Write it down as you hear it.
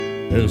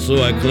And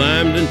so I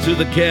climbed into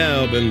the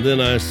cab and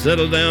then I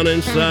settled down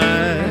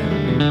inside.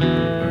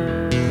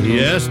 He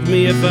asked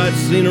me if I'd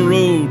seen a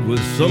road with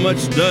so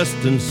much dust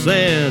and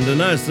sand,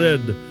 and I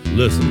said,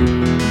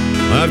 listen,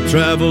 I've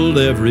traveled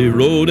every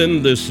road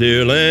in this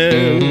here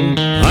land.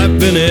 I've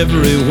been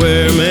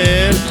everywhere,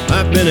 man.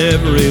 I've been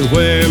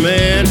everywhere,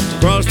 man.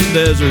 Across the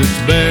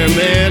deserts bare,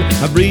 man.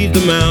 I breathe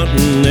the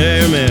mountain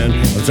air, man.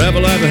 Of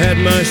travel I've had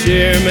my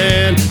share,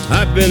 man.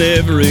 I've been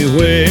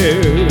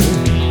everywhere.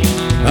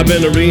 I've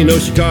been to Reno,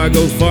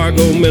 Chicago,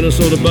 Fargo,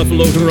 Minnesota,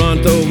 Buffalo,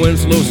 Toronto,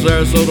 Winslow,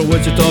 Sarasota,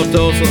 Wichita,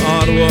 Tulsa,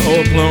 Ottawa,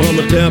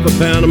 Oklahoma, Tampa,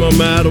 Panama,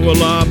 Mattawa,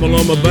 La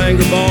Paloma,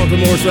 Bangor,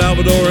 Baltimore,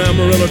 Salvador,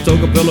 Amarillo,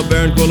 Tocopilla,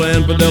 Barranquilla,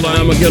 and Padilla.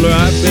 I'm a killer.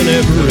 I've been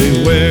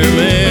everywhere,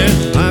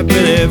 man. I've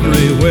been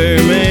everywhere,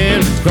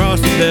 man.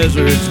 Across the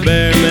deserts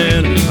bare,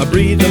 man. I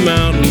breathe the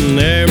mountain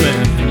air,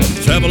 man.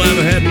 Of travel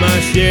I've had my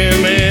share,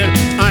 man.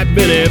 I've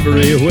been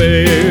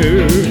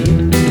everywhere.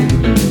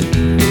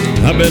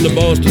 I've been to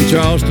Boston,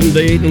 Charleston,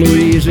 Dayton,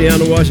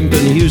 Louisiana,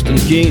 Washington, Houston,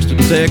 Kingston,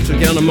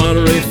 Texarkana,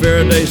 Monterey,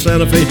 Faraday,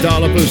 Santa Fe,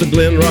 Tallapoosa,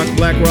 Glen Rock,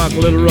 Black Rock,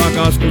 Little Rock,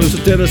 Oskaloosa,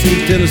 Tennessee,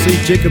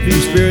 Chicopee,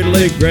 Spirit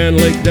Lake, Grand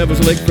Lake, Devil's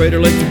Lake, Crater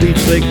Lake, the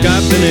Beach Lake.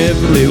 I've been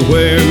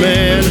everywhere,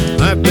 man.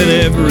 I've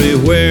been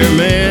everywhere,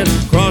 man.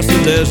 Across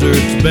the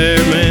deserts bare,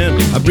 man.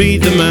 I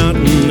breathe the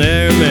mountain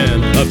air,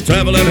 man. Of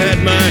travel I've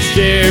had my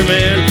share,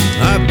 man.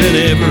 I've been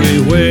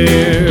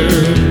everywhere.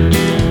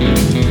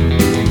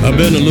 I've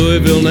been to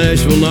Louisville,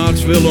 Nashville,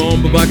 Knoxville,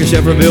 Omaha,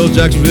 Shefferville,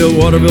 Jacksonville,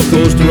 Waterville,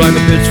 Costa Rica,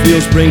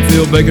 Pittsfield,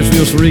 Springfield,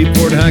 Bakersfield,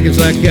 Shreveport,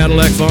 Hackensack,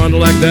 Cadillac, Fond du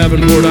Lac,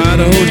 Davenport,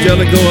 Idaho,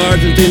 Jellicoe,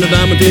 Argentina,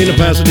 Diamantina,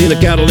 Pasadena,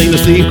 Catalina,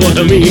 see what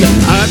I mean?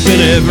 I've been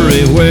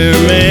everywhere,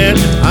 man.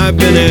 I've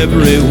been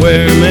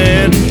everywhere,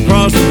 man.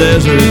 Across the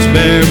deserts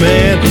bare,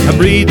 man. I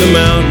breathe the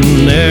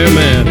mountain air,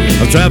 man.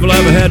 Of travel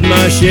I've had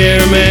my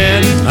share,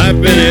 man. I've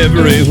been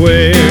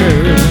everywhere.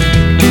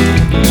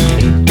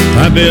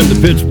 I've been to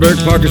Pittsburgh,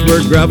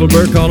 Parkersburg,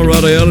 Gravelburg,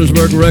 Colorado,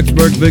 Ellensburg,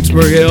 Rexburg,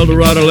 Vicksburg, El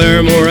Dorado,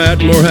 Larimore,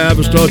 Atmore,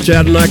 Haverstraw,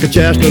 Chattanooga,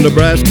 Chastner,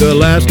 Nebraska,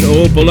 Alaska,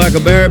 Opelika,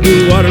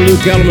 Baraboo, Waterloo,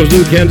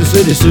 Kalamazoo, Kansas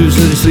City, Sioux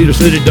City, Cedar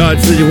City, Dodge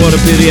City. What a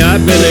pity.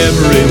 I've been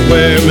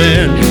everywhere,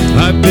 man.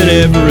 I've been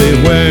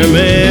everywhere,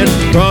 man.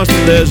 Across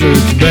the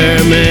deserts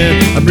bare,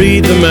 man. I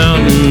breathe the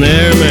mountain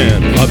air,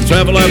 man. Of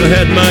travel I've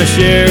had my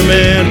share,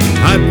 man.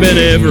 I've been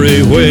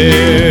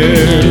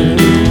everywhere.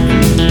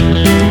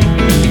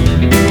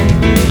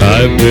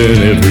 I've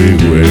been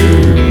everywhere.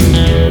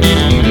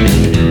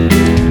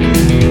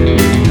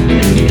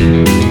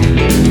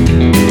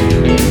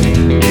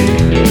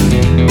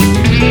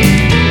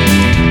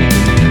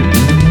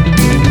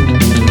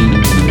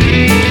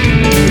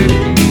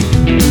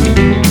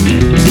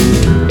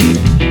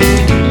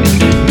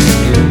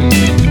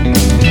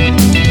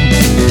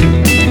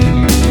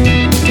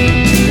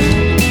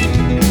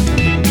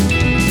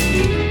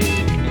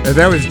 And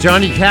that was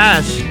Johnny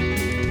Cash.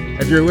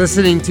 If you're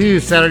listening to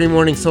Saturday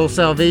Morning Soul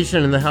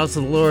Salvation in the House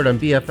of the Lord on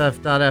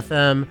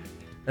BFF.FM,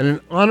 and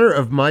in honor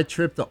of my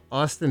trip to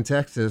Austin,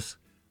 Texas,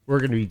 we're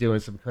going to be doing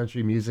some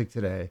country music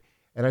today,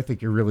 and I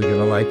think you're really going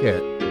to like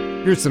it.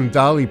 Here's some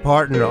Dolly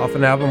Parton off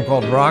an album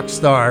called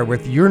Rockstar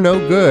with You're No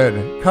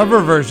Good, cover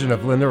version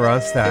of Linda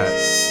Ronstadt.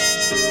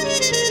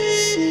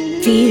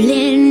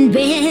 Feeling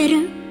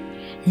better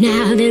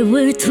now that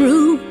we're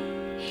through.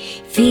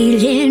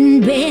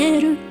 Feeling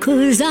better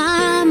 'cause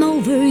I'm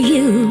over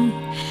you.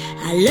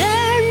 I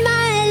learned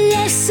my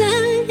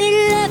lesson,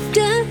 it left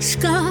a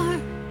scar.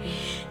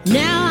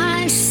 Now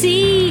I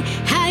see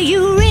how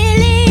you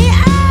really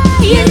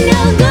are. You're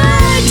no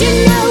good,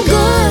 you're no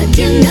good,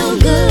 you're no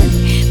good.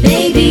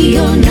 Baby,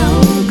 you're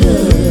no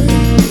good.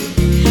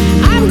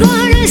 I'm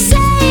gonna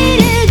say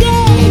it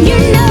again.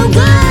 You're no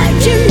good,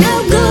 you're no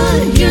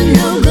good, you're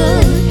no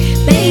good.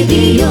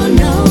 Baby, you're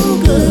no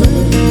good.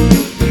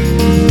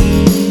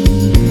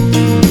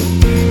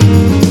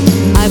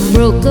 I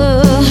broke a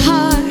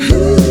heart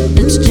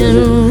that's just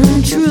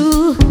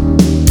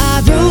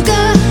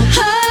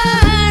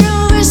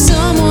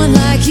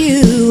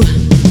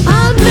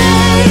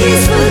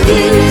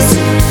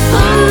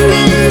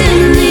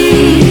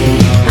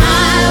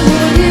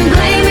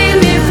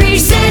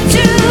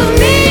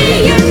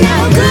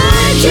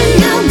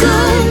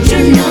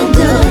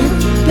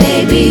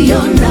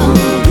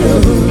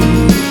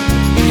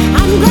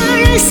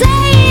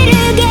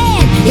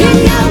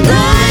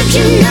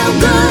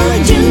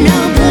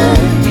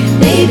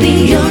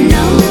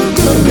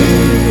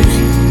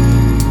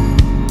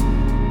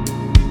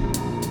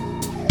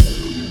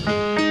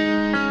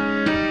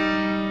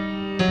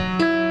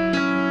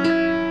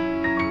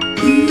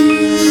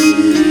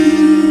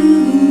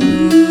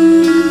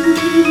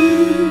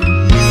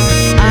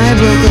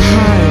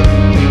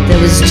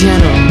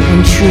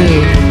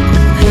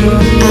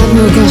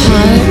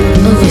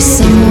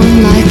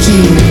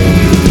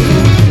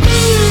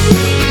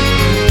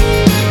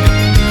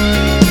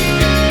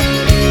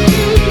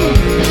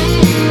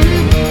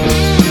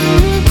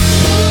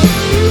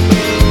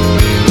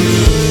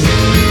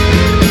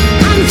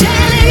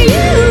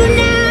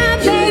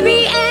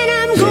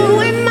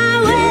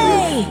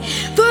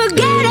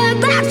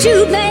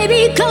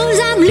because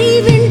I'm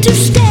leaving to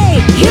stay.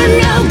 You're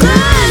no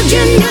good,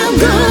 you're no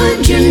good,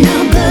 you're no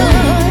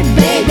good.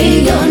 Baby,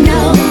 you're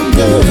no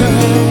good.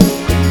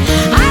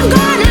 I'm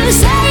gonna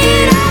say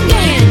it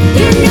again.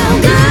 You're no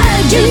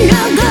good, you're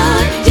no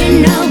good, you're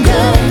no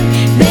good.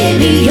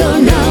 Baby,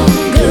 you're no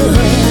good.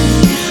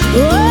 Oh,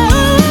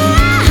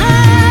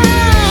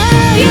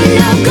 you're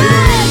no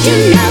good,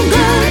 you're no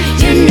good,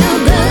 you're no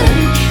good.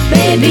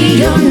 Baby,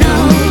 you're no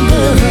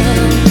good.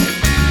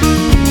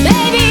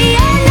 Baby,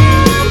 you're no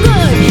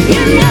good.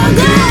 You're no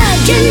good,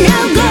 you're no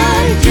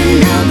good, you're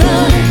no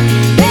good.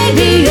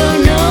 Baby, you're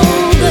no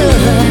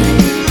good.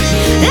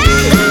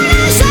 I'm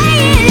gonna say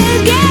it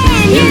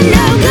again. You're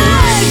no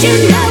good,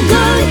 you're no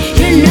good,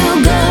 you're no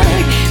good.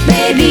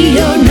 Baby,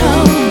 you're no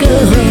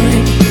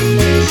good.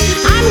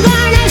 I'm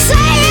gonna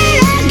say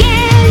it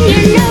again.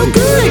 You're no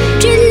good,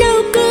 you're no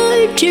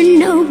good, you're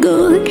no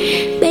good.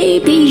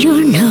 Baby,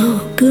 you're no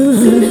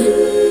good.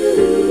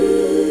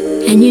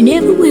 And you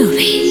never will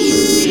be.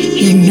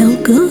 You're no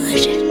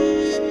good.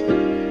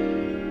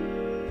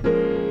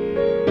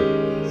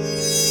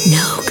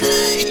 No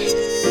good.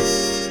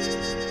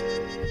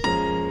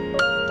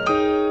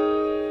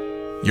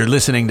 You're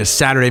listening to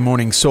Saturday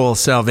Morning Soul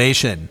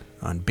Salvation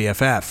on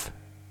BFF.FM.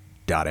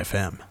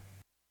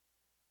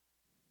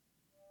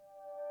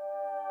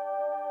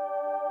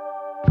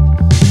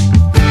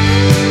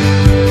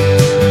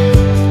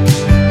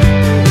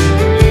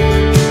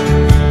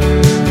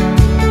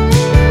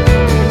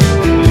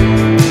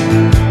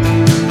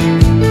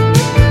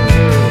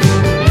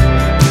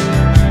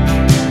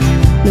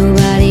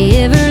 Nobody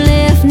ever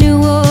left New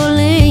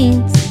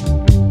Orleans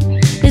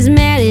as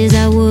mad as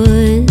I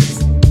was.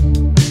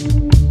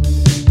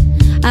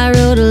 I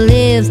wrote a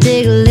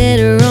lipstick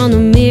letter on the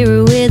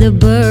mirror with a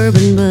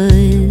bourbon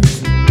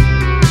buzz.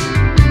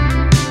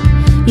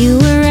 You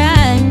were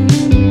right,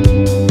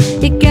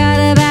 it got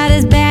about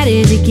as bad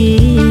as it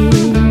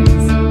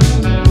gets.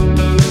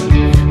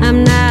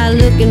 I'm not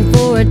looking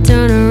for a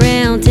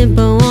turnaround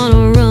tempo on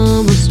a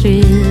rumble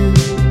strip.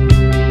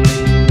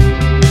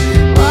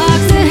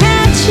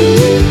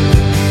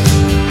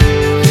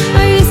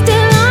 Are you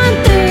still on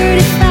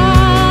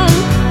 35?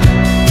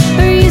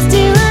 Are you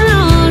still an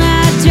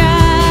all-night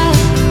drive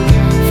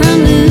from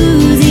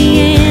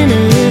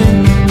Louisiana?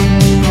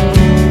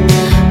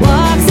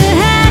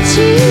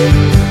 Waxahachie,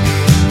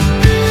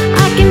 I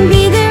can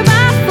be there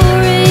by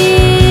 4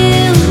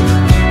 a.m.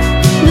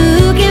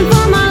 looking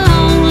for my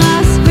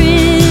long-lost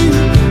friend.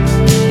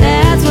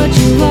 That's what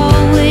you've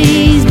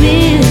always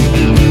been.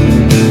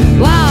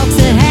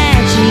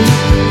 Waxahachie.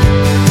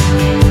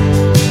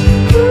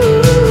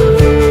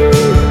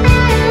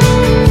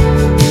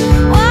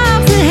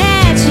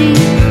 Waxahachie.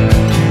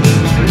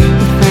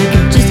 If I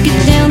could just get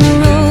down the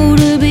road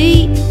a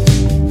beat,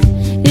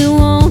 it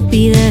won't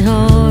be that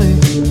hard.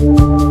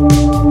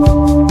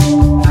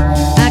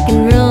 I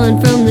can run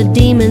from the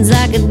demons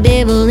like a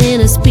devil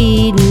in a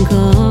speeding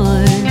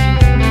car.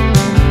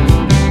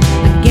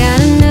 I got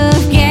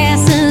enough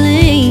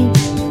gasoline,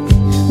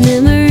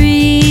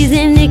 memories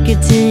and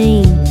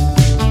nicotine.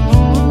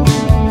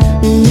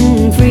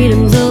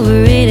 Freedom's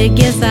overrated,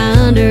 guess I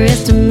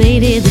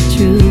underestimated the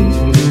truth.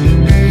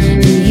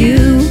 And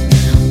you,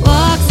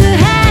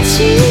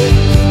 Waxahachie,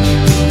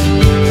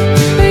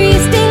 are you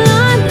still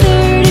on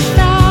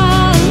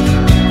 35?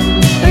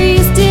 Are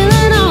you still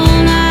an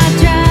all-night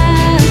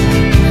drive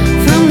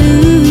from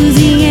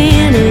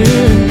Louisiana?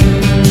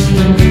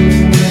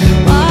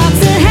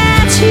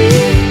 Waxahachie,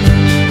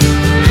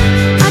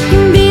 I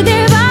can be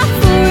there by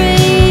 4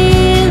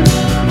 a.m.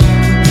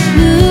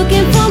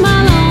 looking for my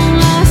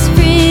long-lost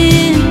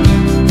friend.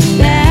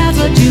 That's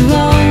what you've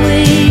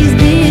always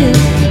been.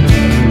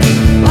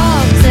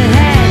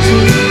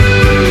 Waxahachie.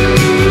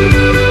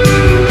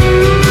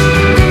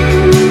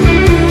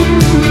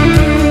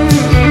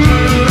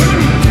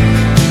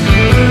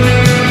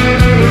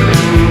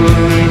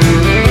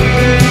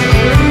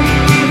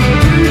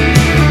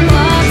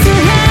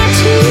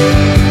 Waxahachie,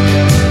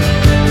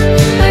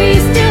 are you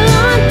still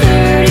on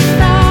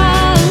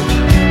 35?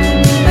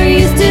 Are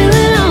you still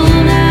an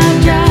all-night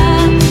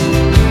drive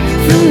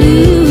from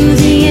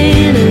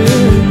Louisiana?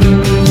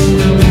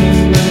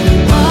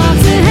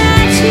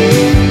 Waxahachie,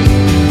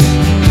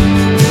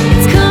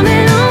 it's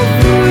coming on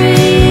for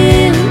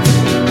real.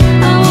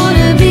 I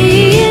wanna be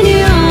in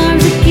your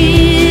arms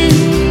again,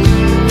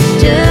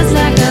 just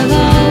like I've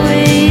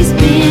always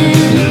been.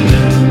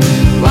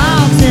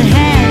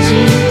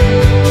 Waxahachie.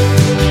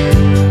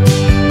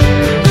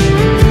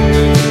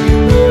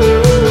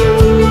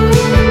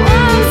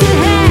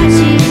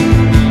 Waxahachie.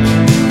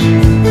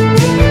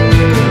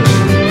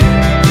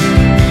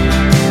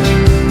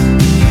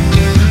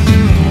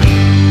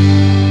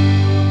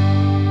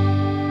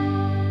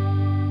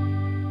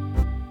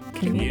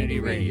 Community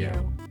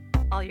radio.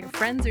 All your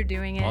friends are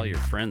doing it. All your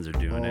friends are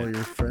doing All it.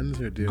 your friends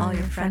are doing All it.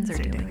 your friends are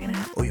doing it.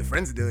 Oh, your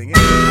friends are doing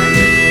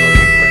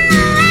it.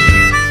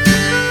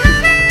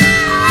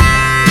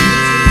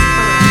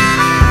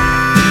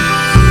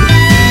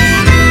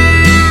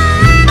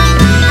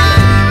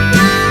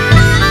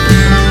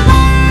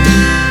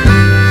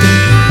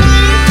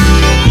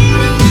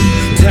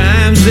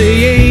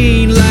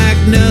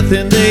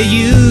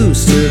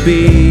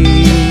 be.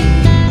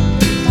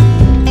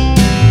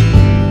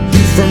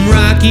 From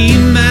Rocky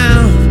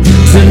Mount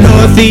to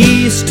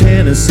Northeast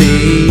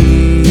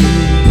Tennessee,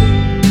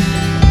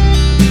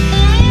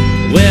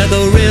 where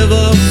the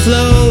river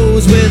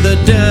flows with a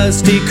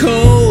dusty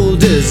cold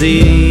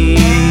disease,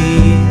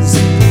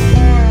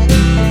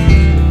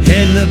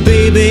 and the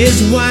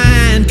babies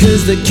whine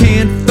 'cause they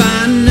can't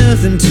find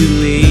nothing to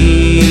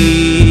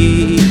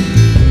eat.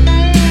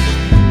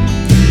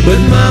 But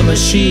mama,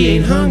 she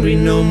ain't hungry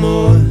no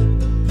more.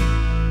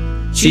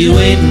 She's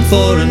waiting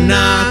for a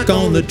knock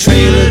on the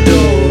trailer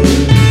door.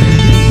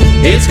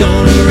 It's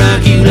gonna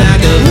rock you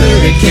like a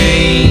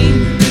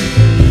hurricane.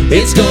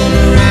 It's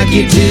gonna rock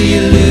you till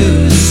you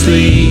lose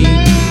sleep.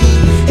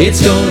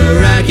 It's gonna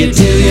rock you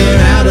till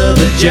you're out of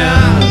a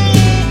job.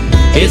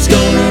 It's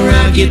gonna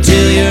rock you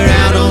till you're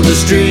out on the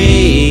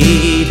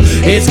street.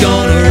 It's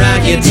gonna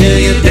rock you till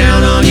you're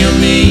down on your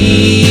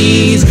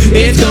knees.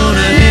 It's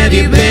gonna have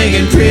you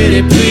begging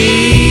pretty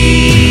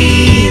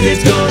please.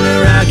 It's gonna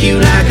rock you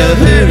like a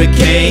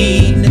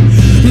hurricane.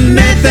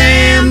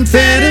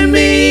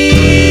 Methamphetamine.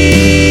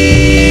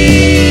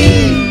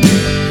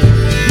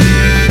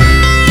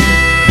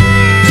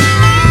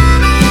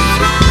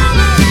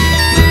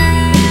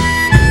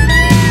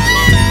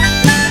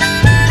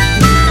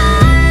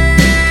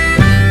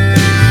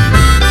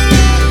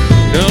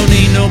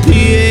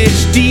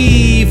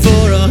 PhD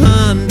for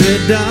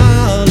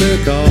 $100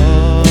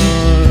 car.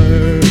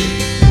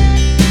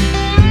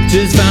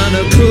 Just find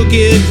a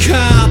crooked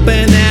cop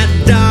and that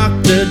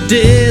doctor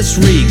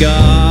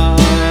disregard.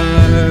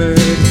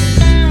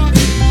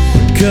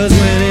 'Cause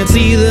when it's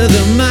either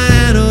the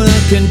mine or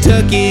the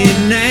Kentucky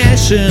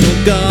National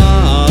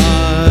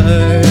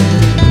Guard,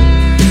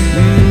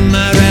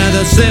 I'd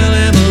rather sell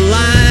him a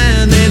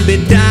line than be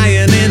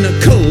dying in the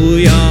coal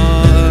yard.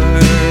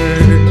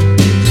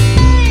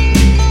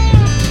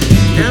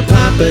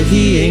 But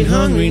he ain't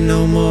hungry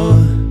no more.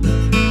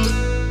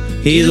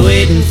 He's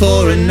waiting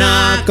for a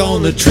knock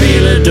on the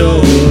trailer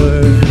door.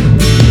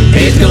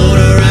 It's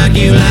gonna rock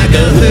you like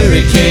a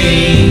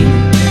hurricane.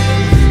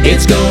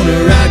 It's gonna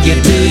rock you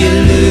till you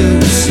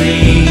lose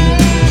sleep.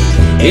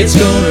 It's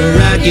gonna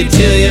rock you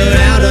till you're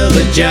out of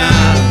a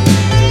job.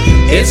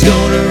 It's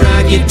gonna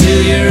rock you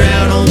till you're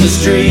out on the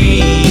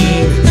street.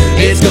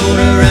 It's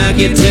gonna rock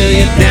you till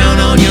you're down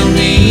on your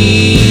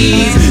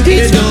knees.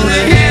 It's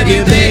gonna have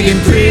you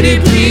begging pretty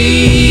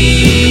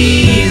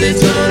please.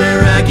 It's gonna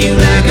rock you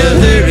like a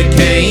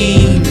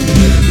hurricane.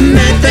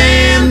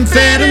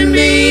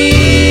 Methamphetamine.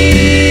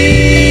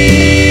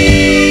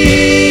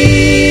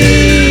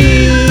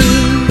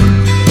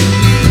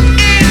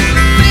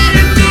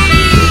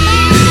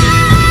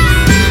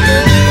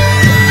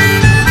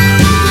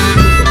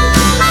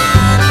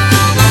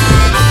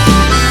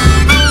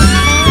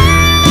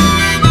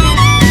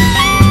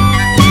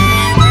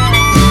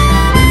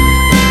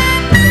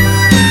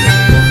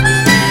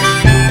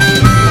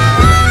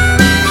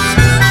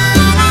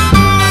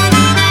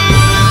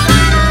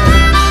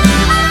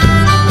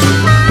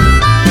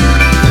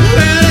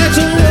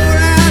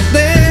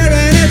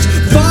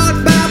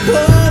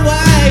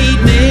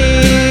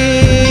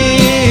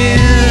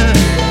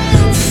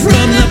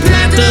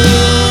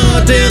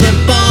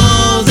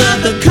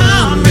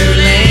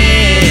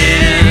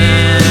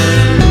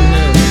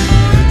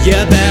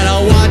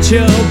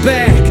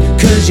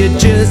 You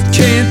just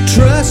can't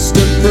trust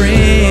a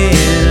friend.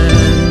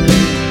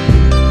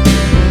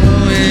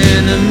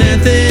 And a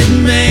method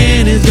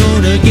man is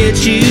gonna get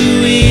you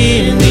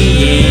in the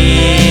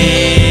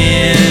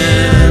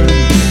end.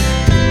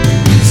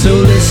 So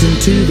listen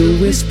to the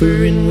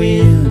whispering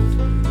wind.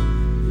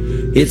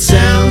 It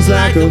sounds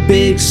like a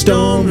big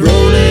storm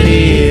rolling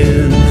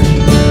in.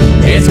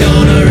 It's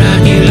gonna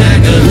rock you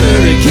like a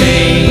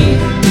hurricane.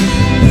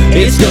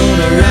 It's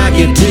gonna rock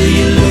you till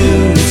you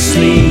lose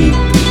sleep.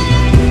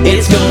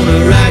 It's gonna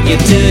rock you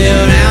till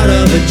you're out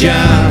of a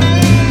job.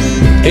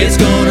 It's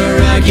gonna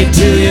rock you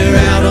till you're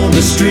out on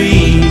the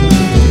street.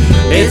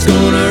 It's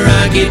gonna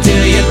rock you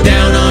till you're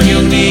down on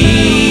your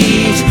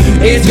knees.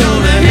 It's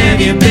gonna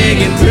have you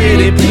begging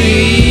pretty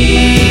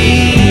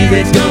please.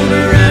 It's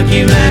gonna rock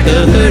you like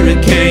a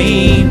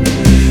hurricane.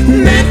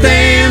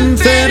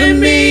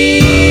 Methamphetamine.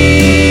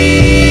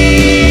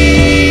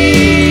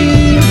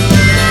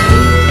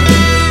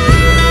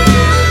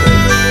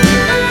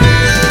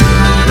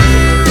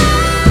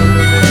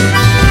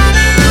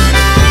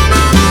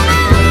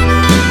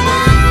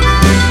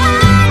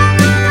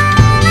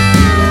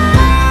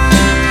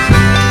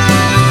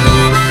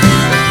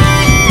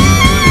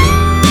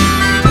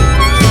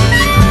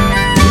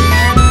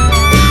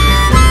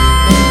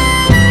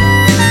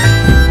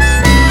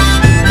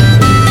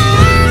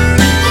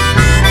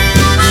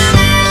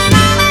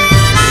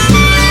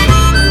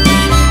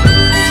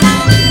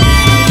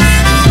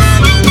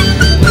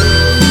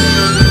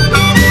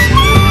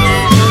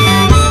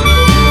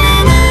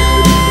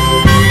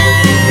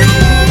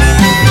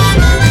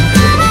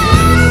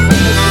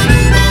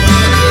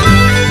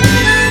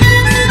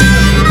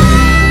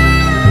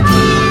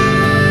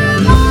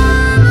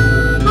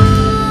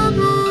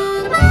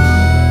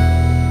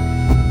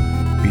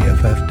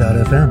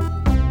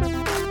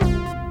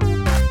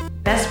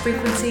 BFF.fm. Best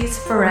frequencies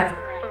forever.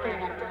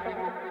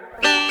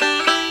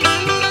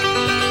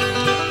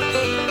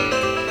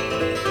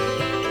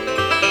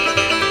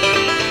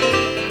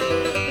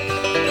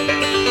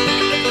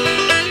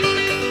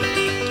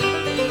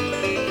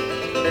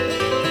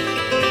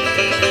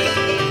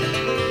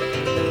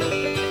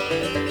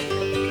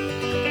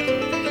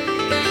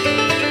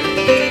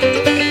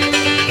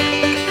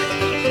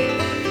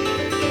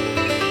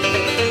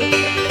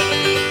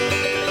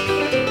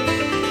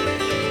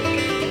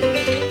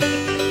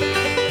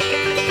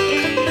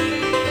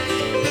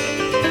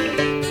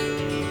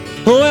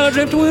 Well, I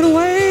drifted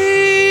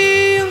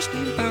away on a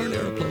steam-powered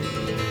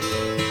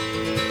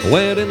aeroplane.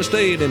 Went in the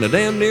state and I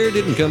damn near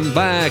didn't come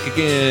back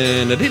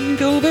again. I didn't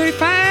go very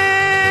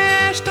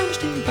fast on a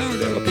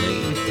steam-powered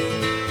aeroplane.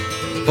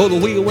 Oh, the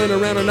wheel went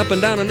around and up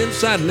and down and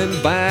inside and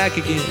then back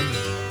again.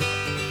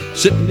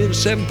 Sitting in a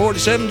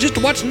 747 just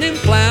watching them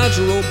clouds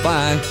roll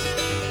by.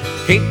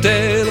 Can't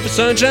tell if it's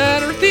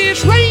sunshine or if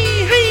it's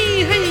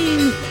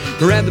rain.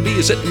 I'd rather be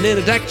sitting in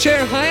a deck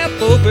chair high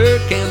up over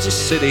Kansas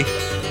City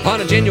on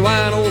a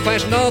genuine,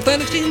 old-fashioned,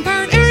 authentic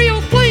steam-powered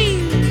aerial plane.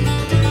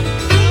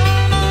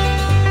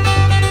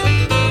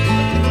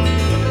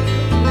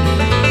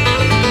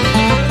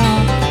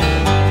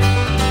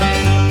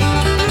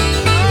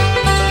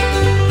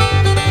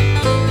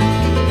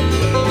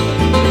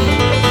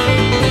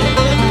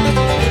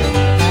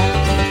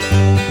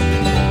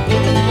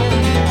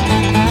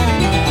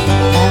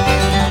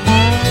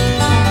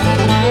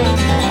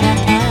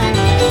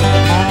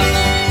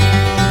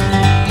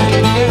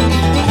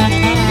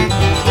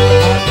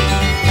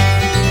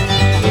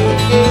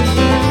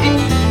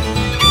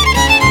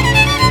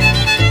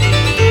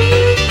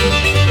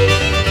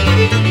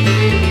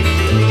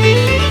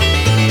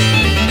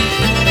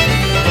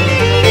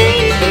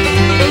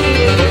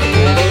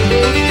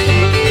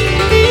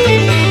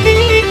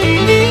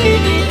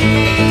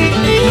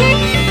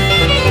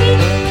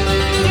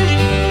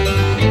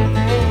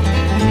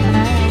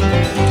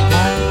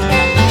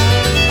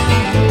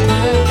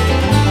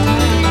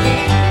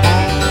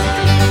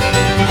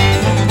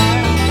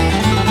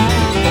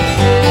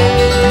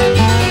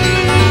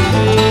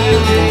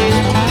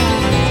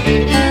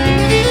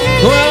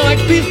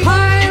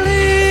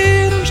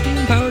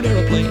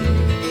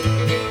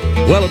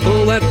 Well, I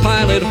pull that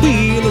pilot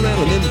wheel around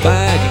and then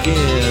back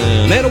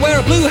again. And I wear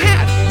a blue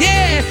hat,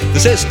 yeah, that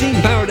says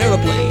steam-powered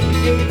aeroplane.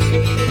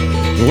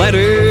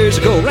 Ladders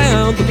go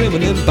around the rim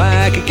and then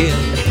back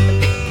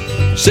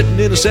again. Sitting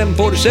in a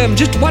 747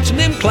 just watching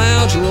them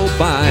clouds roll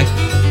by.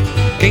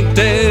 Can't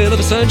tell if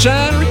it's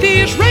sunshine or if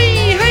it's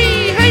rain.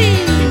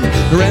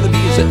 I'd rather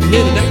be sitting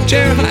in a deck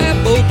chair high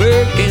up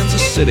over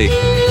Kansas City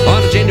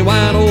on a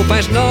genuine,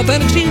 old-fashioned,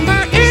 authentic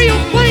steam-powered aerial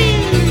plane.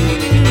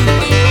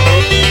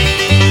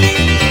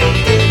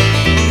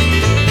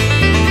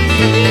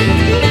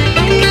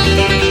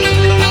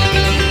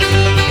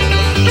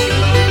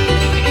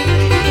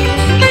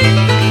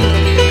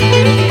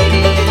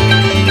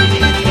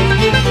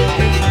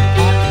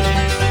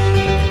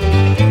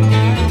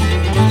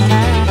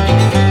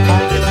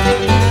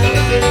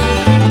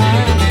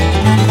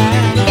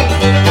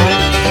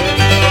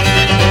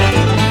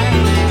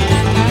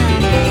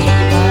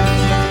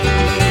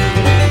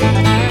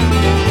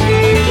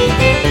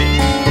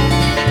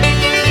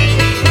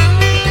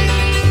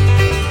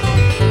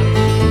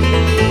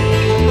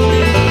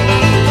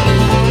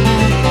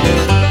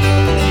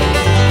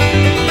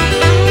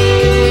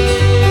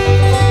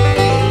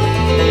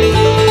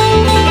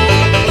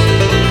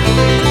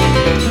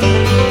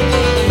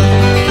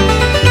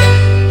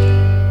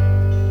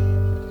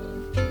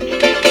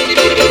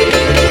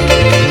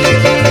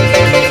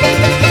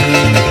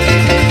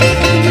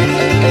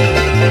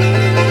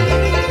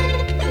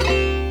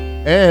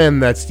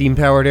 That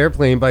steam-powered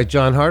airplane by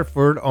John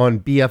Hartford on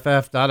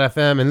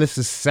BFF.fm. And this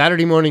is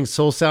Saturday Morning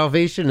Soul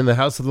Salvation in the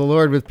House of the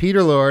Lord with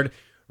Peter Lord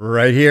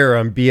right here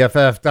on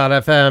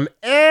BFF.fm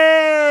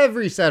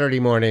every Saturday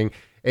morning,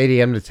 8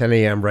 a.m. to 10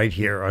 a.m. right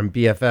here on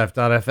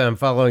BFF.fm,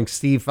 following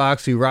Steve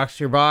Fox, who rocks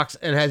your box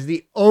and has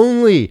the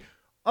only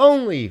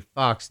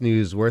Fox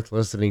News worth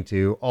listening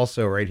to,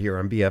 also right here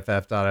on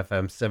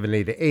BFF.fm,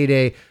 7A to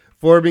 8A,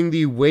 forming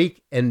the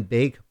Wake and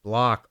Bake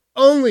block,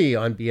 only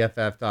on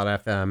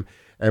BFF.fm.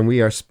 And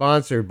we are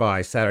sponsored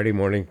by Saturday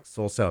Morning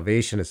Soul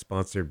Salvation is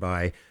sponsored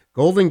by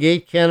Golden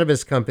Gate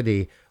Cannabis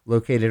Company,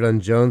 located on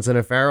Jones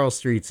and Farrell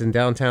Streets in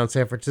downtown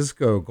San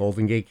Francisco.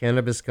 Golden Gate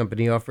Cannabis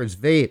Company offers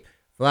vape,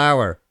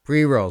 flower,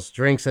 pre-rolls,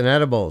 drinks, and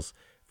edibles.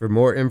 For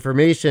more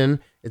information,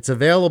 it's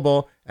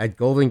available at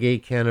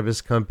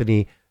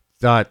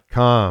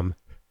goldengatecannabiscompany.com.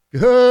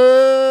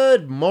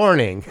 Good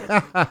morning.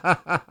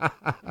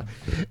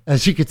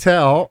 As you can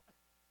tell,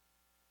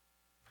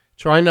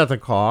 try not to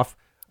cough.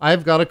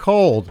 I've got a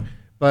cold.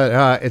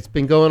 But it's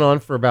been going on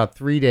for about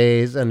 3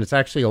 days, and it's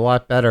actually a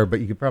lot better,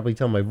 but you could probably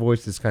tell my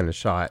voice is kind of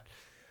shot.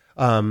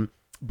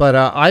 But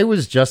I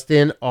was just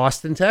in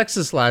Austin,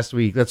 Texas last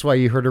week. That's why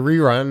you heard a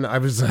rerun. I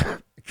was,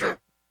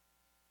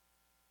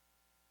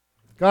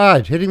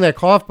 God, hitting that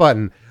cough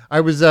button.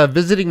 I was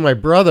visiting my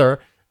brother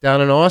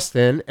down in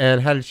Austin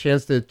and had a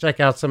chance to check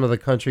out some of the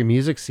country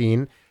music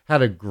scene.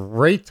 Had a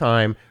great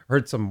time,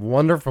 heard some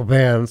wonderful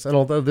bands, and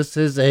although this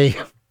is a...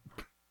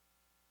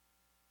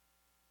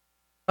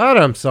 God,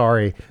 I'm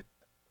sorry.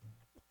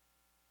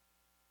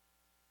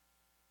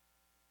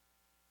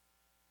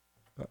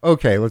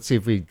 Okay, let's see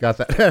if we got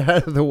that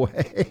out of the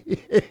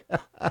way.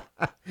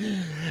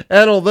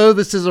 And although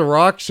this is a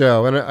rock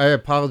show, and I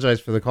apologize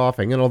for the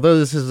coughing, and although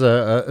this is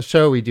a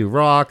show we do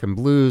rock and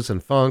blues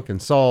and funk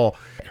and soul,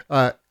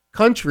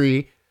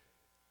 country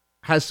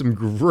has some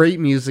great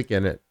music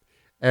in it.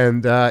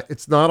 And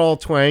it's not all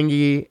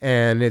twangy,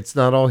 and it's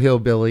not all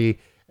hillbilly,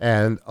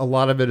 and a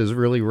lot of it is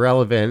really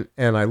relevant,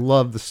 and I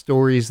love the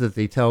stories that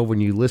they tell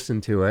when you listen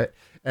to it,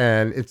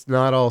 and it's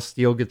not all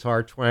steel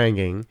guitar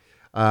twanging.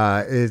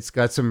 It's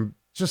got some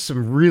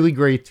really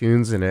great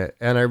tunes in it.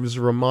 And I was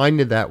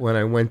reminded that when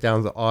I went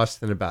down to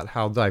Austin about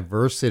how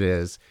diverse it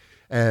is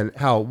and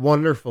how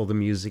wonderful the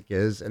music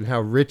is and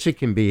how rich it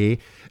can be.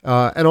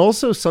 And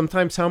also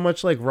sometimes how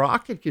much like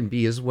rock it can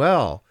be as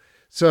well.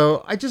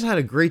 So I just had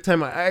a great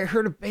time. I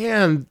heard a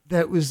band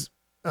that was,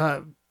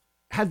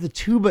 had the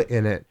tuba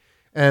in it.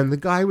 And the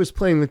guy was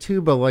playing the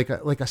tuba like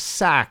a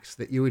sax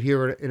that you would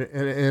hear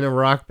in a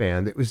rock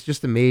band. It was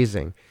just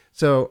amazing.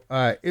 So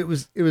it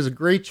was a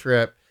great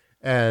trip,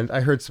 and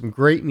I heard some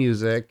great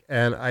music,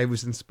 and I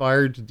was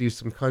inspired to do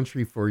some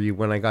country for you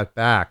when I got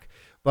back.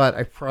 But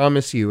I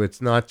promise you,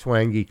 it's not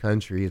twangy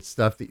country. It's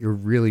stuff that you're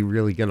really,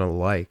 really going to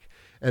like.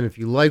 And if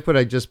you like what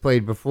I just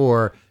played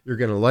before, you're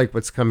going to like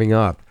what's coming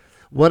up.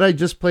 What I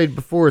just played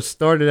before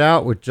started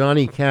out with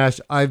Johnny Cash,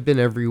 I've Been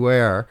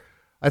Everywhere.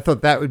 I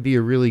thought that would be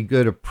a really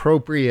good,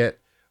 appropriate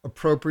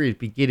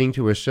beginning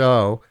to a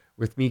show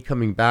with me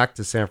coming back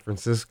to San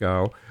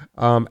Francisco.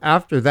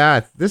 After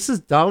that, this is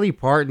Dolly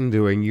Parton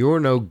doing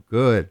You're No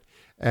Good.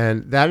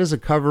 And that is a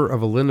cover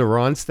of a Linda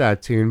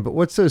Ronstadt tune. But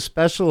what's so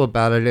special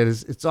about it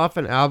is it's off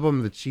an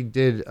album that she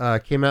did,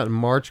 came out in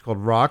March called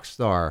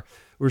Rockstar,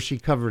 where she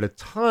covered a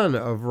ton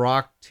of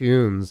rock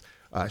tunes.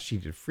 She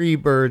did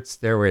Freebird,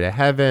 Stairway to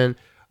Heaven.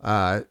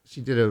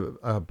 She did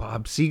a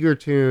Bob Seger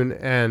tune,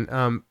 and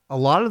a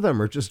lot of them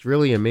are just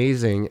really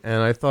amazing.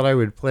 And I thought I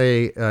would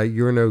play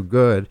You're No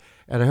Good,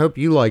 and I hope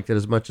you liked it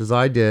as much as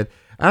I did.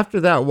 After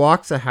that,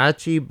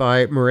 Waxahachie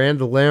by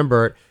Miranda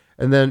Lambert,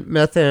 and then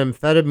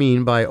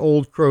Methamphetamine by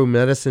Old Crow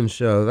Medicine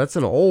Show. That's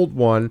an old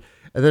one.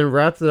 And then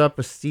wrapped it up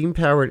with Steam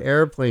Powered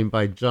Airplane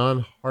by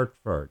John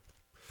Hartford.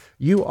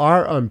 You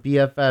are on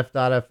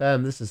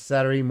BFF.FM. This is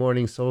Saturday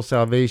Morning Soul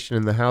Salvation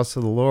in the House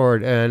of the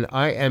Lord, and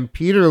I am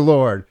Peter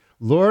Lorde.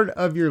 Lord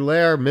of your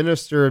lair,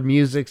 minister of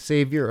music,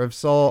 savior of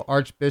soul,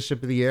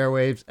 archbishop of the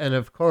airwaves, and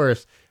of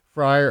course,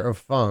 friar of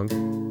funk.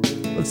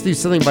 Let's do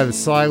something by the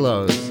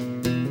Silos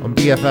on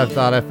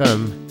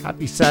BFF.FM.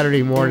 Happy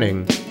Saturday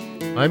morning.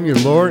 I'm your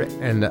Lord,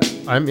 and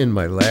I'm in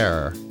my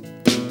lair.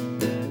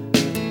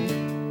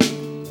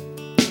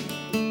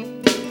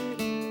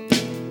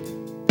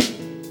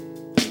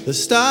 The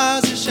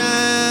stars are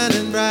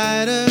shining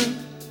brighter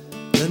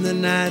than the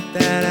night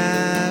that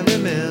I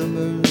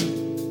remember.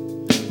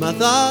 My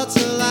thoughts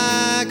are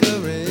like a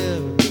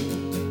river,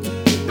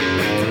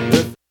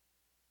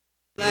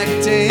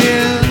 reflecting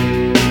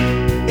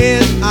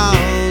in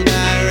all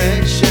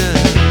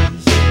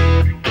directions.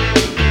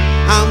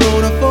 I'm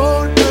gonna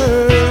phone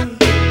her,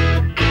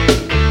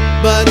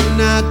 but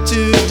not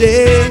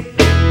today.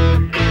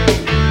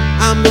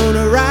 I'm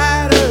gonna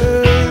write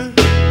her,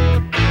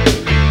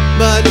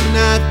 but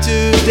not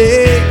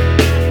today.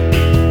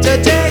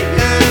 Today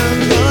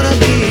I'm gonna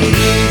be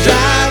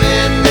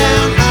driving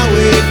down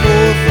Highway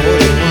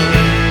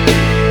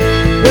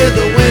 441 with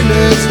the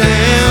windows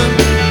down,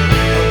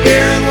 a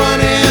beer in one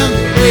hand,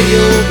 the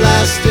radio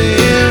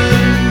blasting.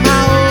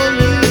 My old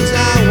roots I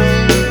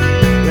won't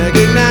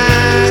recognize.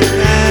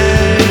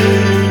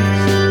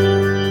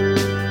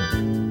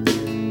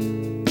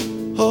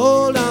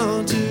 Hold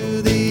on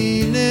to the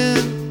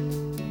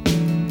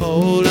evening,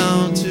 hold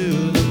on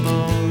to the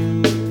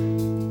morn.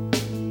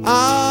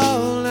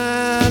 All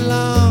night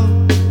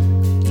long,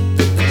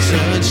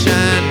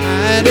 sunshine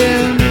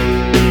hiding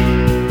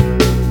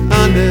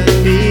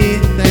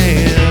underneath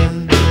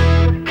them.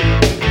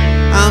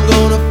 I'm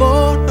gonna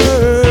phone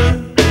her,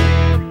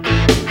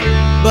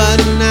 but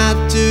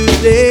not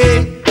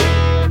today.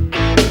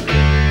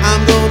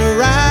 I'm gonna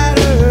write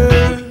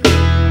her,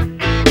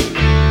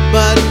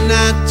 but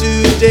not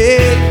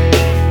today.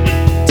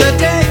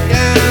 Today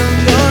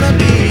I'm gonna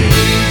be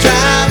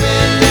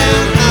driving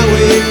down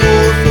Highway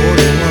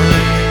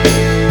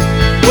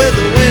 441 with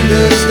the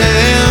windows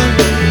down,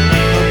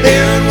 a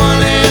beer in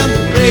one hand,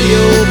 the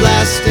radio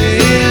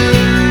blasting.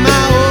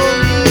 My old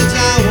roots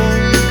I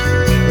won't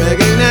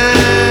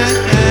recognize.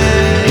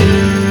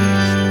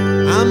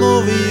 I'm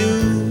over you,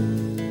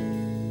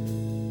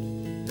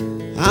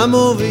 I'm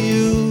over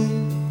you,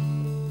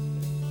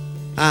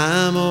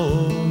 I'm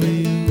over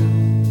you.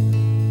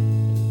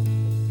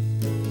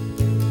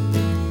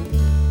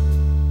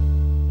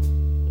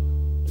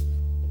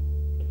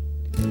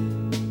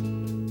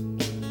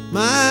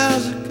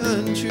 Miles of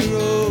country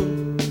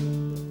road,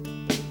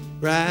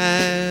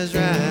 rise,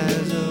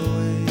 rise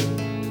away.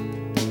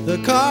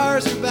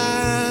 cars are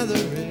by the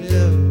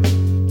river,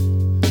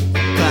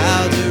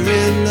 clouds are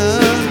in the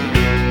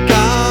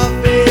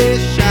coffee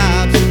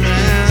shops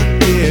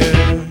around here.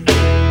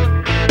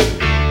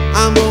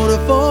 I'm gonna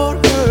phone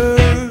her,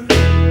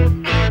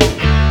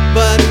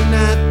 but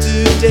not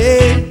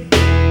today.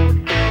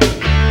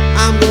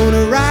 I'm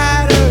gonna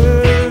ride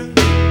her,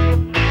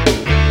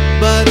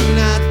 but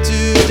not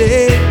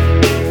today.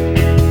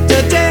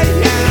 Today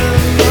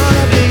I'm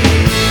gonna be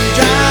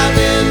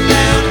driving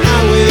down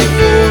Highway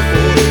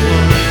 441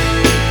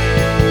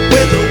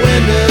 with the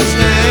windows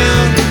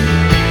down,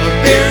 a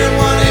beer in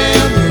one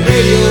hand, the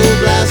radio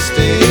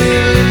blasting.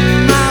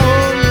 My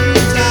old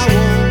news I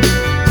won't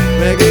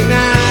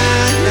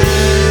recognize.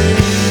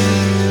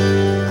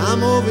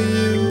 I'm over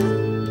you,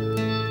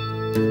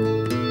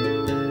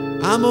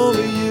 I'm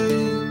over you,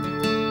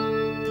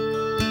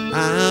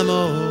 I'm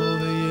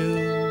over you.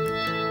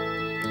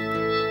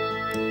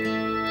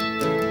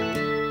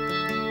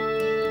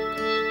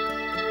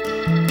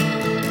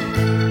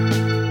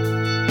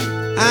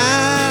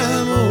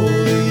 I'm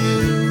over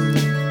you.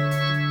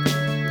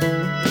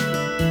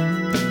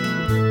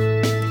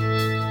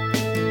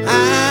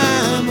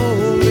 I'm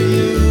over you. I'm over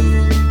you.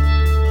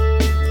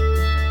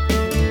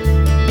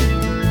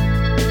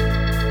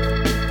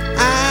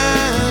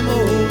 I'm over you. I'm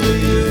over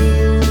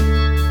you.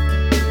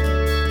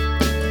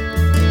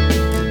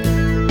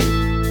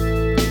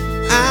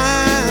 I'm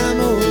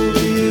over you. I'm over you. I'm over you. I'm over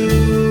you.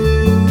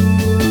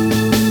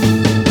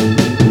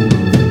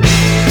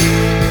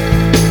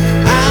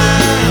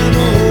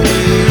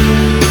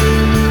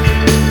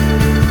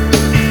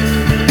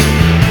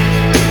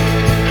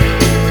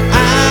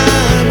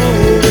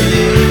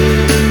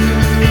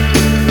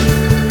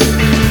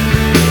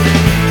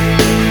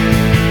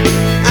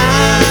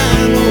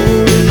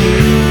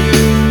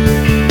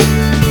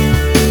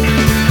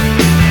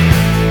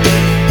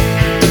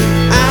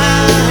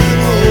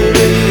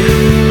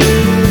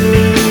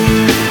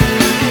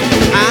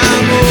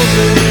 I'm over you. I'm over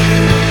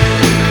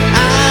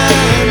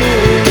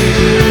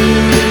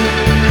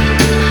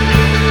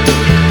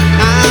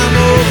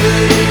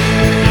you. I'm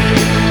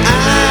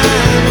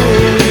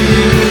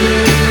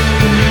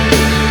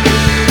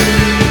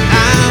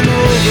over you. I'm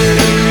over you. I'm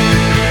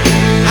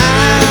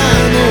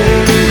over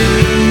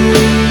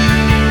you.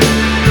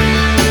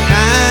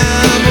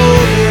 I'm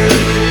over you.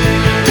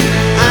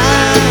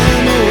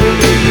 I'm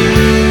over you.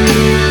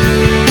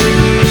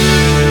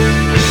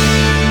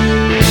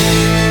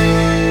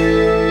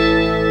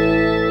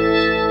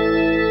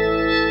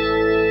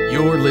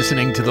 You're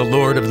listening to the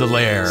Lord of the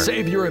Lair,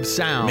 Savior of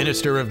Sound,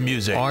 Minister of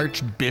Music,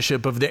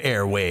 Archbishop of the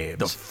Airwaves,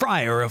 the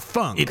Friar of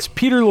Funk. It's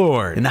Peter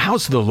Lord in the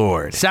House of the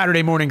Lord.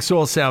 Saturday morning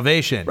soul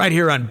salvation, right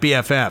here on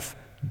BFF.FM.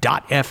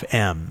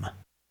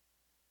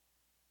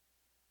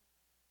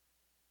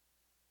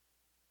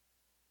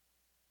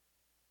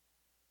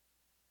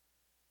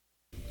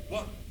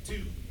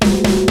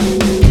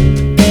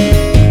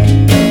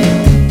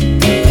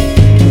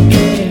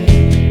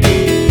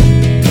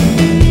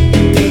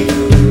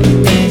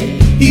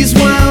 He's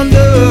wound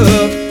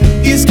up,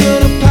 he's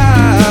gonna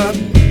pop.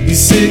 He's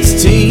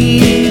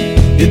 16,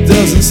 it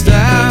doesn't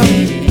stop.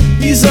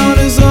 He's on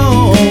his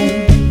own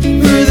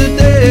for the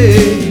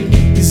day.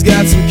 He's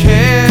got some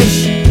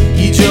cash,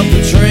 he jumped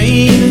the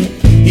train.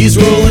 He's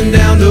rolling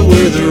down to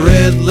where the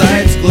red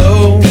lights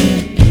glow.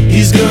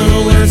 He's gonna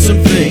learn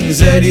some things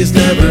that he's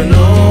never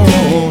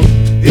known.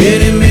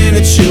 Any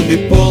minute she'll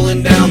be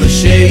pulling down the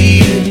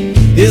shade.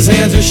 His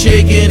hands are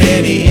shaking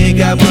and he ain't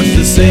got much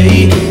to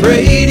say.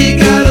 Brady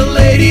got a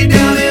lady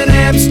down in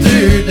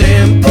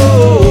Amsterdam.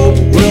 Oh,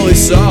 well, he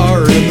saw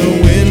her in the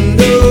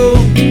window.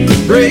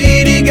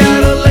 Brady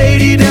got a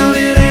lady down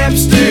in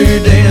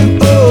Amsterdam.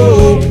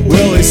 Oh,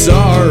 well, he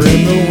saw her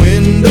in the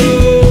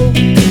window.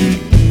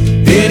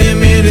 Any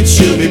minute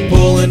she'll be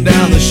pulling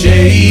down the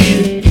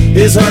shade.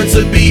 His heart's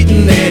a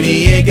beating and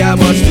he ain't got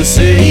much to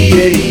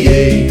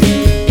say.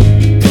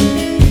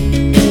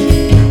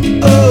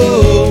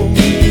 Oh,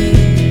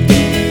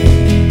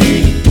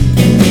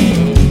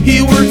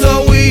 he worked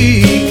all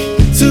week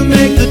to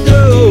make the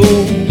dough,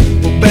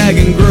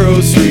 bagging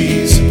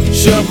groceries,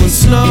 shoveling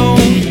snow.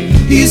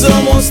 He's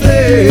almost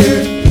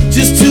there,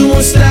 just 2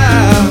 more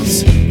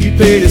stops. He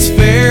paid his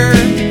fare,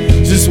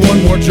 just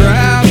one more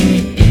drop.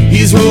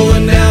 He's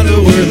rolling down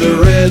to where the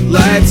red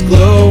lights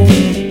glow.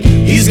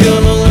 He's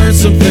gonna learn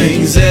some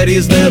things that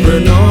he's never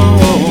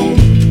known.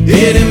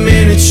 Any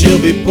minute she'll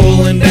be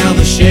pulling down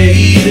the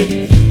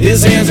shade.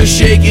 His hands are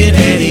shaking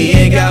and he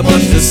ain't got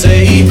much to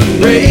say.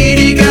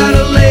 Brady got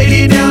a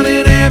lady down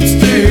in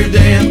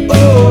Amsterdam.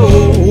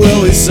 Oh,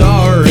 well, he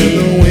saw her in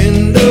the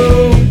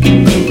window.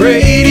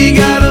 Brady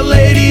got a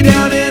lady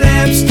down in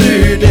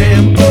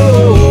Amsterdam.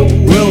 Oh,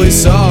 well, he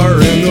saw her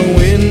in the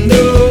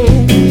window.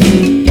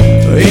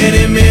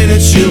 Any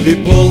minute she'll be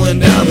pulling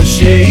down the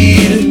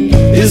shade.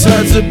 His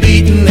heart's a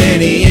beating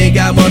and he ain't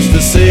got much to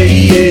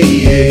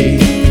say.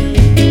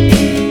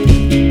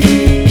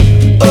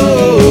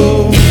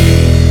 Oh,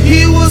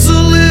 he was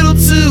a little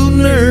too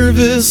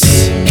nervous.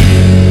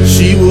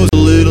 She was a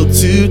little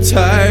too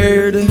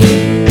tired.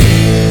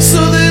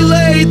 So they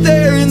laid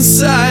there in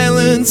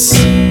silence.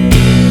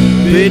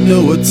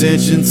 no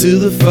attention to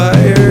the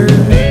fire.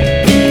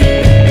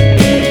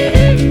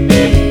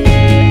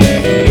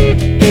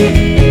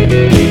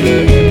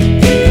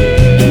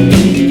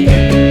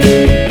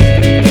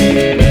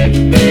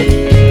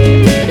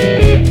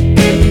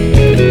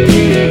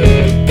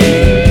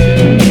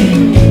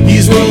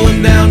 He's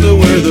rolling down to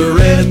where the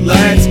red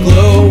lights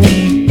glow.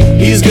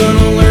 He's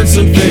gonna learn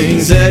some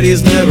things that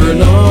he's never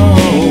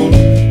known.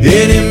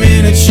 Any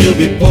minute she'll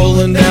be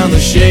pulling down the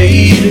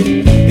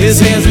shade. His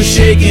hands are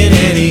shaking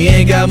and he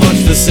ain't got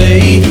much to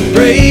say.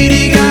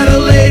 Brady got a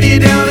lady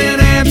down in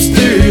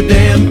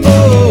Amsterdam.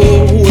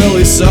 Oh, well,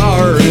 he saw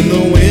her in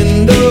the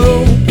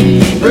window.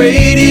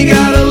 Brady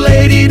got a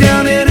lady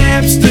down in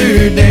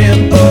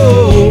Amsterdam.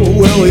 Oh,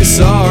 well, he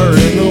saw her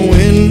in the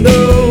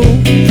window.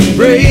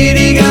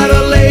 Brady got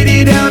a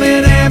lady down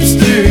in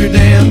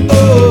Amsterdam.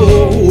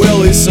 Oh,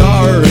 well, he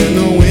saw her in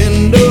the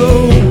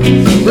window.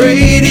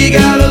 Brady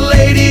got a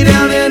lady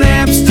down in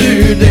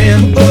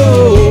Amsterdam.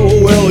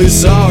 Oh, well, he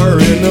saw her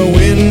in the window.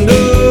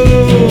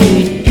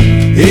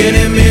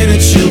 Any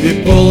minute she'll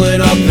be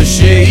pulling up the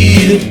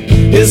shade.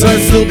 His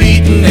heart's still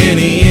beating and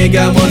he ain't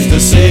got much to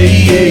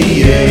say.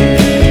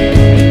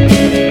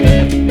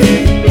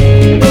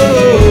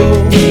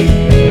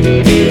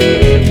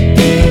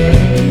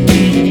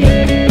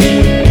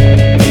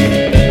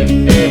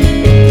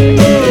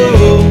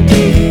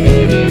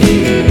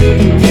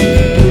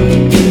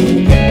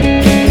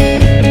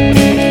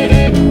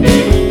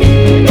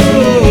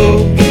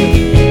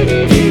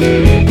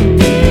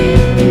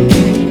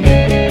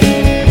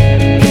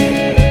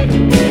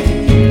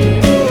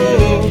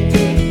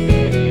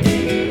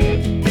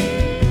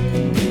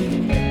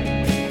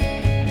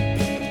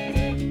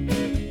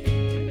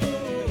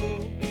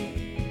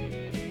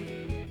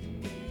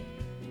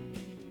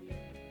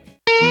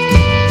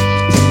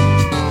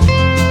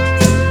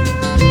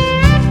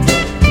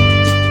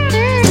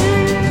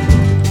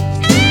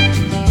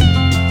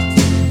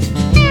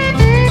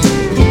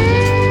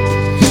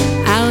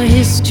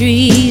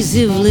 Histories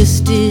have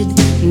listed,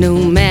 no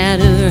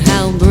matter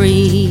how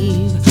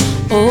brave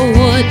or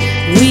what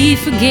we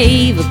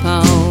forgave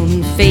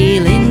upon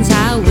failing's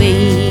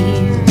highway.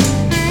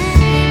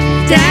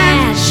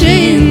 Dash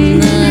in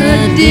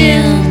the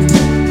dim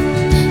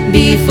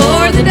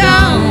before the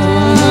dawn.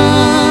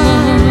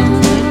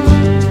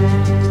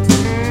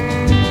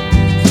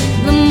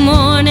 The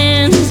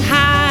morning's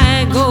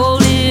high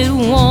gold, it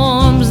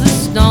warms the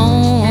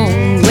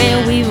stone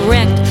where we've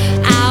wrecked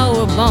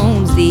our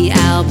bones. The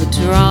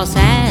albatross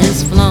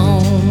has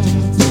flown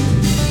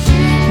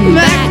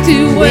back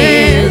to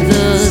where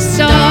the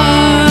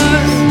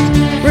stars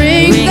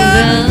bring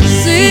the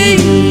sea.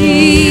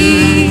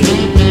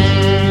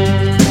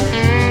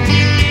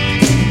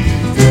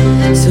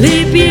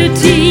 Slip your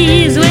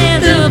tears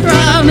with a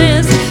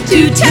promise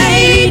to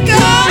take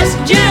us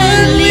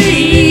gently,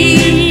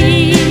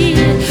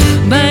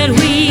 but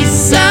we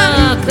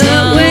suck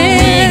the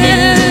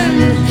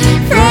wind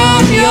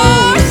from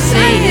your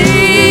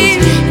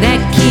sails that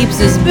keeps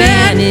us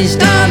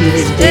banished on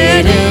this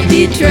bed of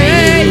betrayal.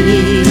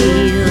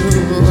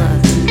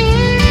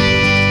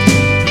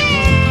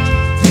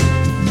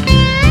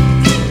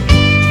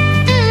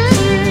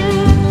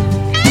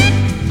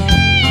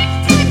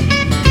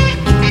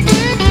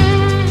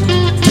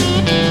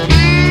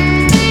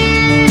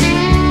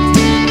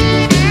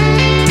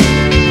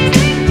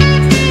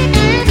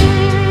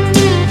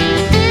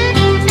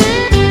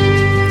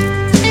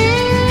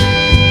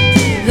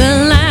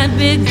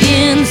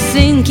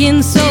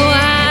 So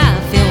I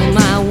fill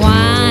my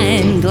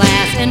wine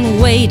glass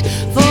and wait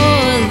for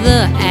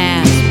the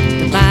asp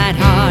to bite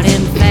hard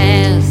and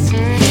fast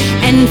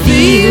and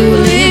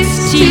feel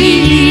its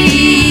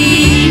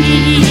teeth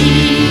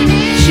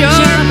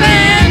sharp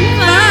and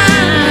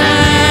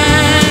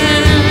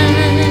fine.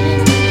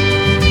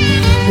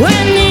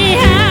 When the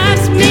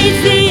asp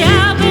meets the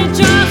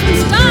albatross and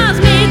stars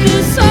meet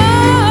the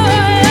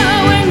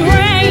soil, when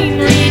rain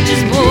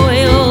reaches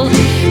boil,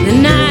 the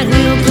night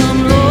will come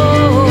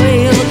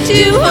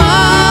to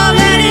all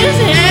that is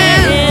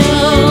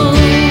hell,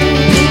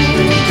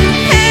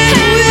 and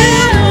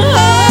we'll hold.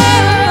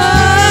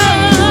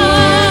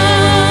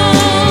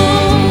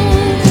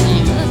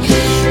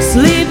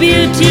 Slip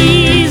your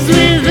tears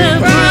with a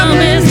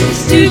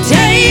promise to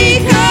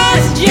take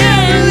us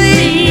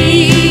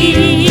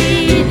gently,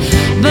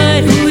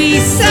 but we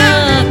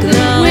suck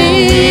the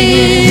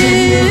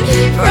wind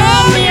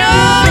from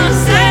your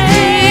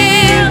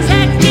sails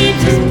that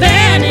keeps us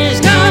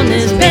banished on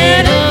this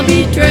bed of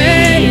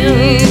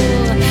betrayal.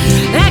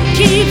 That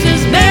keeps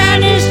us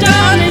banished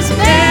on this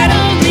bed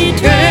of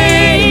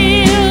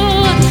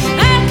betrayal.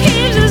 That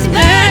keeps us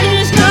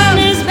banished on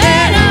this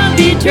bed of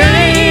betrayal.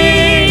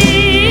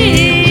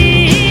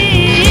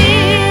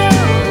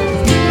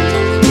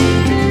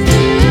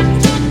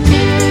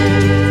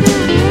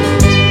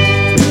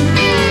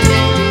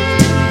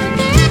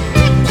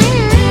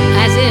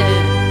 That's it.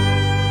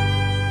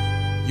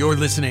 You're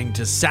listening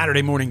to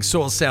Saturday Morning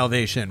Soul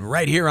Salvation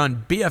right here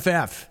on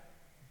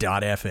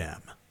BFF.FM.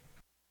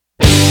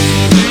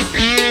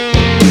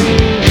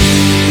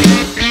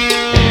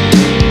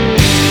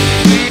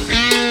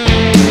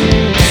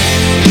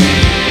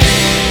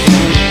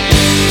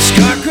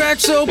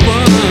 cracks open,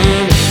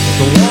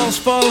 the walls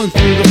falling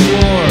through the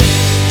floor.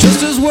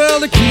 Just as well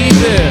to keep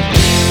it,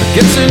 I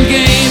get some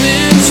game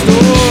in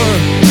store.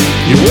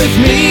 You're with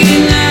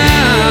me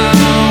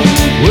now,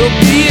 we'll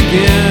be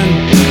again.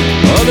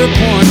 Other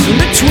points in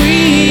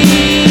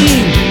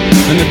between,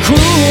 and the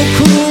cruel,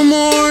 cruel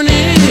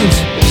mornings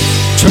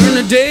turn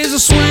to days of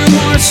swim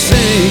or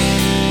sink.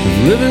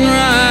 If living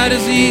right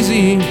is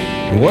easy,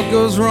 what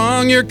goes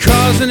wrong, you're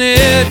causing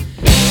it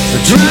to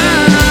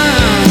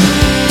drown.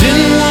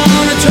 Didn't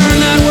want to turn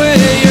that way,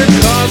 you're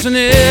causing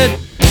it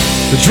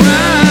to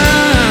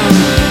drown.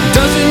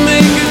 Doesn't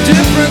make a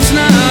difference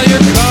now,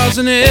 you're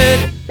causing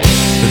it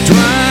to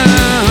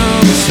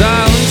drown.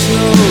 Silence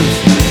knows,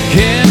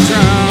 can't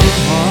drown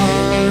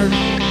hard.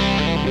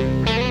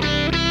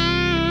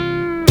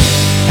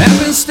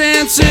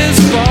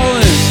 Happenstances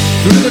falling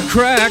through the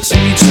cracks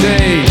each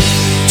day.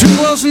 Too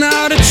close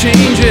now to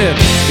change it,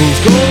 whose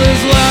goal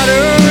is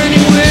lighter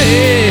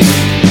anyway.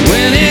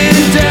 When in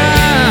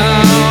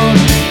doubt,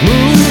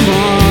 move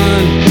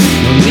on,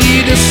 no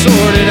need to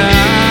sort it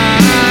out.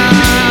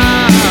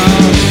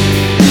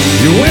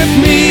 You're with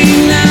me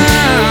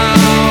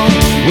now,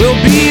 we'll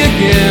be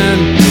again.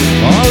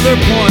 Other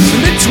points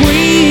in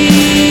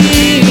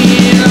between,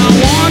 I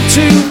want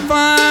to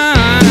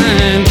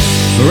find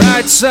the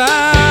right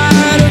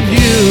side of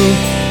you.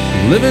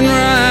 Living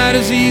right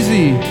is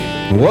easy,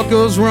 what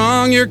goes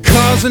wrong, you're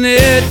causing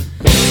it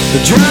to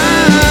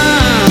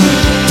drown.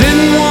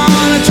 Didn't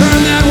want to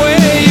turn that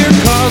way, you're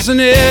causing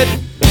it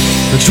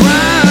to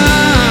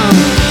drown.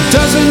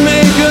 Doesn't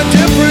make a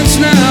difference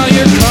now,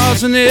 you're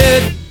causing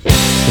it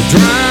to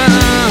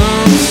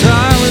drown.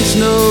 Silence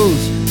knows,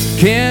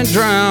 can't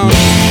drown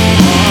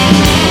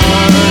hard.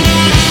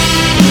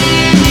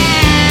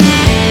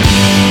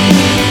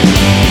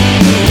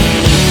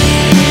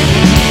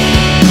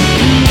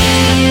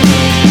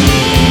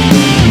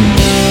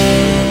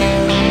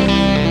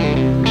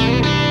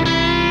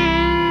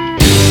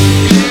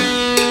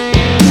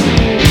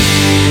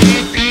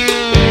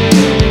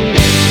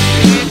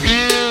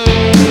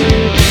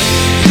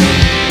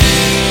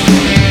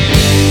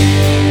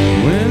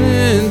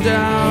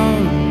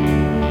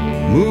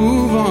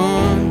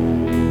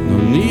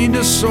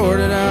 Sort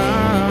it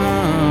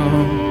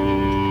out.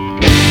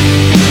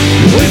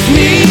 With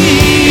me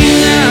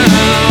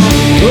now,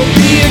 we'll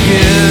be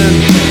again.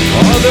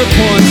 Other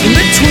points in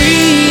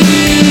between,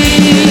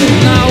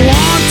 I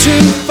want to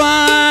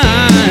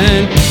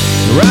find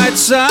the right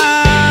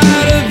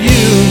side of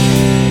you.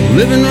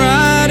 Living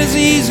right is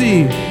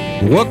easy,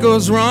 what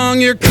goes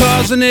wrong, you're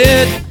causing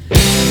it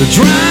to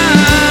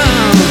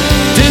drown.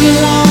 Didn't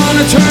want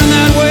to turn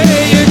that way,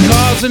 you're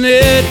causing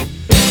it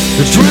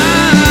to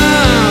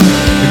drown.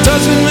 It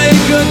doesn't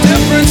make a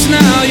difference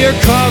now, you're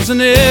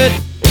causing it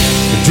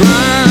to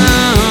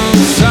drown.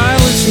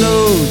 Silence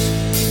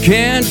knows,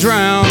 can't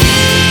drown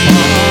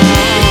hard.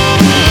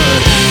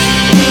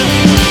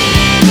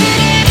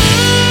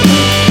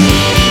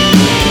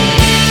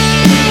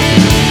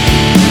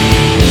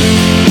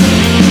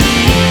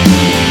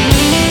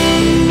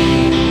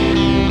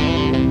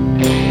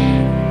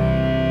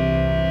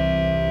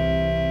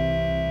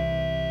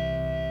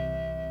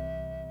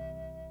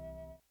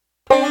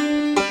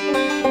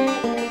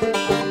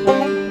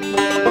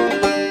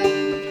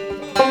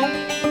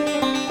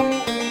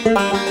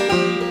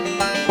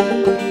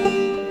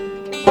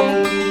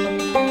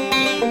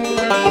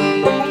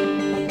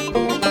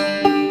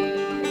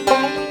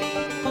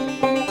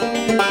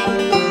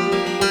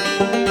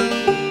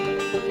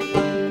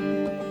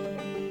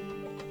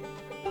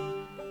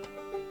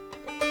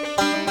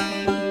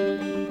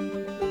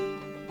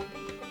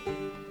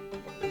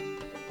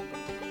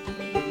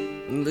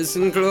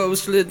 Listen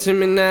closely to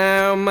me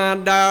now, my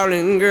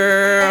darling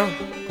girl.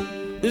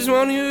 There's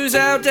one who's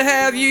out to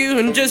have you,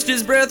 and just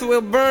his breath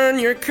will burn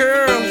your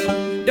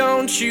curls.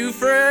 Don't you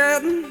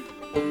fret,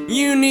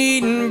 you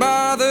needn't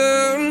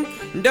bother.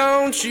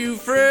 Don't you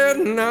fret,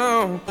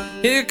 no.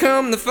 Here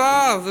come the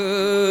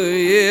Father,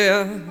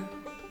 yeah.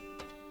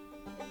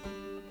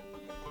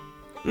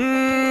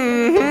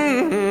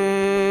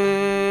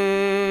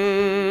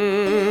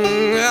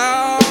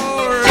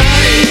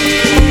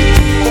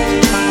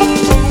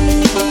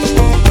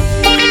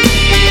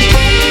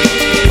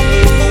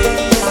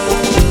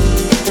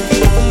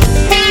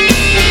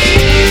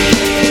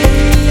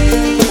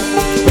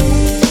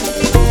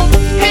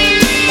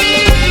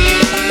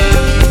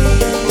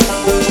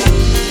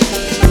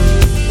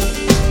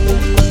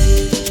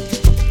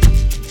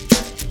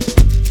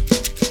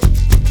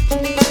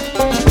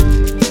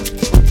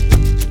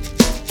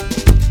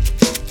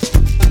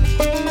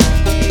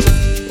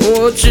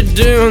 What you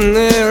doing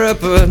there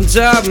up on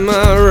top of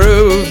my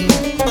roof?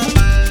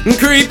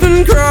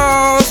 Creeping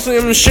across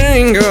them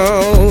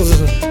shingles.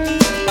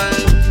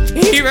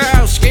 You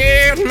about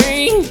scared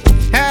me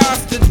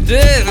half to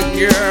death,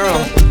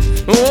 girl.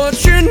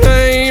 What's your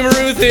name,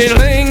 Ruthie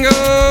Lingo?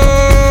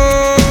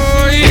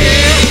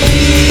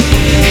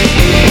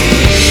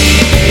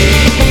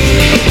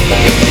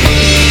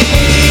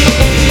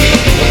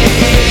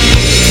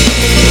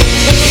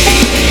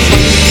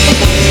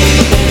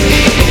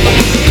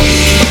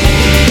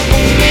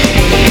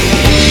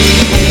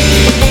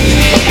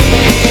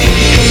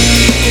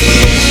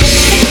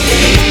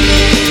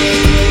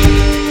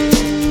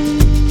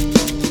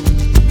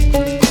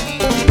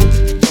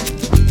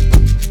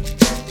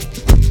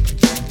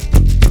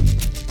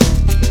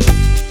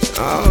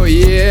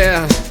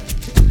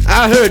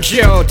 I heard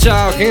y'all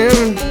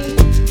talking.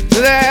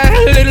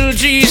 That little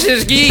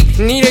Jesus geek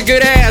need a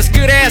good ass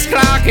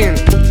clocking.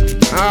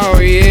 Oh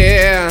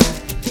yeah,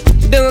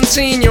 done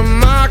seen you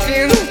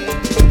mocking.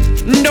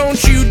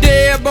 Don't you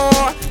dare, boy,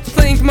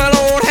 think my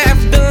Lord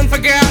hath done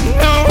forgotten.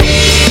 No.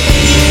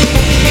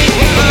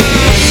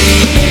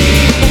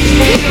 No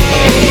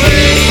way.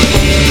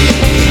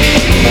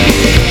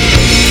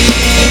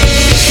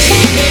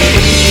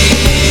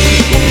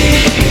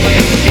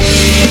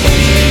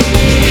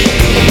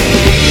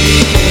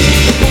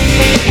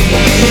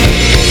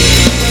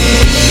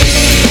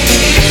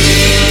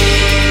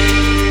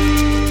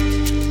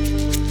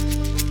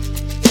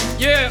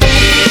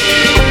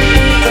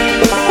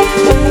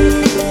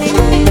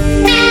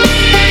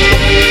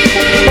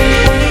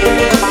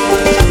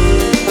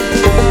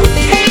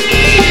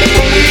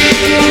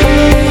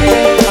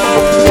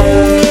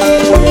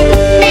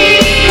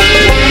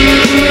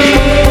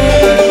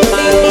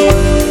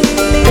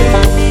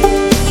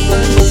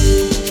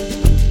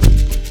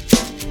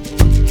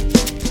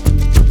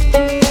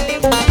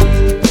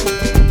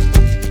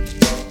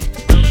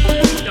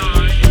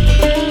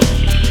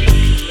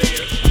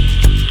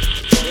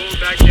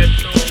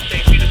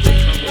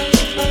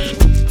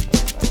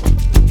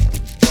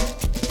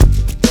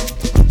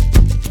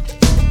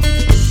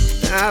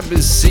 I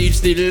beseech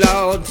thee,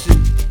 Lord, to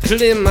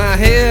clear my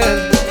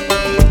head.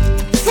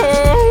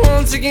 For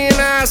once again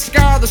I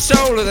scar the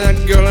soul of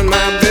that girl in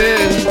my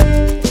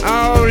bed.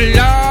 Oh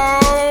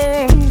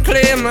Lord,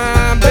 clear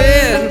my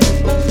bed.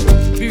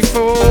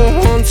 Before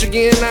once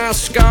again I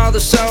scar the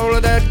soul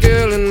of that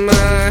girl in my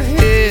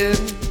head.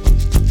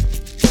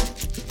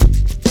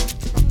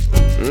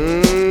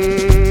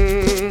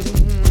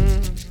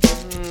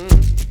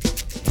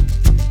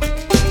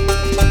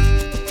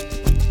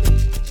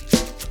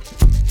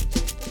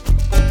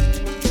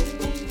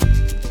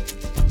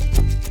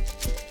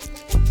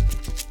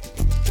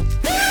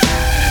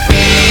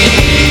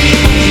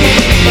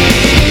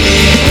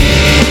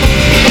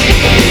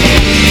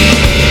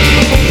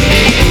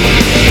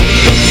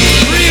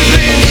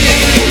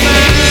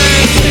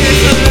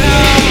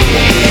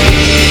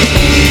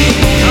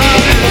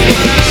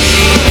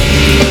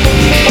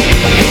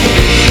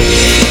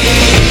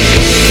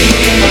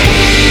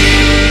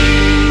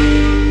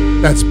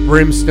 That's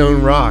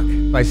Brimstone Rock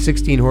by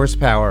 16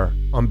 Horsepower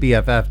on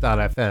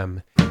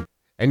BFF.FM.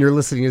 And you're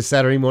listening to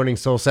Saturday Morning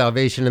Soul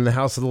Salvation in the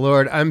House of the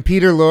Lord. I'm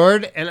Peter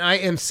Lord, and I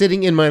am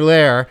sitting in my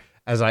lair,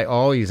 as I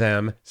always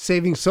am,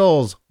 saving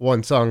souls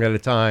one song at a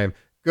time.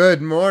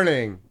 Good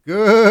morning.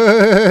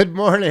 Good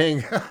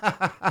morning.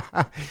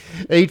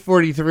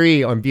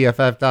 8:43 on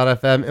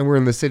BFF.FM, and we're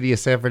in the city of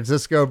San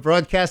Francisco,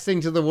 broadcasting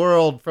to the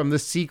world from the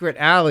secret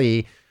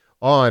alley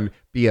on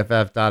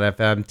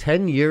BFF.FM.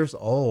 10 years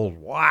old.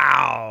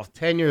 Wow.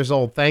 10 years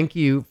old. Thank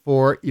you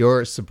for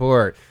your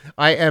support.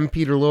 I am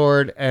Peter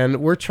Lord, and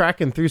we're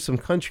tracking through some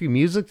country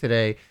music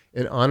today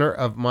in honor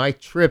of my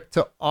trip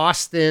to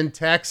Austin,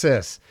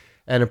 Texas.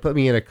 And it put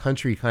me in a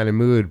country kind of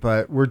mood,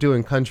 but we're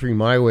doing country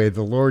my way,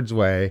 the Lord's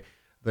way,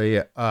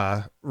 the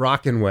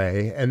rockin'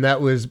 way. And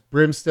that was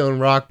Brimstone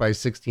Rock by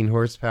 16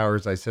 Horsepower,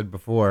 as I said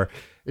before.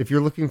 If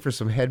you're looking for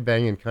some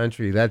headbanging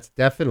country, that's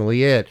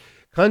definitely it.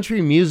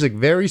 Country music,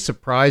 very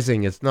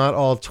surprising. It's not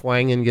all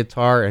twanging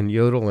guitar and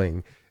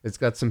yodeling. It's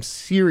got some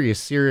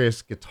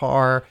serious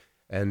guitar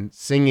and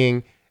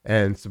singing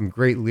and some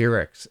great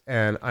lyrics.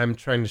 And I'm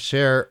trying to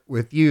share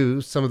with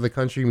you some of the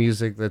country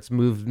music that's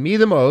moved me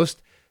the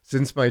most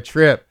since my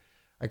trip.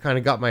 I kind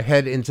of got my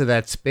head into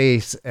that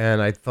space,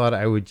 and I thought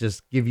I would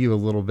just give you a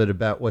little bit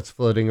about what's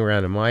floating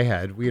around in my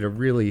head. We had a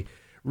really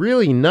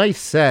nice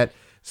set.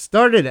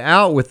 Started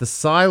out with the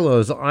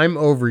Silos, I'm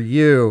Over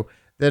You.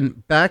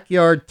 Then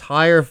Backyard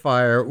Tire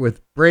Fire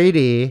with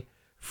Brady,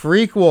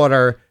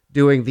 Freakwater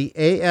doing the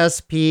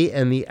ASP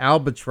and the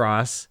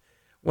Albatross,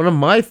 one of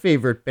my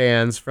favorite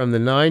bands from the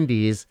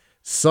 90s,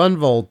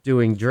 Sunvolt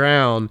doing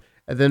Drown,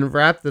 and then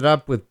wrapped it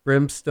up with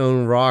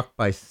Brimstone Rock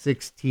by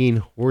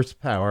 16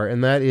 Horsepower,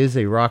 and that is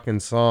a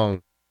rockin'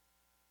 song.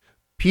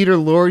 Peter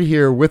Lord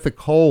here with a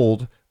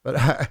cold, but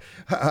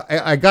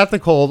I got the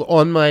cold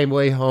on my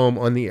way home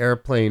on the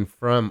airplane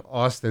from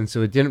Austin,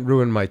 so it didn't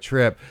ruin my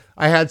trip.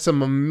 I had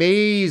some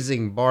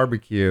amazing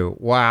barbecue.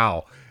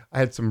 Wow. I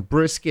had some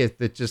brisket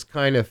that just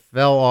kind of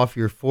fell off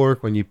your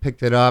fork when you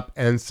picked it up,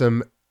 and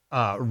some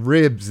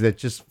ribs that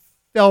just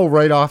fell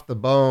right off the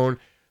bone,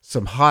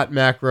 some hot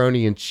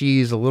macaroni and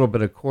cheese, a little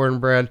bit of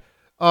cornbread.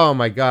 Oh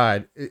my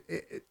God.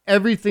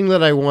 Everything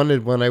that I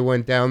wanted when I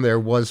went down there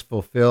was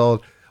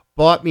fulfilled.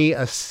 Bought me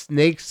a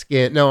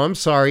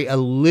a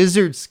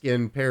lizard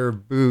skin pair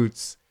of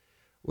boots,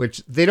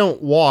 which they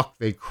don't walk,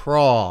 they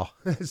crawl.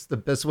 That's the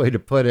best way to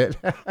put it.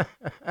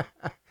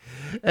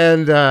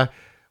 And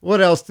what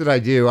else did I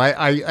do?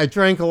 I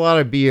drank a lot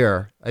of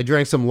beer. I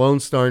drank some Lone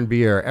Star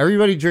beer.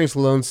 Everybody drinks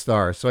Lone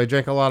Star, so I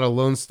drank a lot of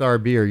Lone Star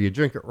beer. You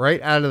drink it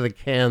right out of the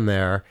can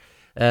there.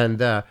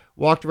 And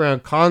walked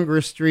around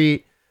Congress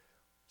Street.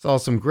 Saw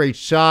some great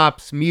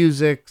shops,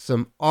 music,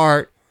 some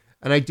art.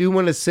 And I do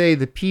want to say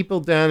the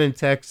people down in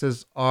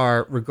Texas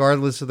are,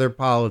 regardless of their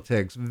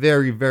politics,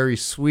 very, very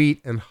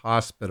sweet and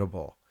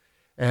hospitable.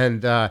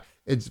 And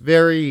it's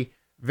very,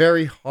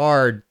 very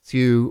hard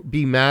to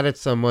be mad at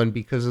someone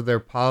because of their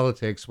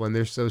politics when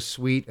they're so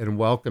sweet and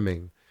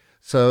welcoming.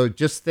 So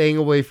just staying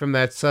away from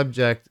that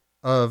subject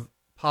of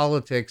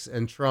politics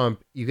and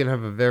Trump, you can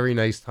have a very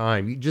nice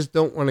time. You just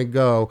don't want to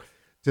go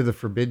to the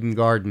Forbidden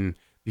Garden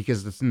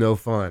because it's no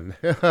fun.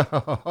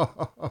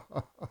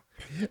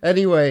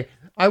 Anyway,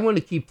 I want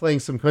to keep playing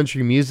some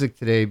country music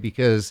today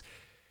because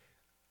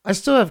I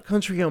still have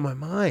country on my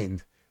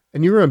mind.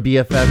 And you're on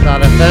BFF.FM.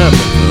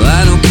 Well,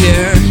 I don't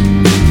care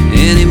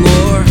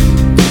anymore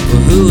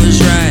who was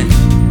right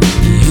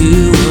and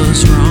who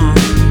was wrong,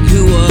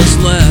 who was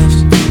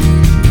left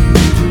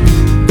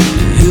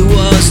and who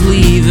was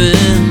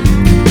leaving.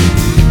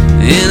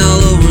 And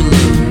I'll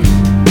overlook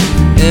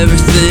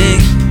everything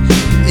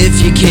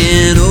if you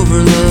can't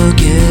overlook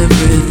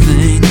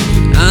everything.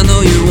 I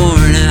know you're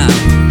worn out,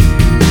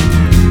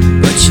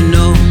 but you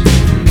know,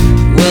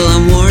 well,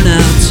 I'm worn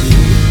out too.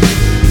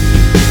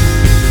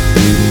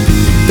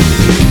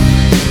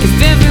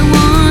 If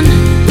everyone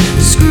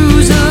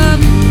screws up,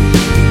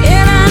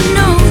 and I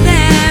know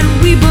that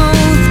we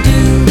both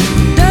do,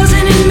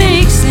 doesn't it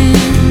make sense?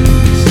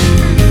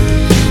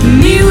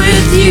 Me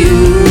with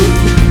you,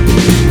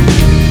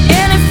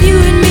 and if you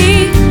and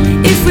me,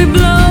 if we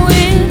blow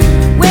it,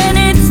 when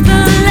it's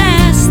the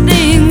last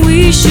thing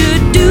we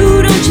should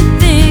do, don't you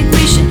think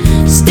we should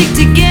stick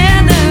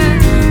together?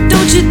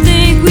 Don't you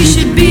think we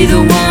should be the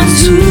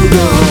ones who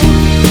go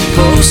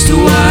post to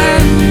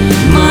wire,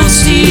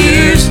 months to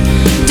years,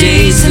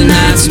 days to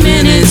nights,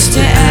 minutes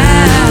to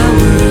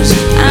hours?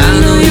 I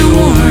know you're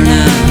worn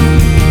out,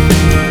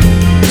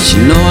 but you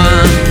know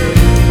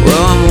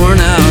I'm worn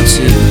out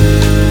too.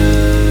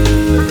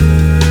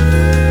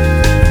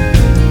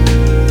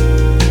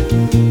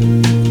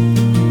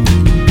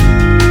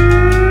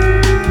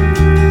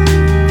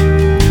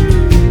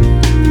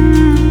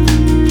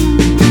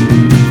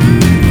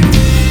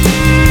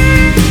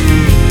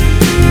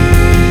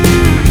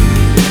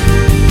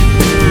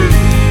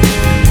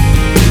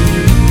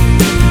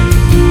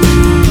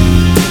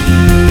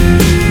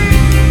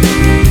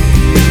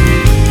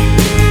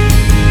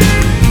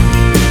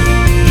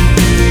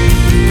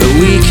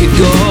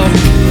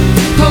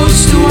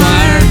 Post to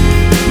wire,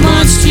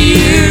 months to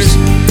years,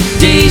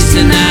 days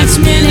to nights,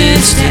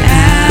 minutes to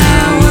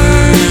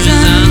hours.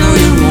 I know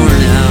you're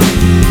worn out.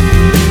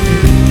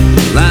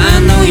 I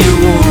know you're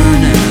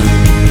worn out,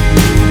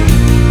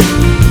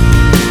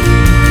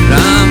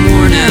 but I'm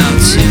worn out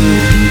too.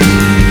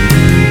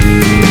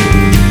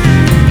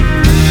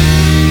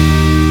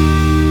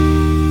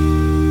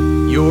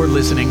 You're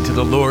listening to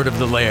the Lord of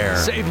the Lair,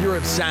 Savior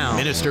of Sound,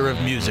 Minister of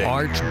Music,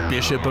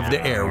 Archbishop of the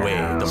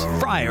Airwaves, the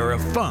Friar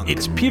of Funk.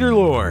 It's Peter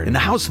Lord in the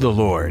House of the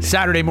Lord.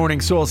 Saturday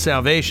morning soul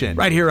salvation,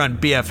 right here on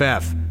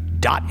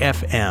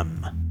BFF.FM.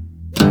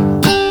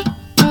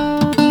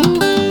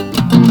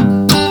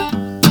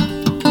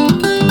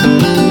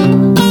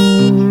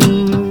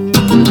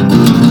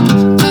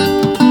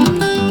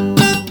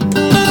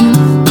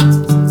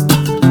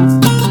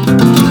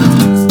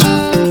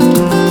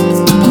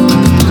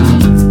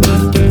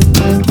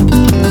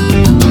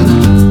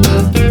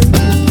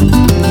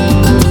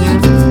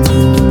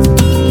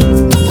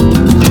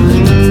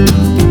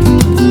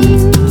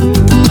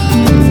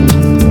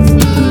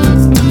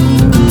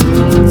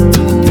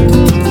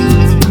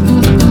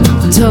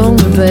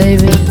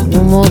 Baby,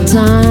 one more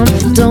time,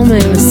 don't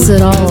make me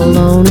sit all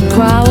alone and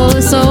cry. Well,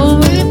 it's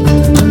over,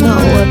 I know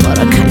it, but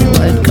I can't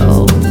let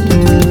go.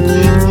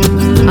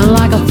 I'm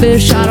like a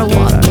fish out of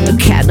water, a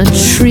cat in a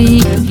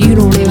tree. You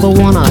don't even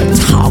wanna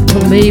talk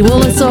to me.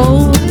 Well, it's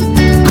over,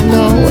 I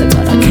know it,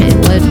 but I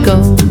can't let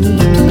go.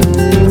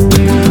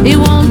 He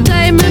won't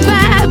take me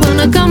back when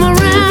I come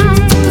around.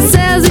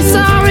 Says he's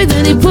sorry,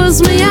 then he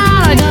puts me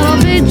out. I got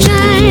a big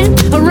chain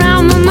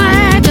around my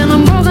neck and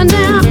I'm broken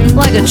down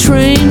like a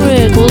train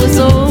wreck. Well, it's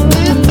over,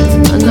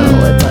 I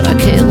know it, but I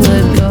can't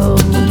let go.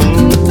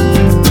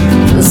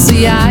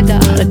 See, I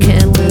got a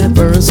candle that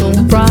burns so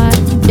bright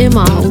in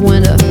my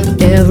window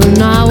every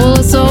night. Well,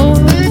 it's over,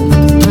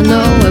 I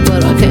know it,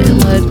 but I can't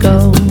let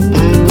go.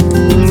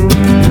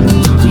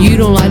 You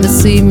don't like to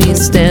see me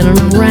standing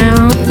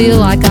around, feel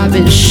like I've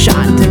been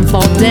shot and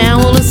fall down.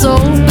 Well, it's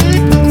over,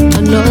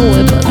 I know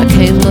it, but I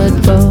can't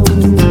let go.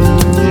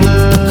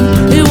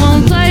 He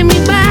won't take me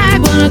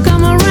back when I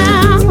come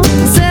around.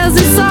 Says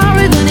he's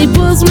sorry, then he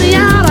pulls me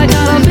out. I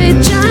got a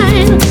big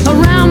chain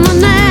around my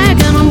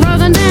neck and I'm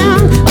broken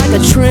down like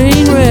a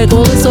train wreck.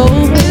 Well, it's over,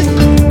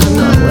 I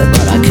know it,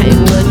 but I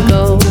can't let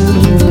go.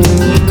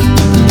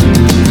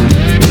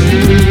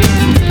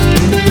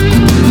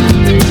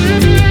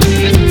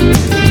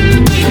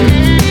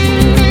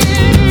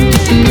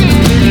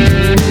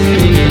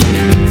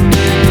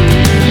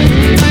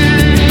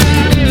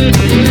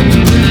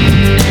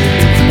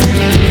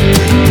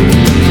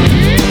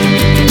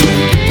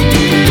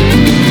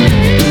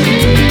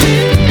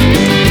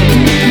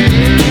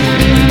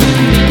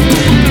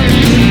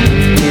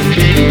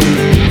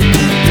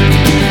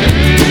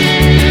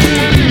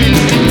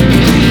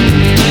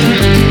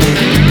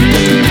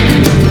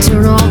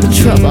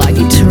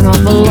 turn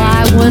off a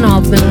light when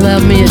I've been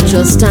left me, it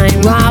just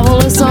ain't right.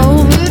 Well, it's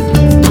over,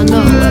 I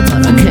know it,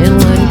 but I can't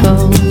let go.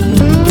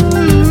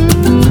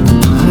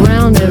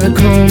 Around every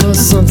corner,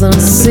 something I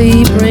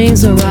see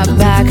brings her right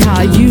back how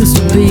I used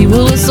to be.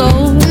 Well, it's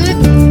over,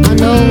 I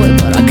know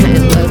it, but I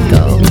can't let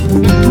go.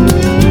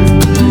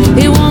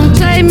 He won't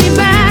take me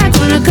back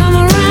when I come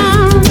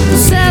around.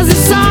 Says he's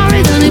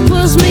sorry, then he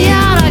pulls me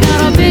out. I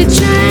got a big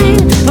chain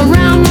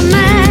around my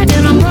neck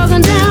and I'm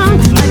broken down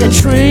like a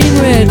train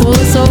wreck. Well,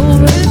 it's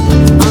over,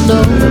 I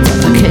know it,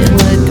 but I can't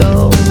let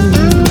go.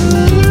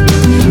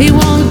 He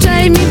won't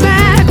take me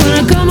back when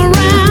I come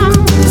around.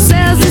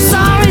 Says he's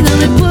sorry, then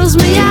he pulls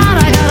me out.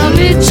 I got a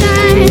big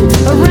chain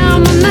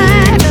around my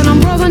neck and I'm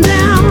broken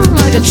down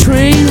like a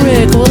train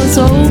wreck. Well, it's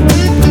over,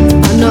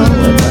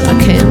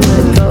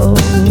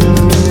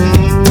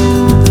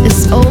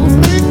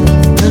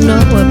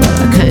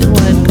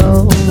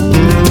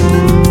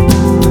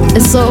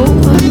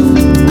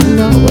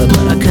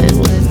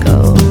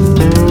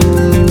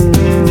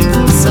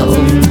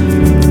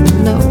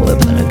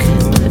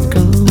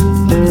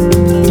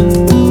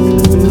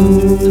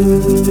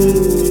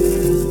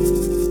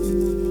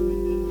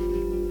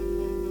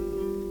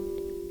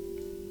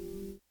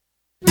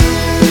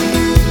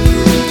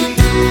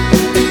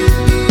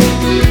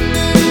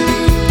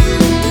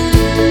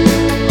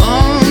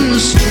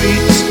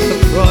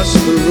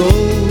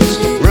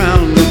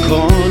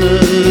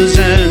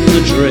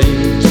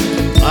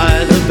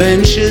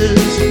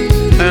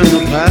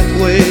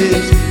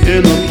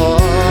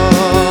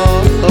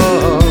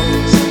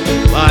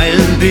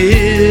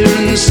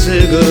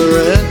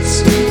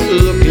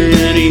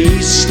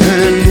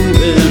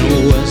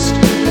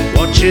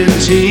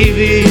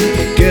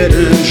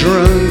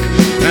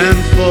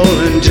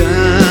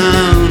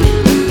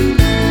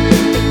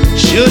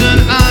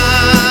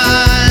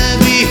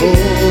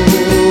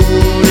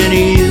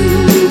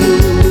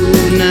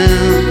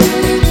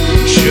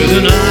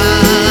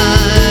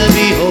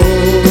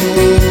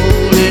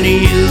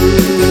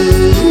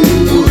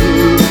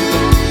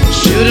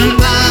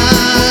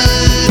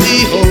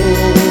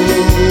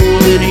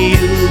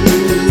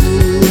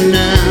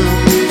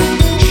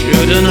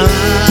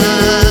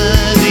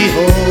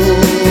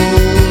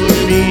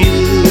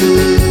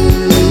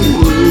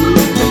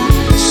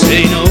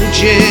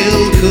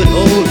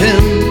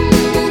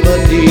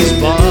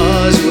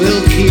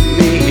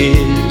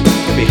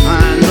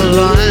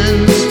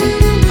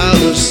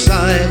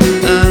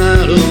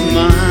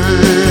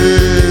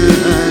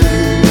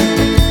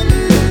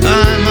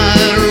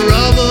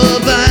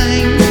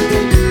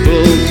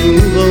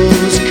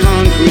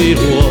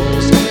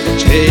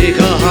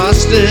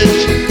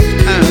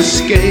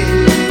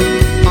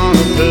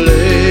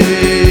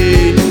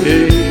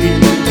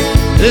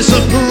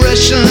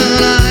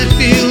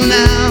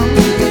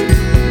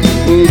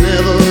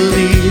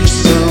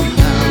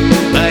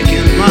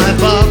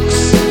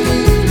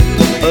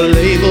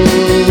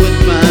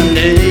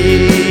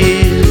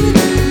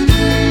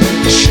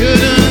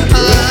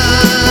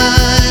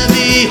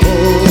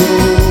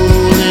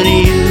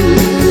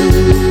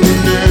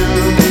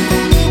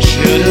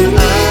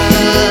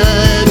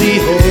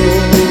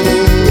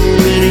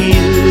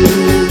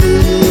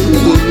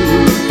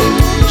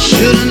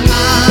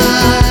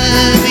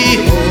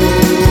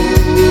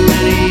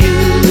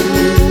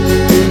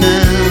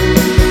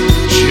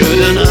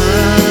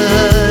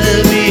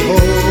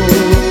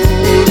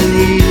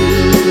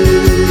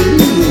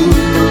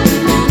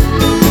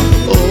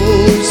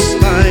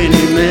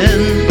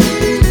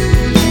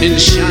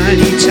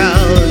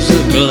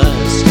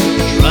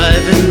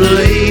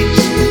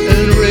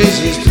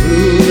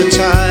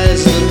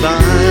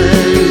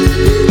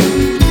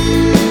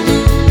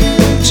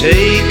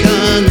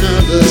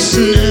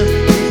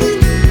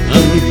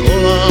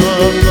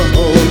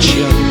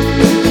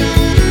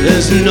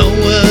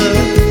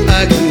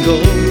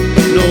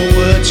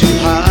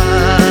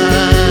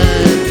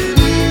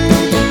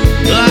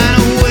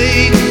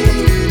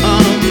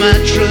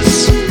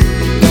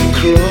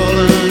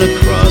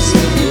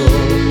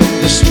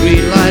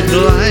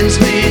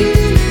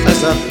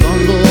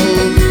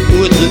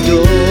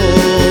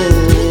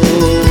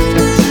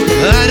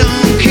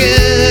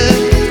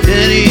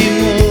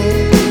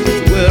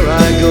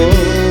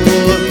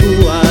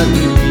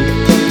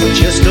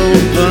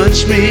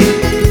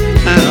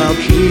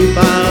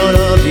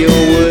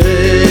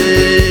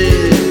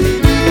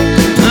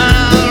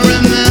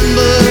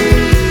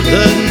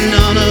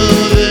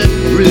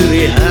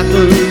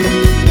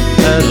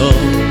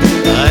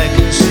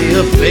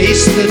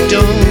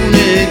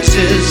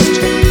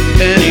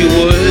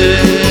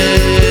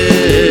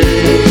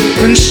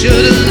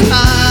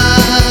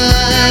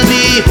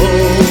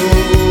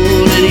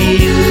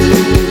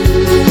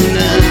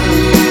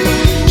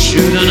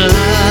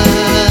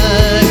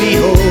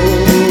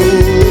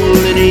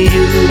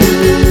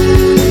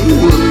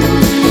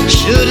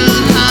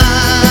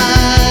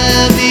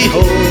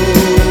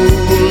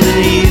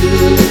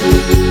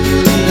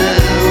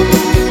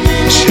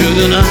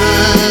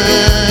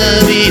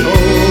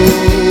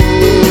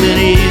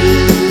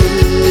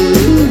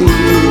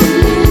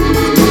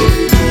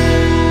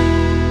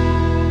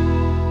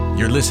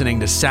 You're listening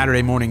to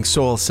Saturday Morning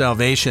Soul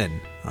Salvation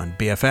on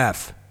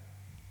BFF.FM.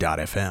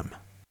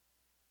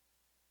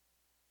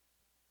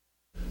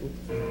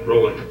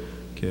 Rolling.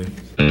 Okay.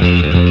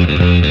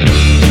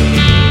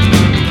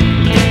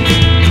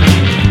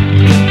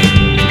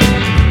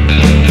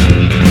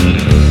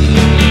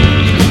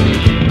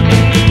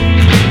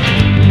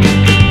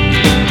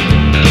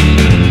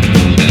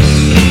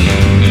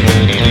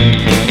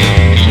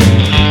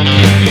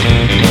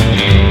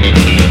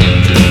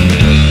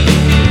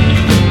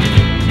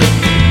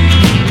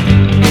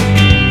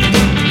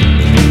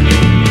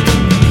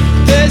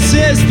 This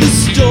is the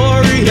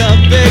story of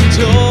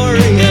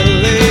Victoria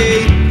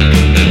Lee.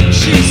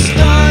 She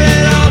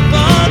started off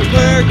on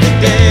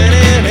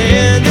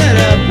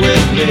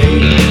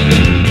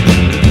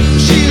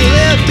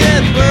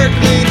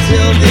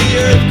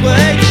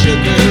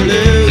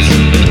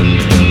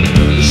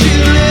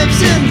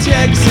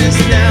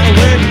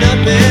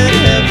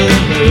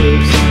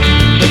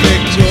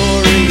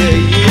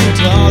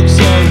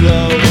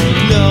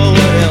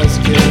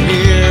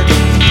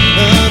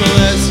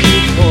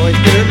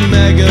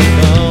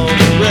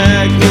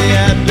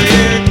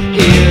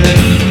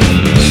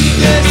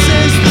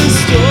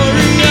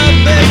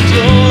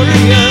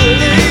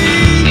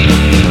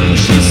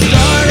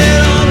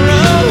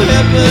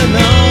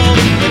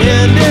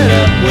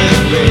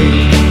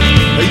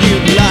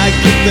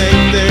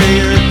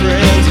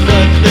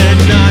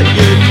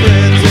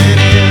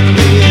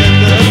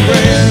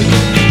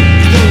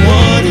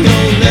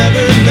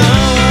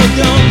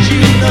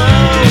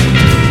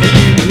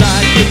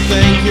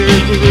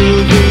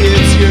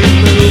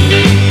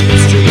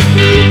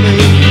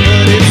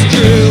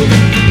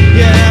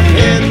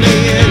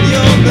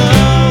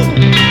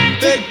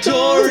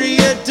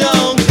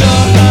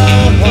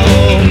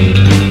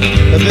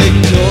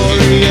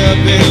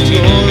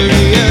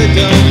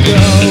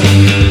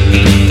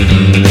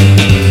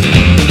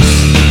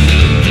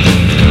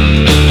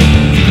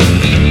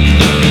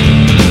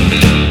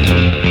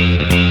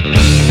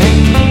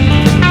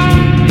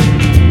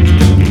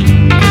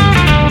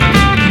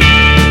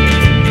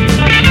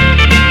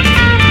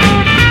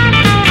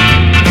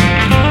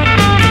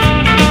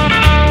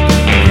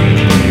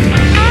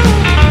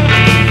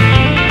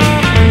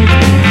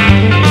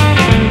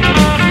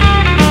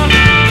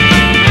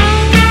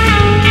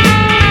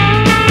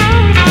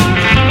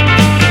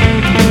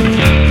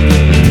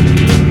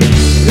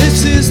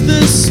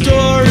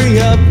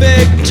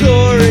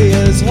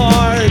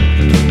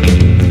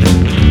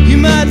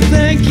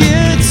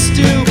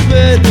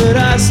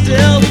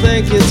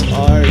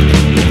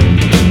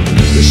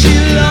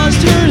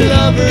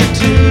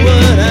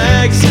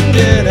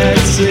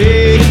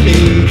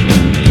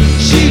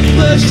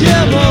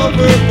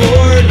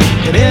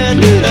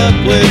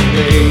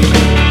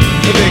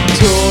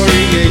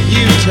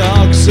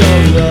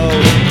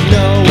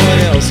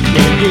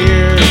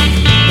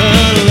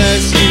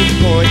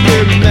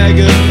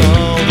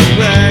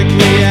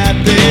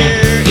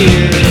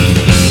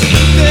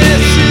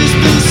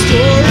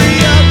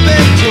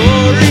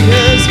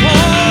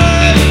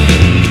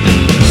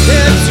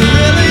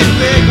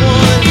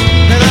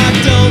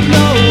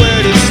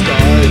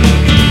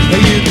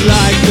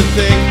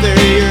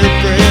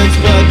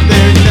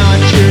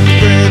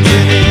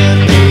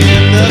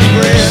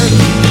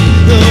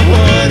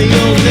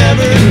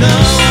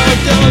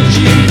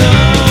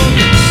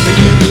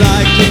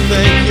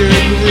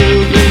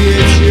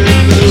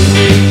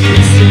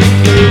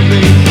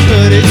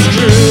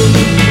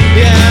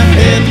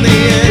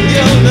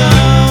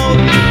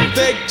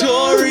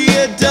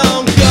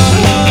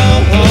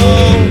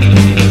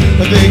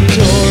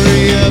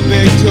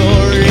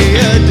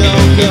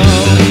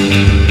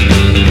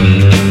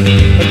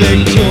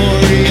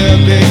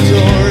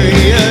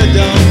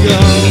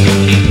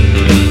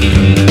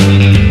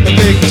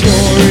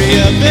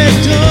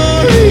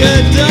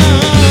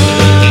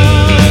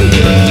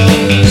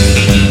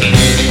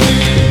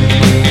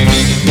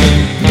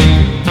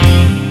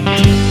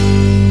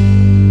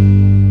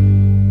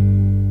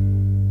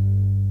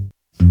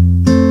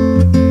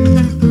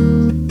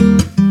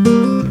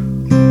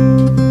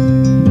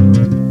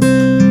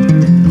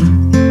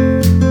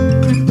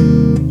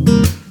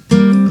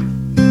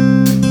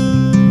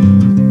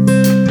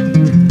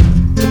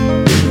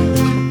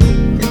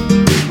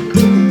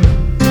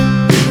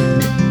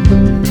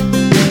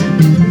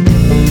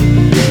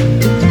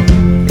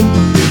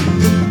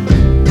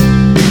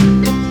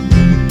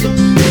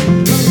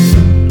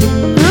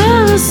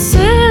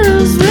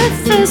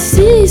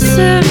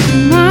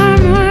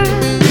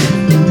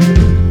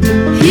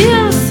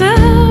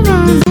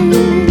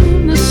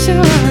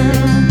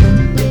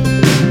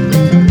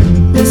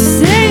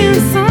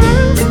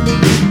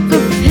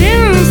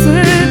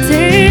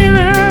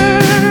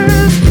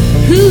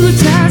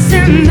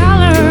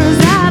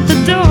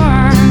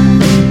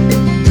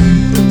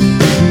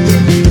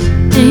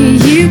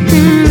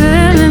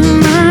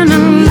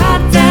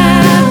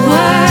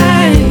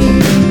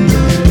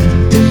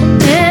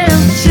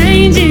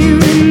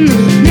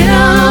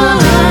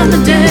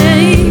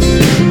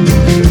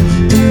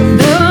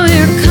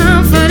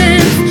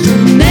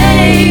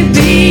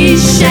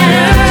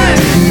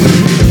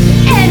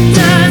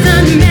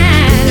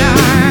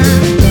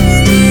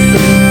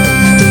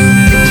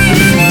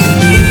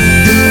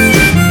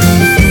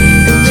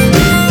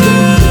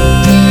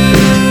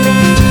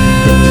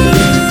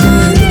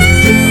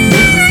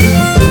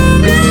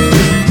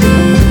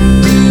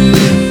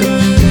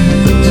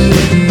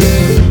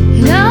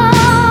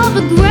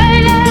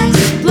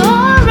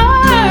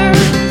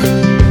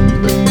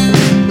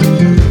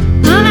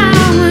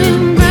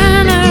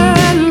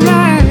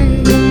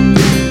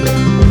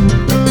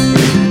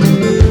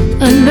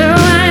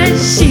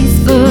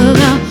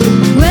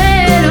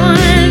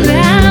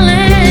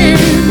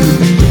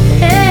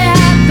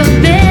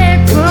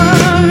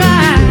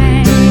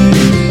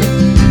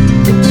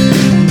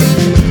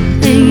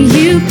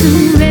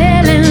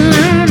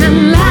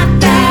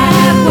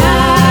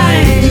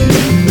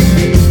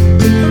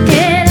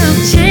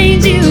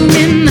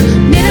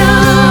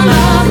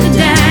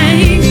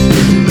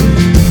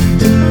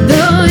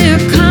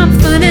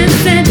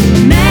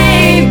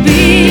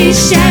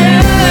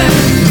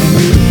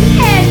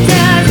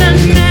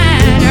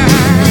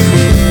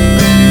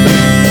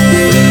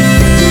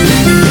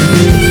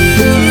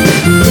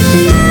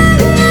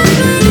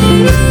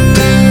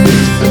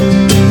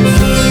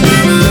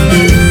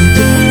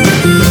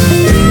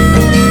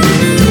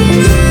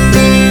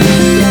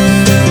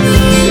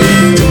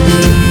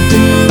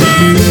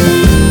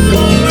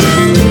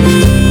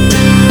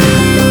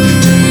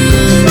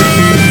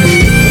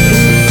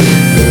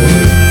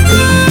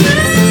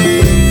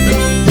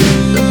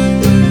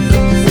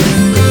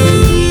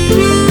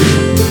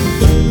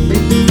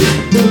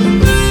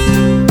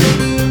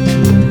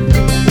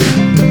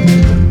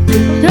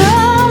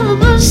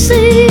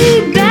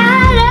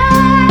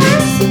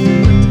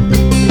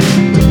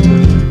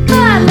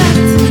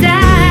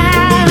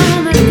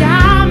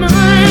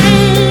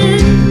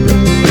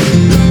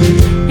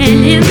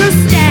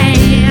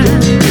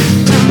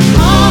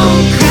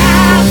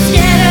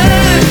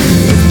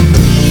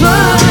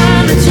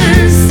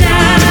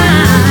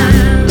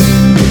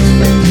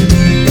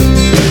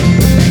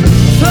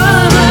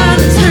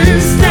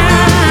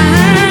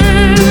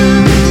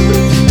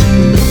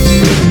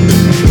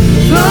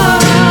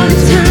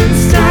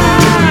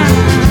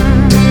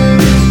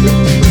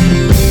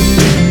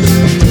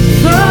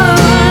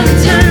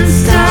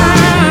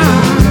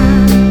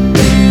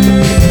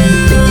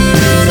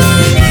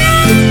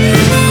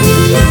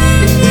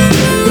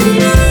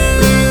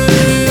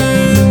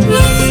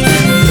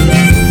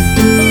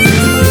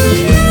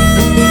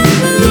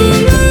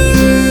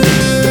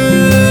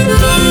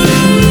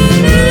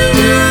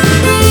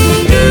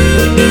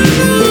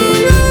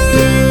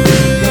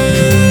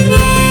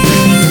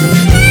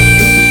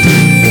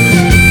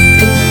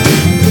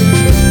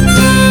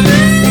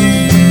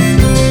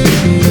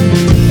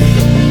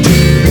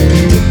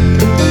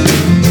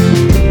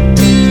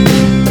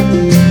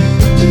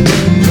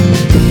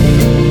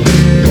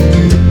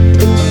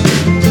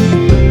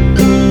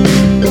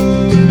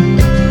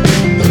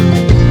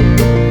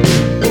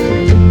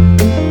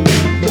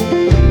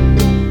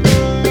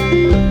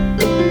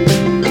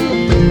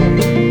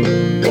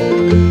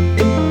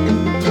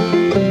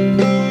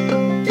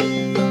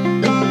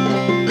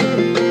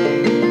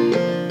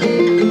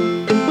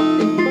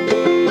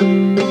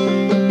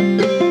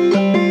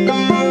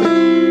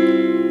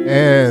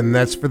And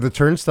that's for the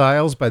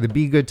Turnstiles by the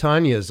Be Good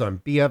Tanyas on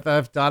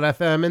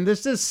BFF.FM. And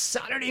this is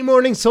Saturday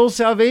Morning Soul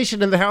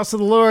Salvation in the House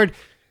of the Lord.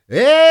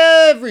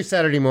 Every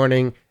Saturday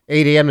morning,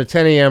 8 a.m. to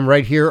 10 a.m.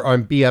 right here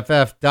on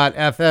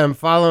BFF.FM,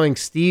 following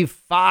Steve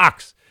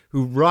Fox,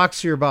 who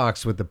rocks your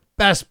box with the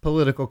best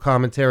political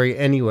commentary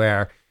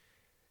anywhere.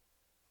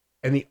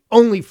 And the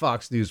only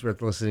Fox News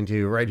worth listening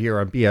to right here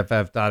on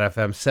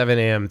BFF.FM, 7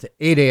 a.m. to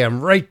 8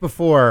 a.m. right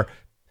before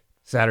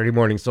Saturday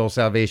Morning Soul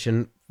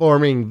Salvation,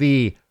 forming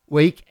the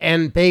Wake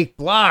and Bake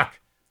block,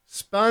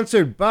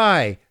 sponsored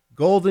by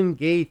Golden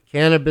Gate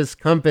Cannabis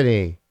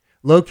Company,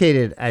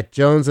 located at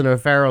Jones and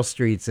O'Farrell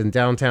Streets in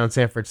downtown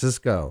San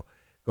Francisco.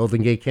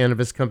 Golden Gate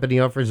Cannabis Company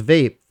offers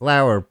vape,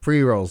 flower,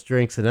 pre-rolls,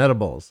 drinks, and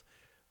edibles.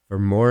 For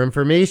more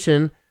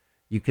information,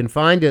 you can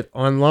find it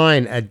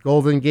online at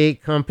Golden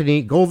Gate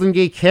Company,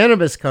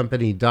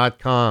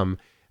 GoldenGateCannabisCompany.com.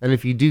 And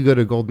if you do go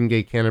to Golden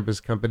Gate Cannabis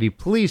Company,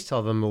 please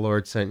tell them the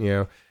Lord sent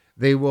you.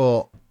 They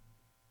will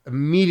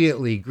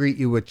immediately greet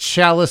you with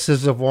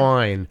chalices of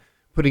wine,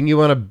 putting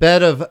you on a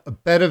bed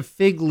of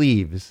fig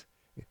leaves.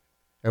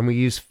 And we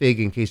use fig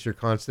in case you're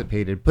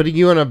constipated. Putting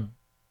you on a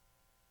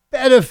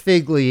bed of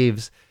fig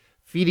leaves,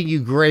 feeding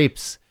you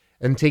grapes,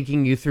 and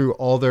taking you through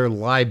all their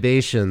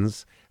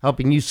libations,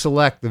 helping you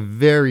select the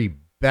very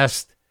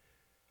best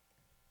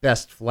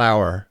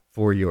flower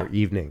for your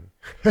evening.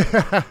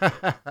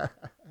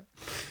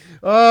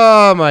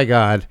 Oh my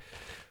God.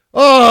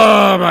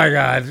 Oh my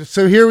God.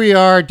 So here we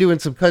are doing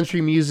some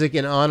country music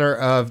in honor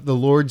of the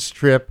Lord's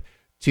trip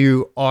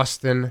to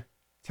Austin,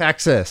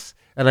 Texas.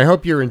 And I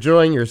hope you're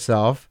enjoying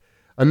yourself.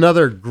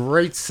 Another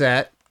great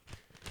set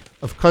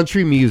of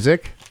country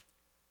music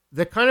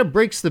that kind of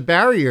breaks the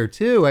barrier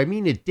too. I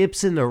mean, it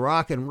dips into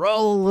rock and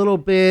roll a little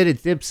bit.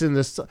 It dips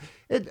in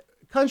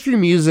country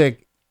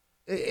music.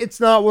 It's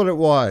not what it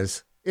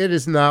was. It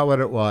is not what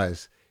it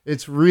was.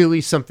 It's really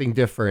something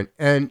different.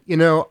 And, you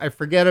know, I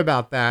forget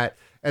about that.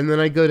 And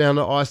then I go down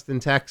to Austin,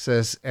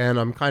 Texas, and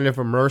I'm kind of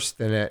immersed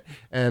in it.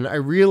 And I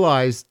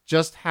realize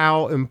just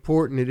how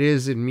important it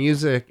is in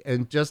music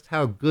and just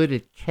how good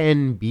it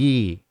can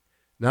be.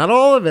 Not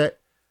all of it,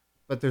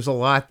 but there's a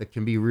lot that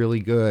can be really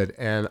good.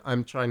 And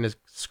I'm trying to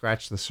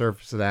scratch the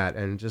surface of that.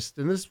 And just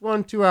in this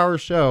 1-2 hour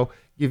show,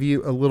 give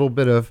you a little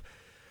bit of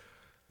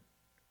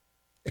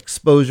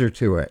exposure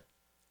to it.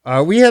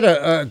 We had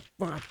I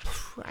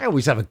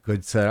always have a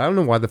good set. I don't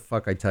know why the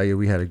fuck I tell you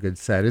we had a good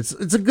set. It's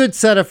a good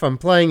set if I'm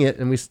playing it.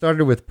 And we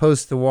started with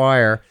Post to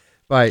Wire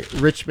by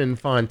Richmond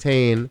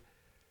Fontaine.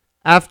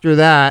 After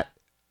that,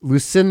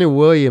 Lucinda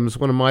Williams,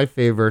 one of my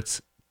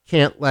favorites,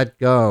 Can't Let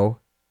Go.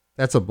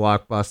 That's a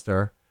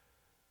blockbuster.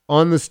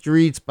 On the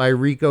Streets by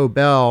Rico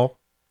Bell.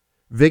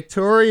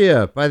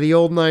 Victoria by the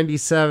Old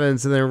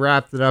 97s. And then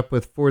wrapped it up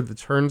with For the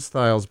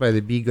Turnstiles by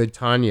the Be Good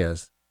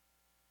Tanyas.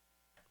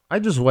 I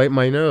just wiped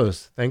my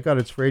nose. Thank God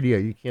it's radio.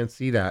 You can't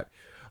see that.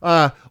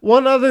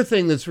 One other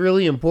thing that's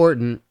really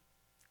important.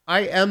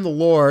 I am the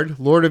Lord,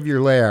 Lord of your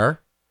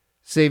lair,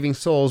 saving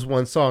souls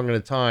one song at a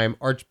time,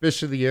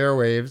 Archbishop of the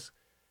airwaves,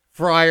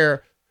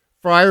 Friar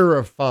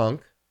of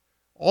funk,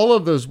 all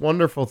of those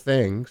wonderful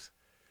things.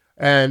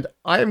 And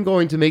I'm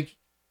going to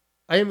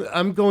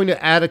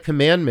add a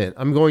commandment.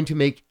 I'm going to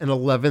make an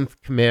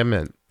 11th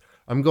commandment.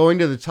 I'm going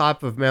to the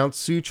top of Mount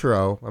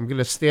Sutro. I'm going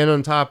to stand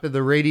on top of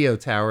the radio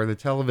tower, the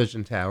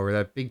television tower,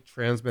 that big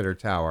transmitter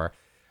tower,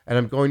 and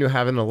I'm going to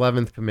have an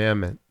 11th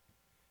commandment.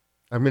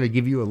 I'm going to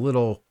give you a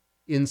little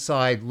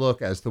inside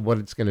look as to what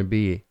it's going to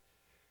be.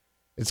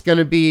 It's going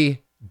to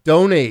be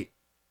donate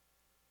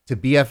to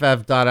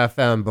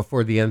BFF.FM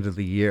before the end of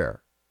the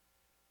year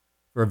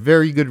for a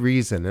very good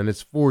reason, and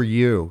it's for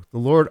you. The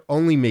Lord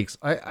only makes,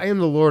 I am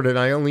the Lord, and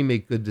I only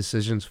make good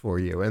decisions for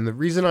you. And the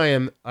reason I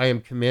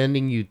am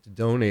commanding you to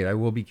donate, I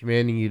will be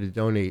commanding you to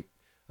donate.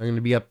 I'm going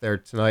to be up there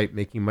tonight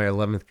making my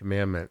 11th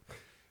commandment,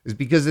 is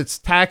because it's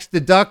tax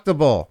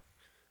deductible,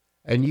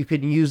 and you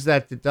can use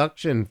that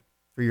deduction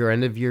for your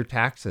end of year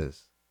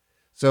taxes.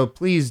 So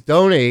please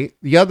donate.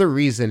 The other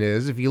reason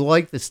is if you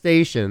like the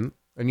station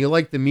and you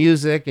like the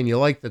music and you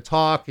like the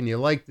talk and you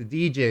like the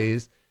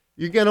DJs,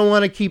 you're going to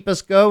want to keep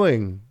us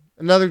going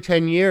another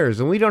 10 years.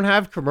 And we don't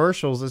have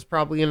commercials. That's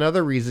probably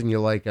another reason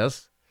you like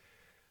us.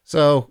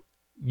 So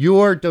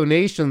your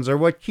donations are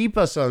what keep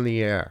us on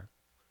the air.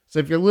 So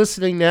if you're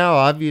listening now,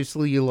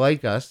 obviously you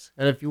like us.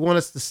 And if you want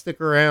us to stick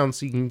around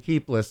so you can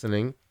keep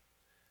listening,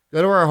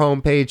 go to our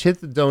homepage,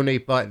 hit the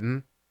donate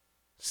button,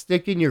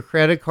 stick in your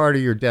credit card or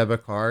your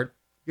debit card,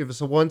 give us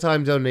a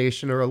one-time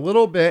donation or a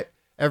little bit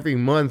every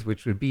month,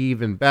 which would be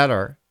even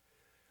better.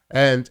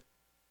 And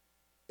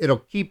it'll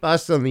keep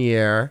us on the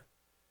air.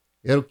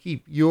 It'll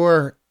keep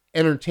your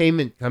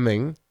entertainment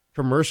coming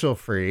commercial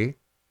free.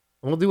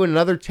 And we'll do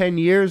another 10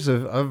 years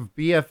of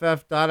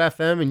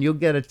BFF.FM, and you'll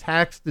get a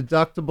tax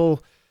deductible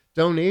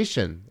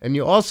donation. And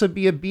you'll also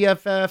be a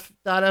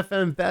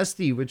BFF.FM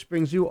bestie, which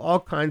brings you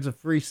all kinds of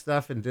free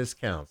stuff and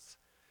discounts.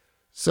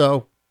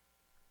 So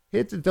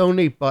hit the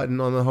donate button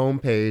on the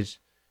homepage.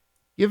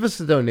 Give us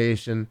a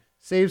donation.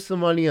 Save some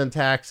money on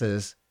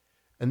taxes.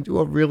 And do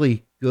a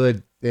really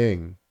good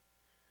thing.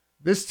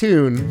 This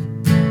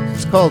tune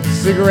is called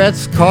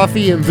Cigarettes,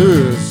 Coffee, and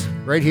Booze,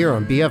 right here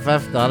on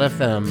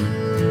BFF.FM.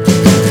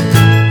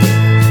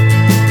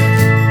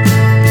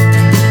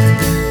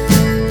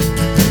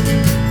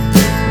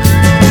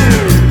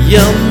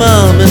 Your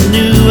mama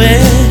knew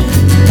it,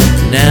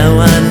 now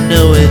I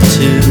know it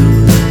too.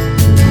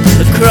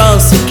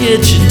 Across the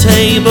kitchen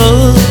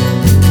table,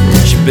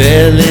 she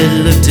barely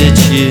looked at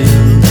you.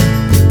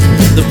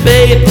 The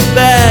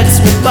paperbacks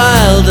were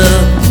piled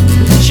up,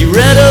 she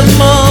read them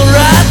all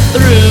right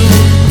through,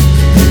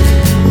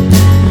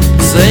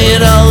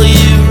 saying all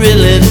you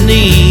really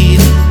need: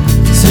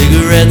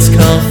 cigarettes,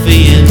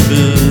 coffee, and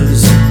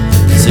booze.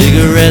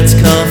 Cigarettes,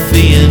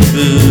 coffee, and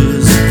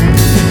booze.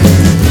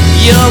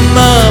 Your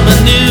mama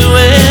knew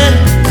it,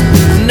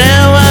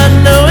 now I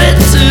know it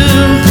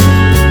too.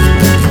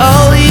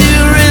 All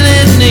you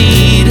really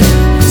need: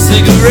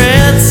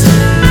 cigarettes,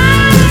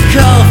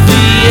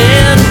 coffee,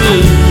 and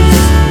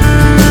booze.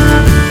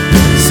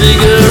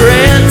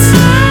 Cigarettes,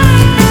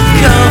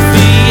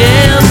 coffee,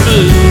 and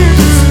booze.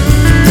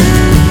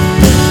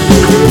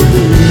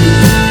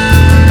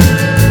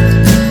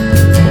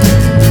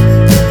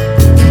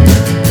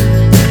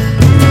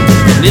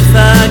 And if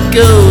I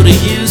go to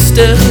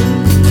Houston,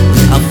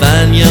 I'll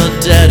find your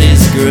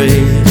daddy's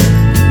grave.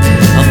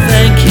 I'll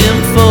thank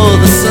him for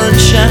the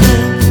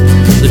sunshine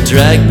that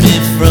dragged me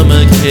from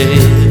a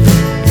cave.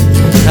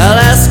 I'll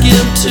ask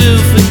him to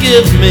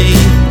forgive me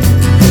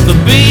for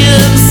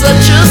being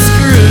such a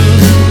screw,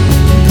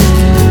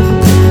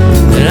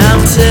 and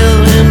I'll tell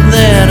him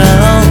that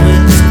I'll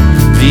always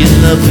be in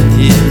love with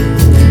you.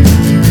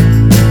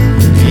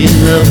 Be in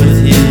love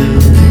with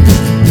you.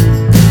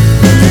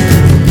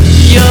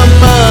 Your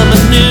mama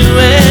knew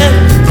it,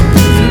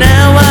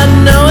 now I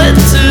know it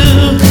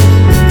too.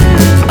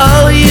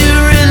 All you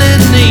really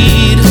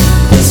need: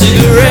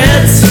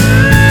 cigarettes,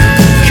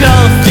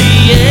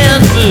 coffee,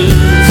 and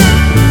booze.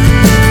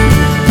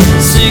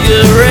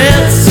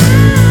 Cigarettes,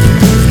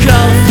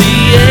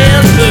 coffee,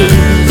 and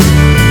booze.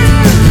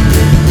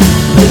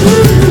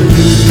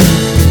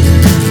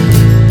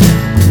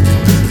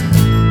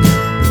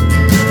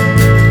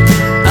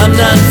 I'm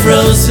not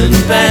frozen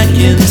back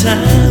in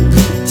time.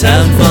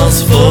 Time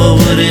falls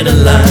forward in a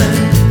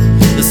line.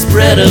 The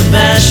spread of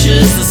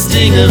ashes, the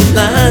sting of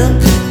lime,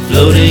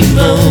 floating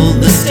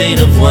mold, the stain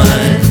of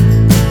wine.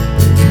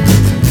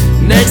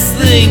 Next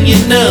thing you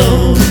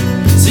know,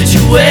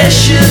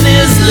 situation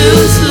is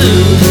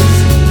lose-lose.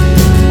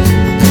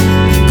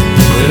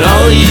 And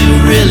all you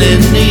really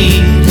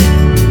need: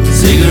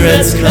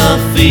 cigarettes,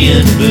 coffee,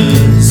 and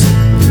booze.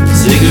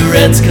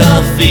 Cigarettes,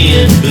 coffee,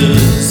 and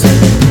booze.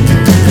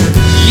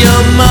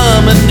 Your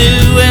mama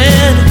knew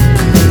it,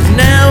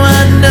 now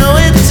I know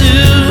it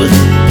too.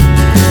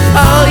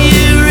 All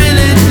you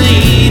really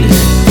need: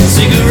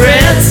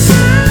 cigarettes,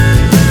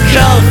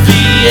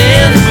 coffee,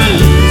 and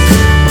booze.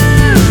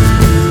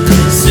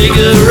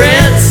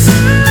 Cigarettes,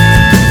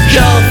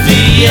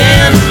 coffee,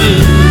 and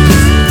booze.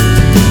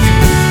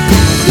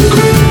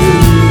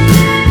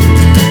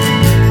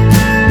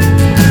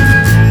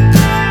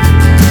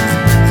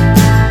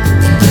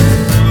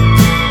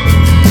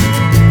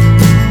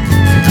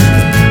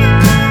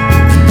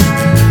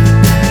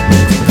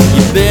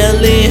 You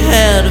barely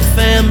had a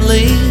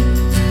family.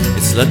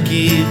 It's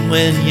lucky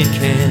when you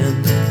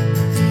can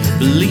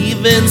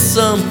believe in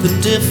something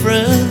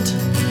different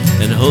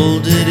and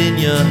hold it in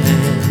your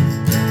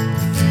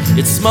hand.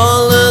 It's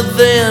smaller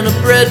than a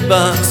bread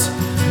box,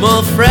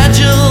 more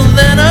fragile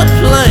than a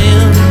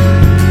plant.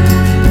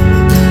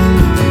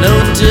 No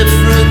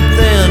different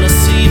than a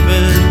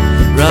seabird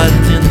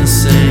rotting in the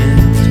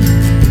sand,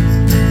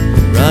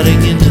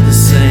 rotting into the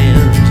sand.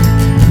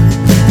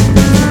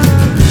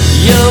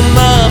 Your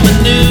mama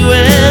knew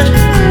it,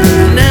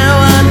 now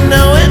I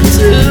know it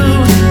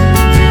too.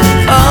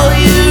 All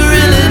you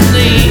really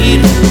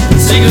need: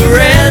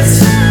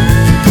 cigarettes,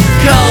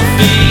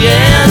 coffee,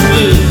 and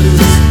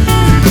booze.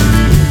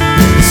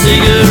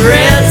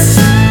 Cigarettes,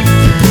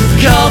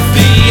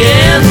 coffee,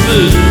 and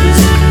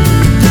booze.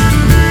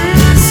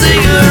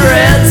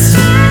 Cigarettes,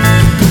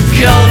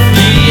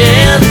 coffee,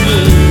 and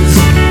booze.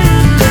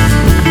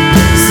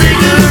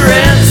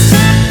 Cigarettes,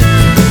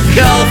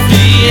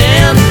 coffee,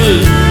 and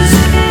booze.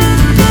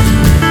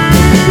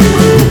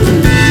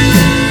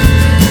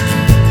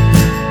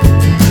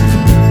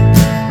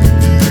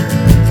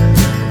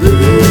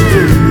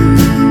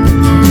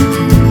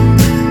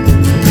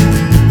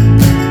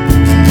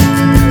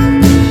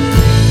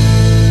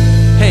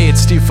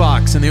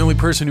 Fox, and the only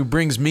person who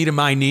brings me to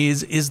my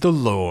knees is the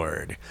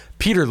Lord.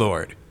 Peter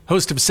Lord,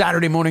 host of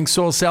Saturday Morning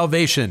Soul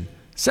Salvation.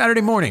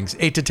 Saturday mornings,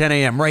 8 to 10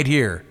 a.m. right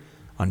here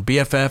on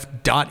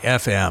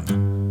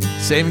BFF.FM.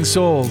 Saving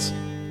souls,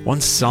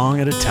 one song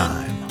at a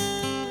time.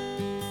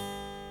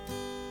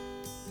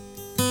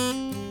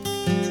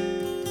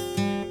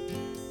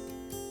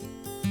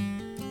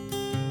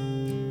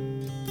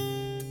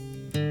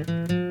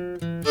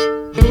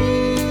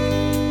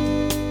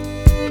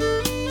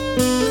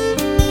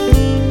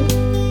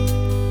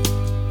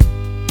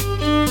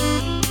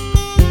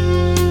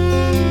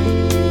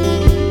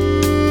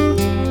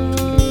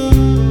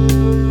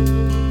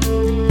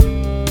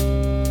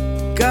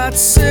 Got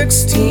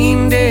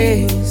 16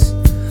 days,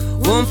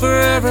 one for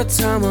every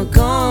time I've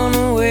gone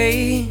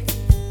away,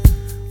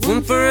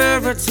 one for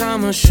every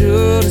time I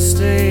should have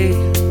stayed.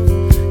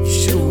 You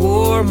should have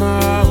wore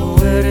my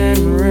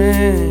wedding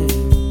ring.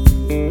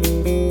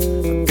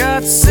 I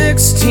got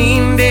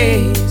 16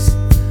 days,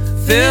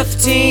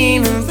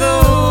 15 of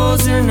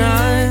those are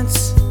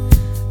nights.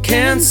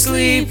 Can't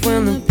sleep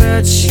when the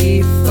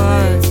bedsheet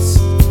fights.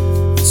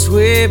 It's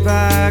way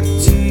back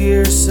to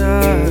your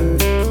side.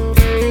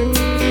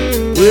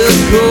 Well,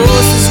 the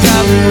ghost has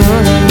got me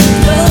running.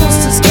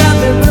 Ghost has got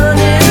me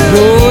running.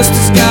 Ghost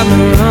has got me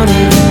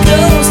running.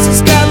 Ghost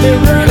has got me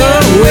running.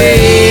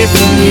 Away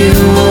from you,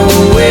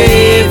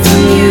 away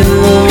from you,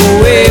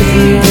 away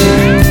from you.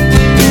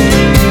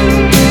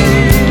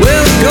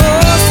 Well, the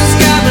ghost has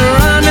got me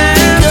running.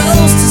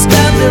 Ghost has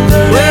got me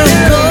running. Well, the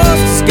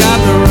ghost has got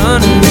me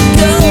running.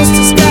 Ghost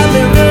has got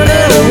me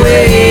running.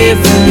 Away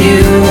from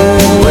you,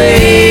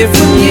 away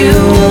from you,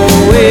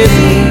 away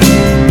from you.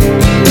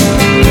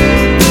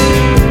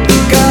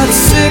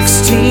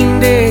 16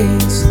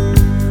 days,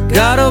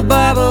 got a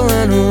Bible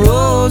and a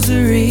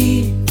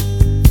rosary.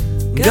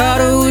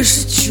 Gotta wish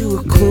that you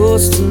were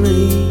close to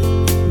me,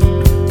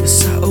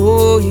 'cause I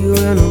owe you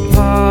an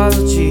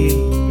apology.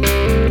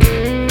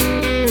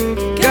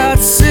 Got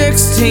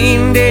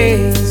 16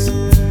 days,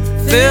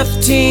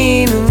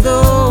 15 of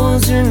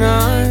those are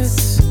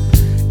nights.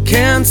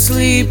 Can't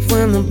sleep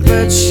when the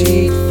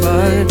bedsheet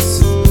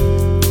fights.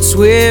 It's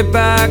way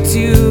back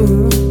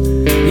to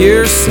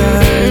your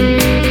side.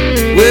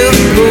 Well,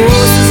 the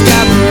ghost has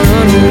got me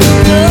running. The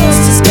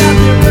ghost has got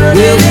me running.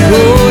 Well, the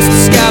ghost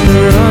has got me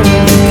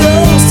running. The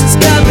ghost has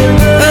got me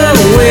running.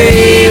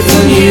 Away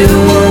from you,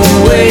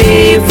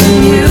 away from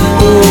you,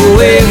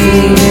 away from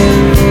you.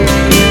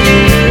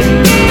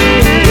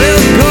 Well,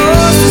 the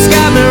ghost has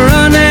got me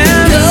running.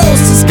 The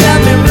ghost has got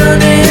me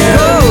running. The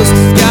ghost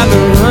has got me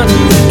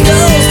running. The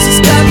ghost has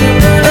got me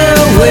running.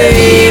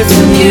 Away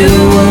from you,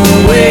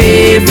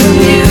 away from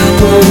you,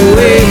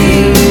 away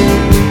from you.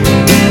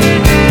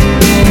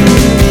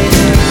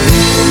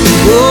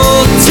 Oh,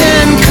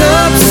 10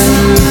 cups,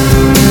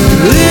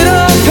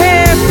 little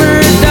paper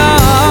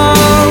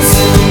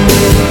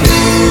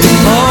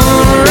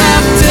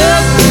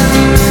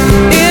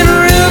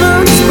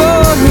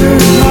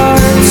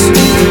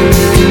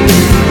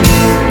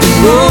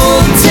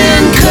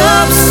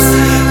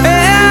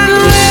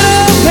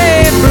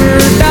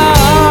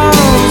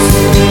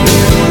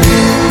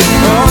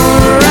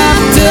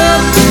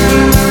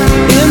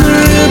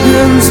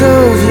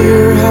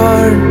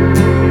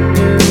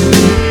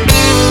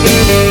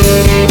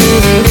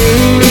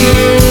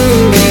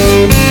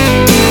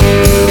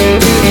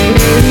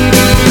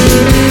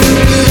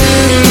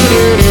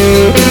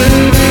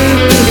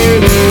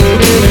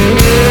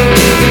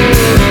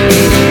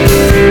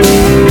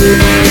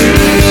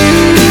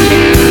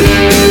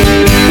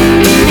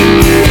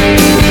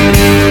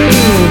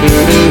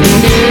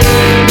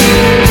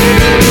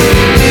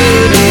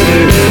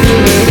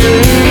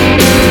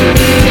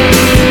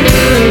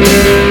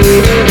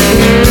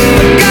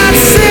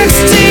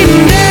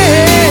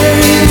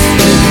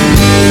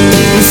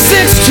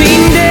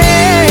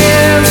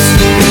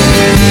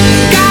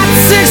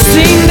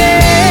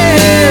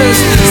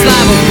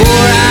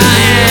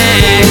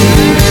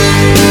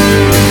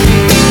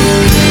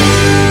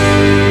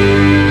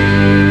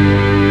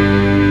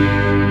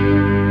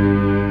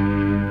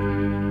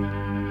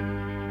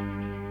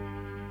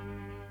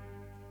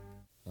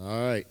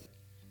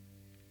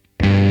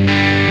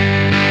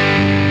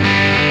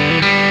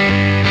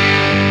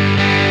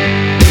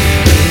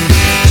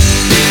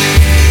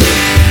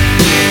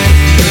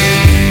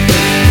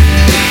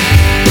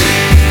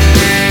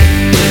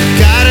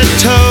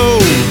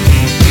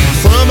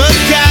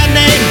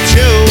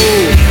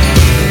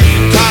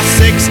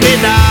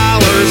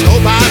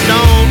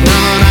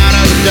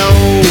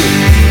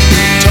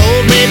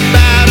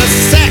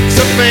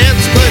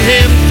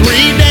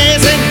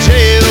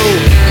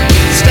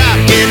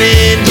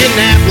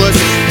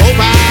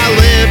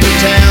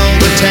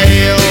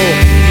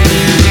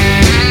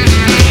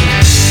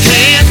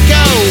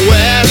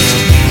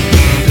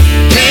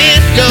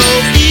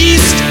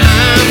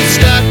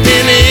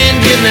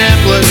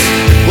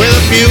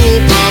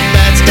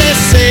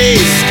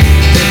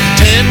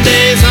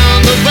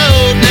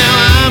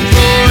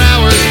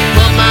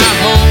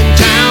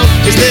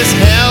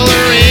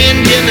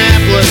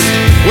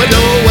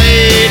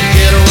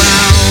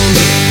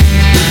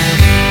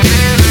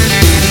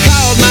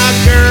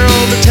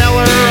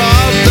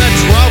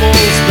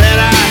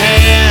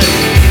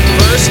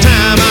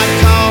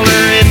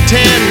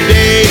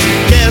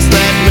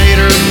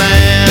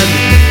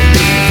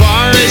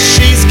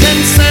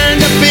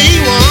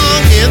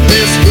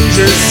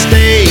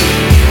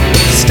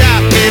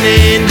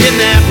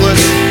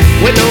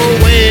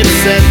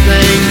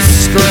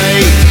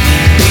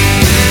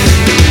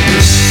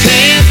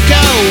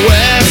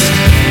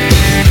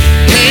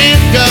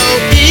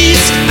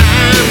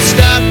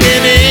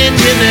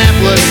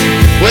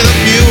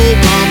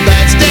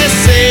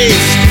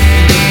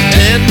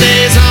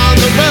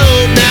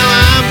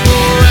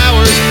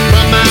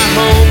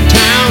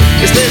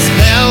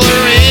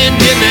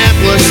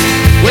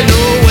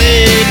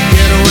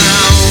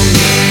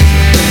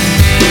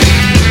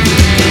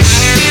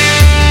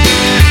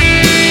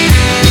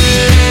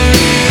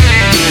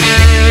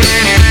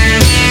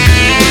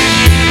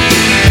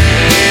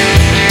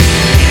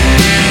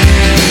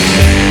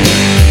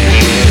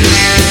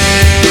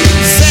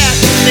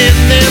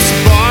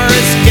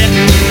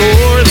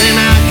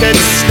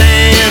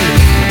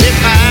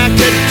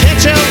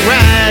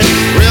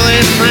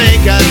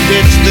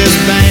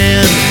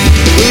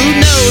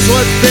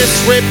this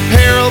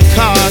repair'll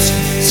cost.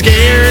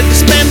 Scared to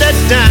spend a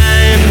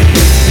dime.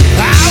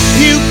 I hope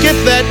you get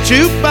that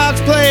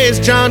jukebox plays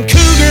John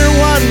Cougar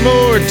one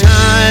more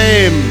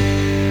time.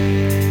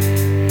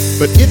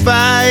 But if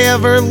I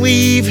ever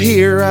leave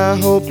here, I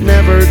hope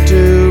never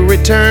to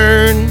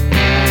return.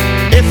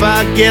 If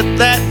I get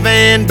that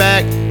van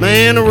back,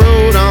 man, the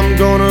road I'm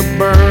gonna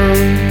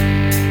burn.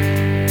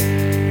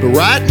 But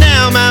right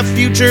now my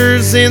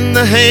future's in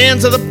the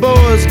hands of the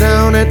boys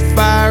down at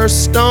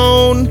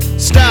Firestone.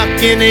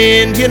 Stuck in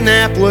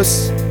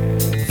Indianapolis,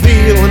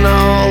 feeling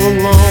all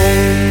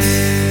alone.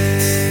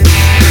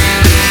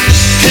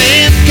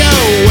 Can't go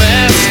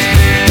west,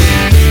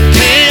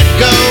 can't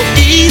go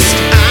east.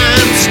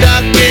 I'm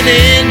stuck in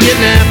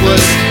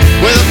Indianapolis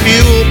with a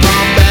fuel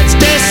pump that's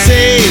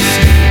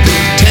deceased.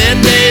 10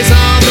 days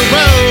on the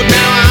road,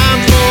 now I'm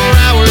 4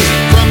 hours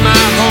from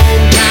my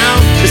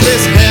hometown. Is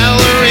this hell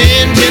or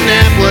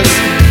Indianapolis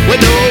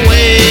with no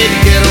way to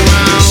get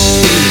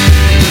around?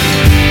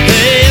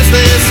 Hey, is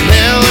this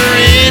hell or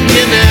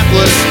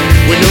Indianapolis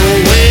with no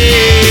way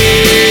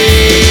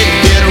to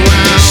get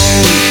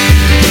around?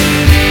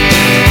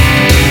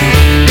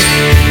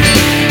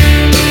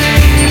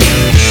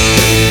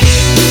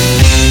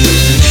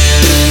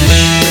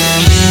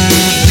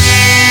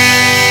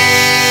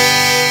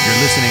 You're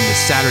listening to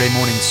Saturday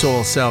Morning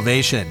Soul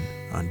Salvation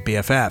on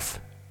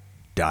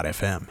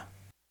BFF.FM.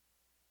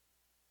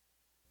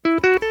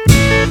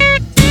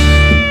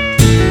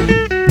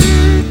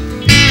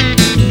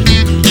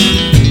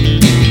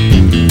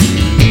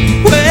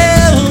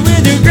 Well,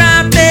 with her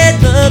drop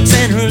dead looks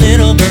and her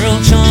little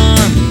girl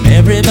charm,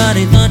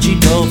 everybody thought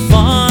she'd go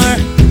far.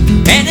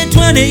 And at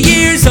 20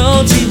 years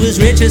old, she was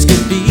rich as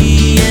could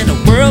be and a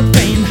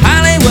world-famed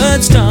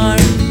Hollywood star.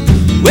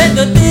 With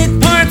the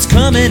big parts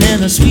coming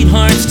and the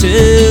sweethearts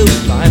too,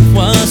 life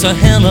was a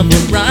hell of a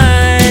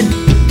ride.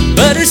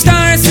 But her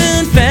star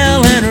soon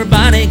fell and her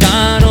body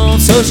got old,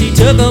 so she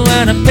took a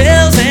lot of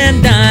pills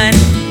and died.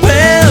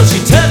 Well, she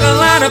took a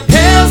lot of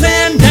pills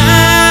and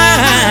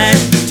died.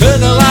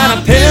 Took a lot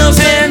of pills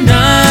and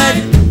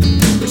died.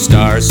 Her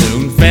star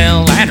soon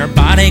fell and her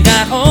body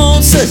got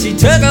old, so she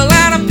took a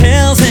lot of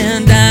pills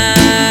and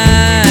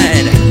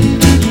died.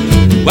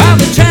 While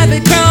the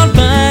traffic crawled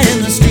by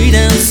in the street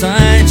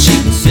outside, she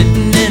was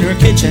sitting in her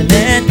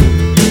kitchenette,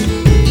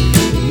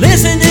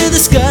 listening to the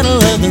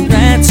scuttle of the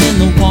rats in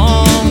the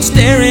wall,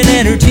 staring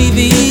at her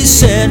TV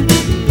set.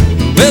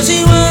 Well,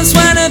 she once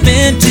might have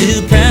been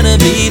too proud to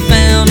be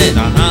found in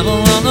a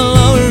hovel on the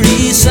Lower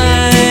East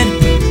Side,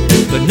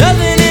 but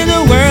nothing in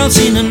the world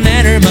seemed to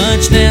matter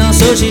much now,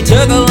 so she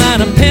took a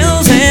lot of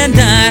pills and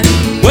died.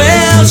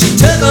 Well, she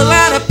took a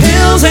lot of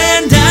pills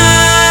and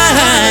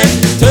died.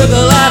 Took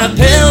a lot of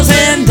pills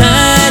and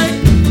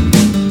died.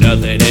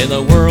 Nothing in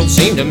the world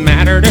seemed to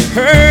matter to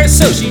her,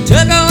 so she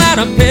took a lot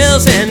of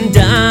pills and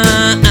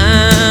died.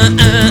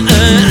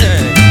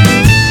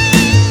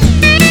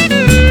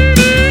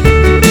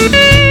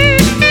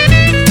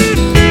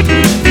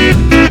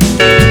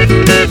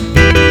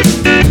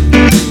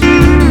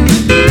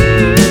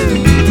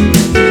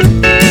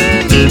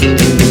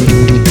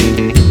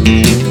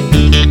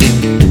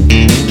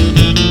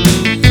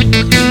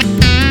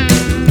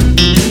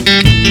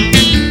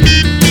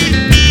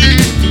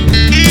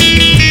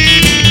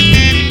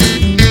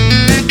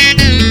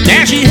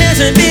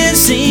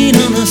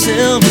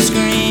 Silver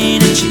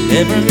screen, and she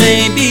never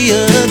may be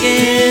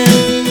again.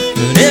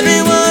 But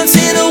every once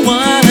in a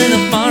while, in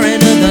the far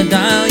end of the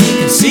dial, you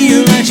can see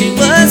her like she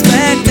was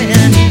back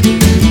then.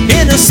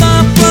 In a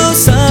soft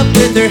close-up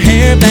with her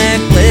hair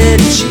backlit,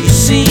 she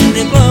seemed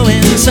to glow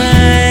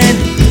inside.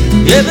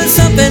 Yeah, but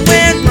something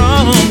went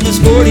wrong, was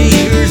 40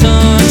 years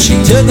on. She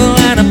took a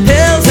lot of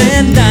pills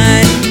and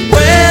died.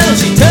 Well,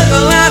 she took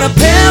a lot of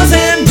pills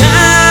and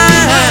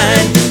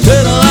died.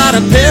 Took a lot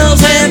of pills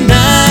and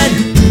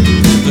died.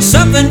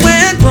 Something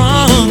went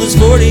wrong, was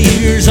 40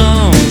 years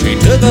on. She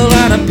took a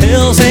lot of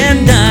pills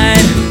and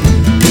died.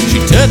 She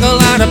took a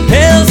lot of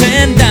pills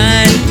and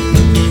died.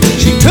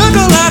 She took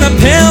a lot of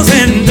pills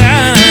and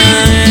died.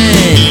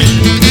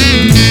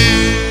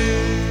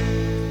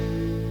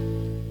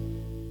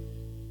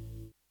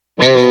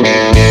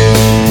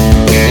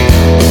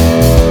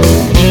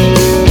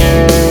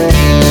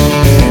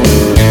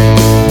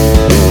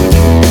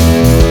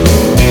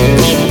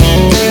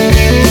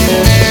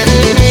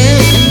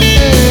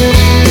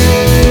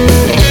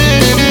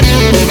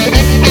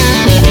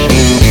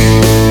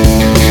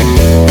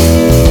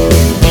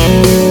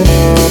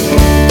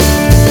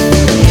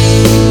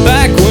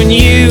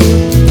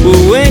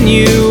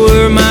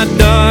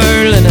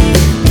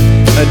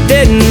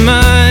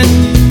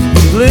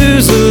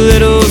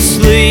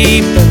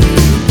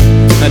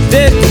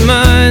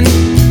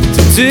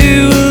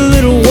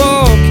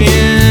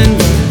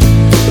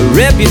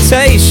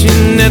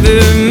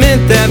 Never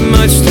meant that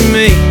much to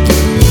me.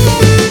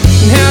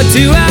 How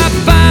do I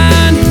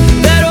find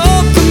that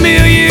old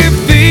familiar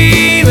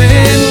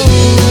feeling,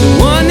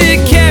 the one that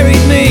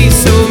carried me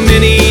so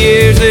many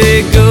years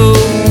ago?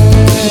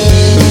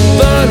 The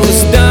fun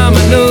was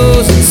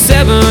dominoes and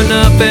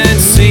 7-Up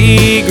and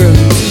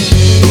Seagrams.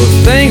 Well,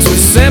 things were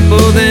simple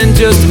then,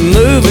 just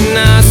moving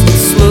nice and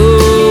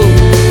slow.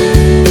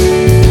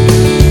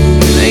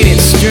 Ain't it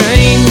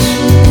strange?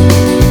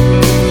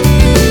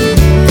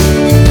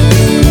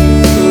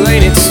 Well,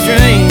 ain't it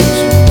strange?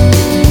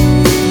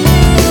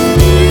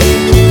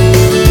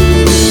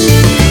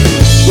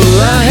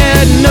 Well, I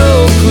had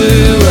no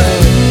clue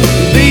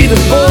I'd be the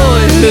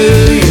boy who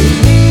your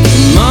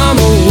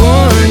mama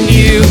warned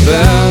you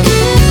about.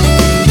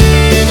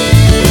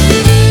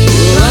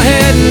 Well, I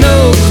had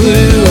no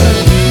clue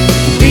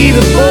I'd be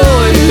the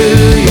boy who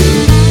your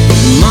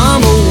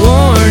mama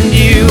warned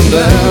you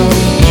about.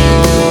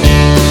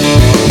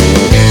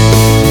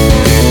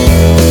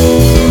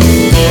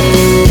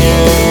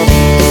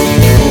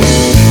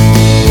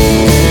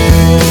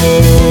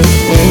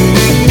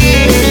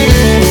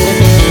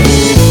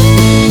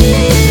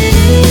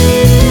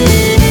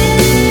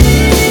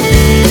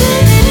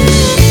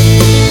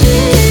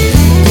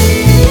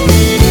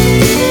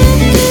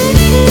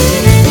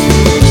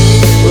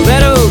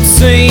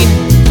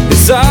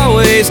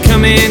 Always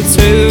coming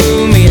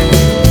to me.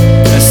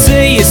 I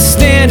see you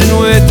standing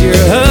with your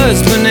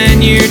husband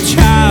and your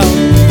child,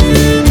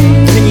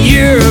 and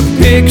you're a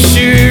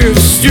picture of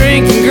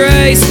strength and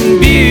grace and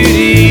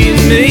beauty.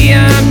 And me,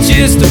 I'm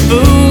just a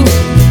fool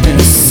in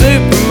a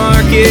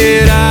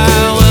supermarket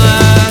aisle.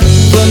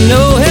 Well, I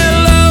know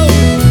hello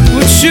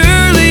would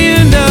surely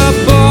end up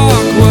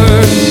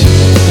awkward.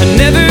 I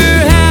never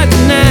had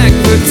the knack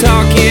for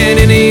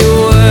talking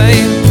anyway,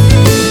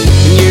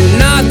 and you're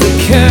not the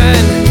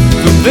kind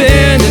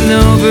bending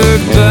over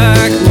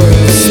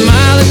backwards.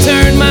 Smile and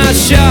turn my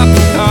shopping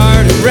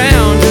cart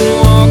around and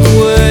walk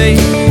away.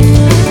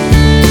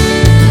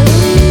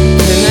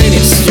 And ain't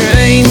it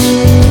strange?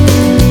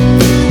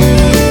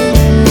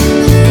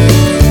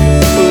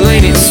 Well,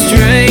 ain't it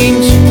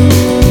strange?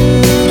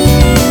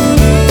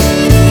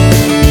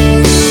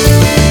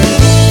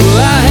 Well,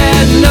 I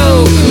had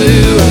no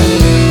clue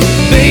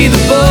I'd be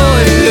the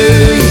boy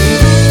who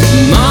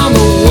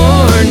mama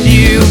warned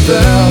you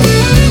about.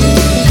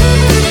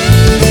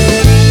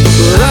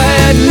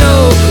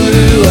 No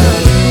clue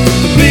I'd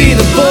be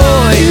the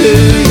boy who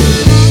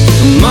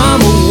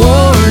mama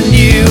warned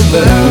you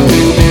about.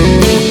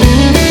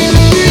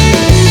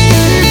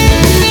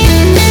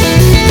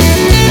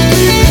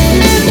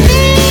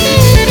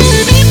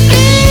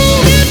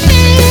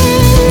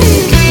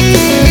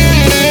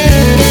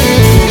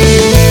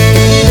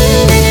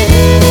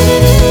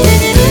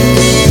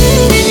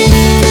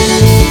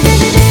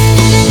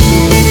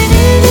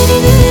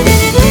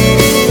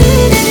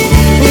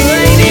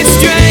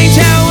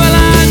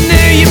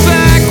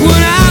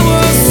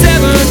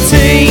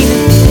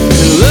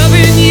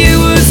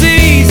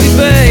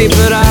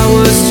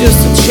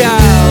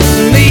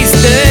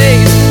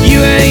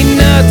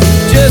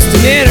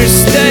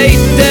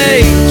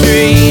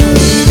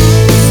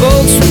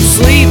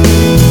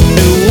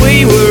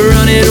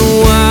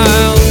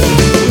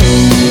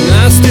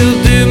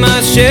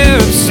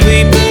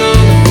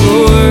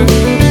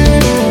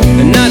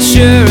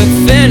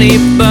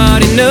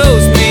 Anybody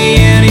knows me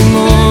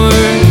anymore.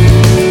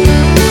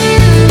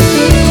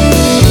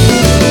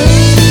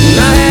 And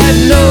I had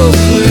no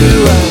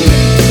clue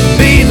I'd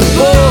be the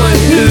boy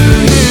who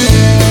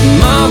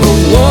mama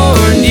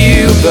warned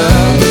you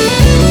about.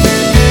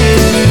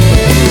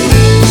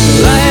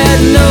 Well, I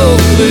had no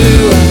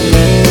clue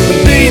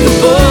I'd be the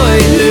boy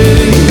who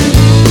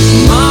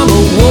mama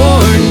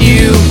warned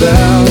you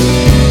about.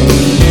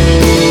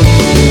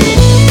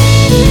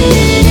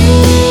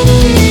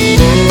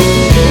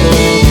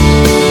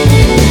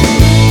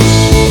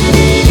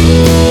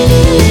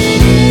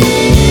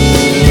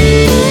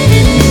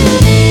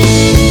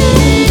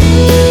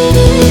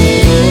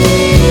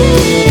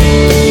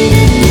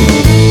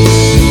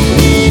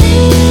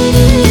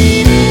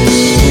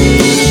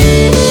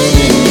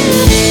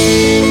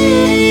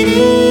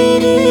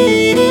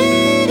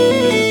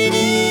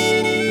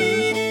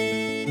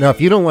 Now, if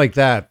you don't like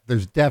that,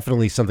 there's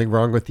definitely something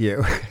wrong with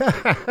you.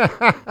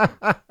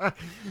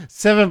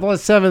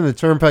 7+7, the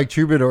Turnpike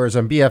Troubadours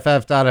on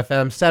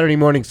BFF.FM. Saturday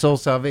morning soul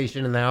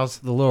salvation in the house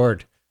of the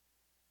Lord.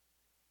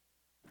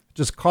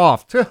 Just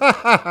coughed.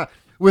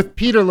 With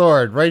Peter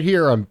Lorde right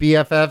here on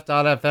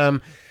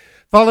BFF.FM.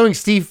 Following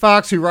Steve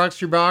Fox, who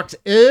rocks your box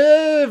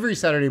every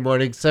Saturday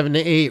morning, 7 to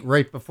 8,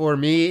 right before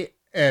me.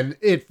 And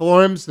it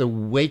forms the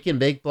Wake and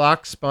Bake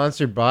Block,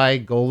 sponsored by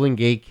Golden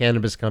Gate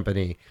Cannabis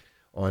Company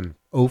on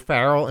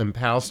O'Farrell and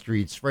Powell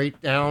Streets,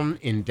 right down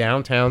in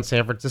downtown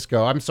San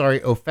Francisco. I'm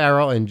sorry,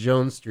 O'Farrell and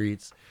Jones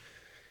Streets.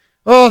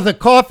 Oh, the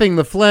coughing,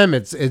 the phlegm,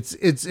 it's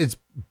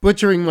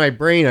butchering my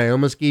brain. I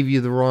almost gave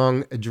you the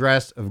wrong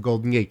address of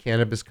Golden Gate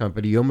Cannabis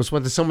Company. You almost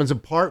went to someone's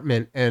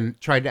apartment and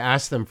tried to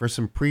ask them for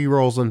some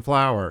pre-rolls and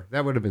flour.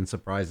 That would have been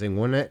surprising,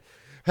 wouldn't it?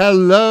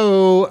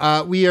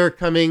 Hello, we are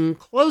coming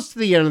close to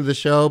the end of the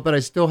show, but I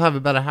still have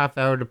about a half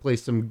hour to play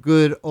some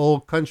good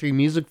old country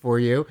music for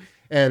you.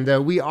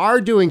 And we are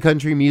doing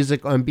country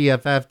music on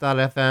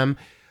BFF.FM.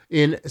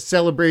 in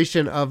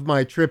celebration of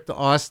my trip to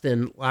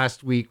Austin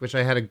last week, which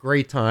I had a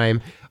great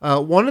time.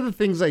 One of the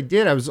things I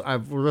did, I was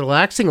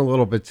relaxing a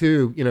little bit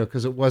too,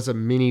 because it was a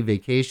mini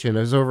vacation. I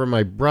was over at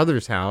my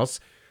brother's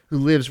house, who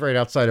lives right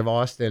outside of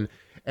Austin.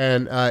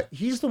 And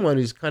he's the one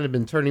who's kind of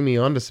been turning me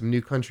on to some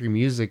new country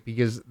music,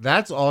 because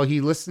that's all he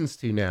listens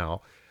to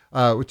now,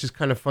 which is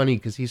kind of funny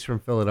because he's from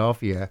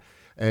Philadelphia.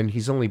 And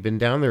he's only been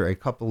down there a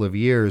couple of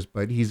years,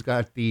 but he's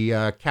got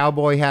the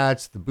cowboy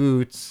hats, the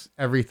boots,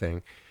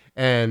 everything.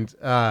 And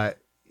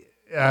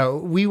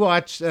we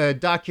watched a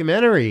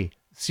documentary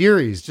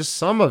series, just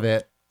some of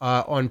it,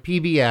 on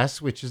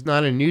PBS, which is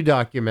not a new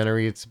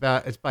documentary. It's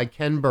by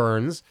Ken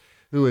Burns,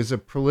 who is a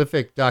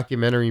prolific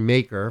documentary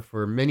maker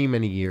for many,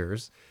 many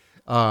years.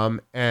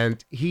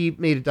 And he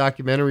made a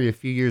documentary a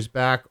few years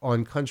back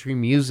on country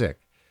music.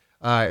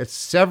 It's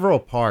several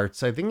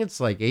parts. I think it's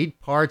like 8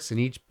 parts, and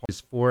each part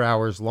is 4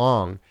 hours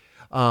long.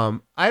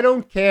 I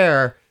don't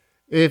care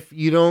if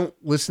you don't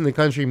listen to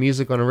country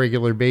music on a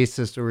regular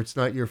basis, or it's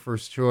not your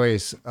first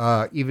choice,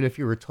 even if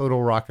you're a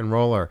total rock and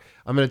roller.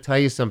 I'm going to tell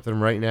you something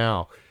right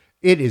now.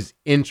 It is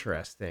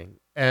interesting.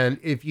 And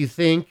if you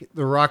think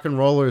the rock and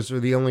rollers are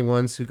the only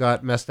ones who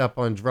got messed up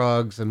on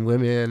drugs and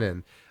women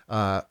and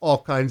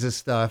all kinds of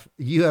stuff,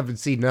 you haven't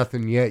seen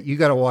nothing yet. You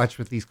got to watch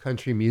what these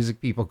country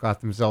music people got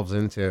themselves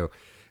into.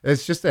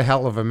 It's just a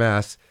hell of a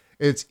mess.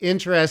 It's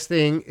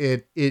interesting.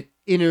 It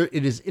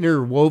is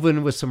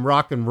interwoven with some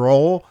rock and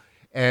roll,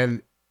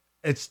 and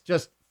it's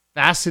just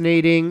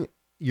fascinating.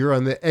 You're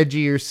on the edge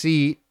of your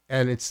seat,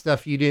 and it's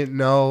stuff you didn't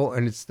know,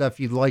 and it's stuff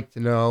you'd like to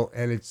know,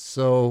 and it's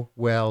so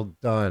well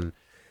done.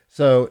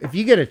 So if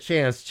you get a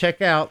chance,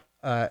 check out.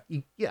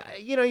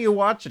 You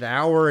watch an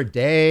hour a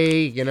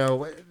day.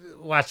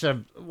 Watch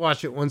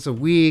it once a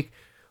week.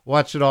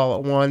 Watch it all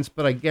at once,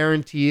 but I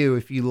guarantee you,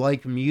 if you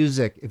like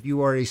music, if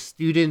you are a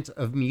student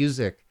of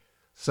music,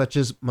 such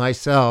as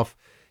myself,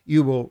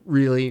 you will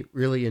really,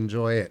 really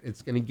enjoy it.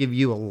 It's going to give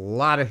you a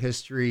lot of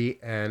history,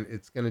 and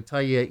it's going to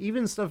tell you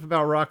even stuff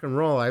about rock and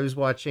roll. I was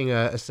watching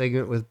a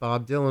segment with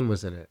Bob Dylan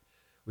was in it,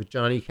 with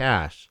Johnny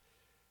Cash.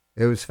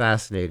 It was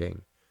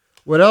fascinating.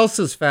 What else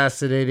is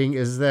fascinating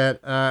is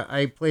that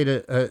I played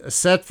a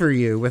set for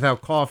you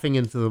without coughing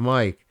into the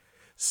mic.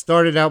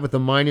 Started out with the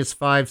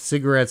 -5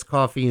 cigarettes,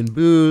 coffee, and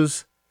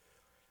booze.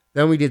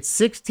 Then we did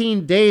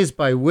 16 Days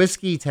by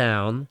Whiskey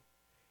Town.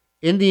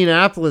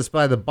 Indianapolis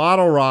by the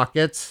Bottle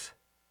Rockets.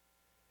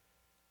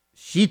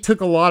 She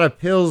Took a Lot of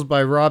Pills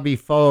by Robbie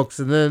Folks.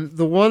 And then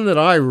the one that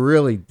I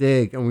really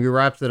dig, and we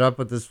wrapped it up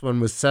with this one,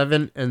 was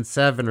 7 and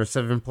 7 or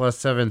 7 plus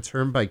 7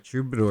 Turnpike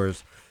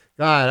Troubadours.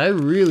 God, I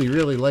really,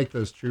 really like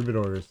those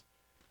Troubadours.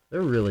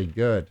 They're really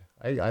good.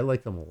 I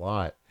like them a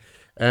lot.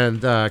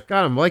 And, God,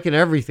 I'm liking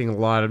everything a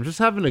lot. I'm just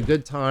having a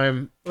good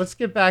time. Let's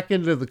get back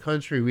into the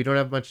country. We don't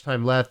have much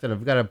time left, and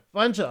I've got a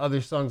bunch of other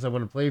songs I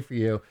want to play for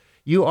you.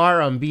 You are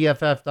on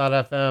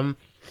BFF.FM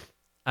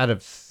out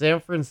of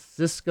San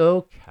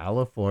Francisco,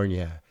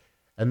 California.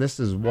 And this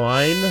is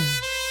Wine,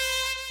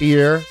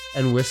 Beer,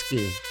 and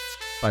Whiskey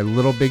by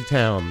Little Big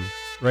Town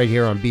right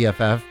here on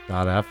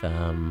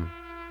BFF.FM.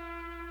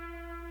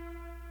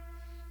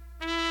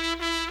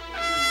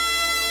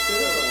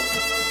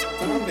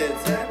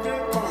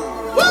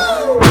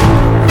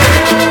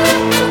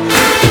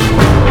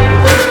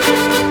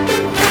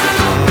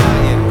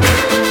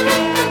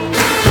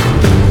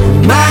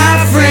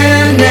 My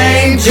friend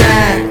named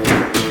Jack,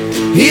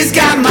 he's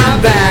got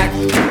my back.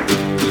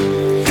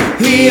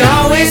 He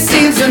always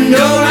seems to know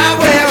right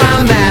where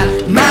I'm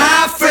at.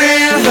 My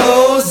friend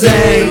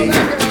Jose,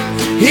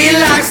 he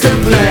likes to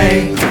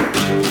play.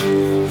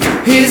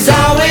 He's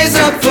always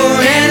up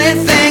for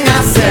anything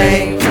I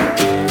say.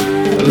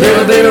 A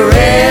little bit of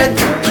red,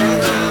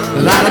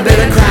 a lot of bit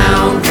of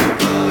crown.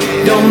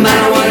 Don't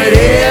matter what it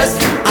is,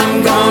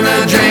 I'm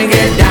gonna drink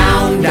it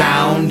down,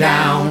 down,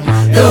 down.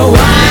 The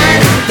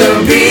wine,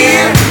 the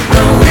beer,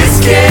 the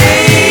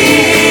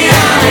whiskey,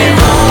 are the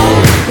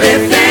only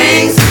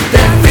things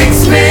that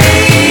fix me.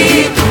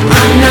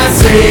 I'm not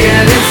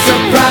saying it's a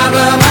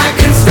problem, I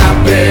can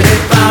stop it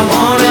if I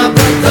wanna.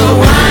 But the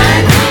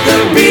wine, the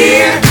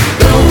beer,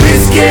 the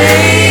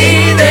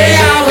whiskey, they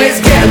always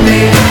get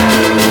me.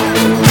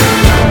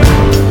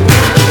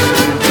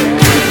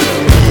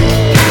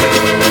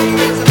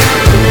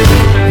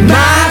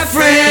 My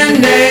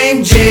friend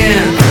named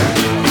Jen,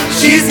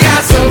 she's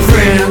got some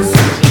friends.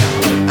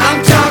 I'm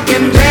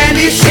talking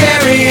Brandy,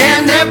 Sherry,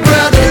 and their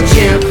brother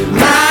Jim.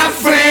 My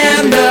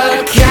friend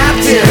the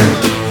captain,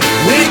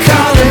 we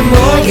call him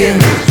Morgan.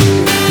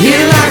 He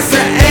likes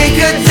to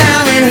anchor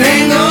down and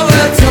hang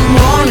over till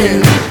morning.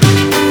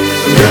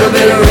 A little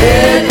bit of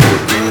red,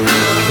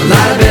 a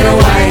lot of bit of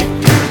white.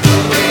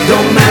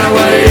 Don't matter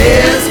what it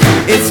is,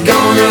 it's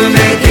gonna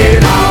make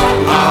it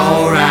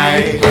all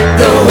right.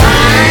 The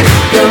wine,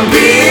 the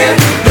beer,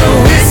 the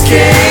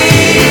whiskey,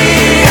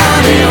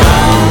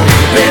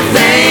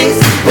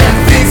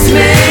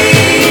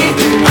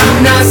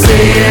 I'm not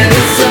saying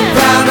it's a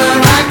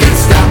problem, I can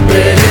stop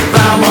it if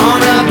I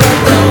wanna. But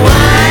the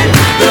wine,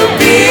 the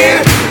beer,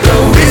 the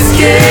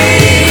whiskey,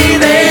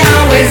 they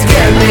always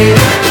get me.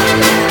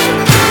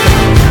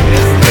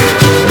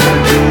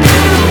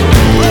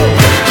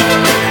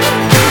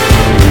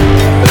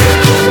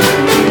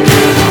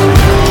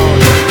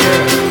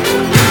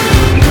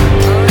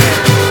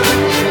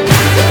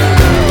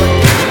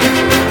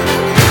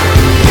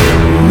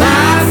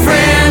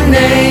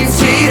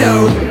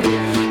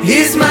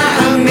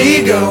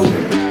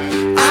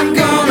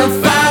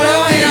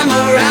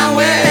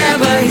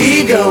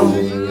 go.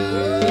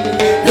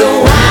 The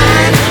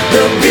wine,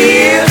 the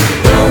beer,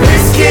 the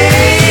whiskey.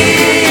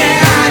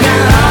 Yeah, I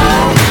got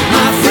all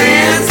my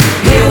friends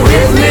here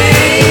with me.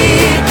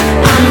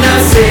 I'm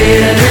not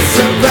saying it's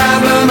a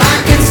problem, I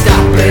can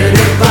stop it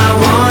if I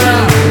wanna.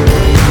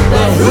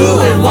 But who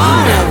would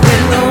wanna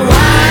when the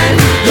wine,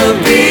 the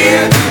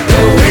beer,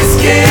 the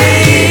whiskey,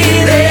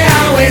 they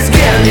always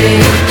get me.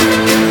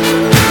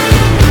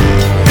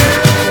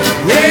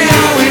 They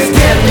always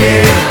get me.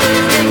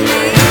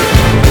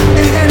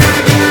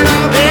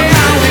 They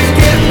always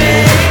get me.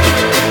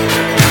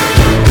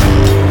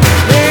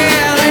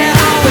 Yeah, they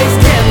always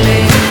get me.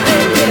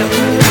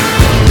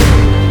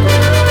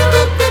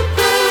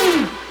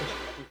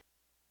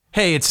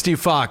 Hey, it's Steve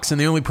Fox, and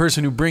the only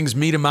person who brings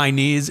me to my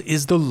knees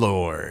is the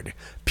Lord.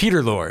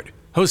 Peter Lord,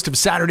 host of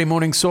Saturday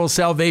Morning Soul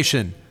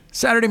Salvation.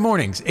 Saturday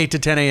mornings, 8 to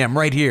 10 a.m.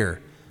 right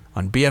here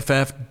on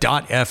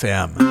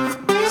BFF.FM.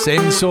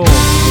 Saving souls,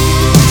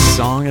 a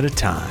song at a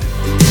time.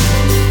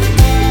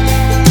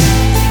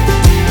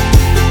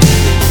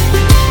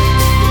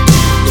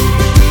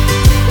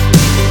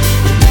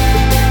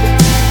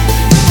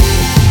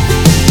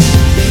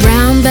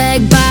 Brown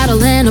bag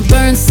bottle and a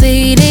burnt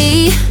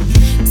CD.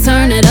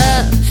 Turn it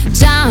up,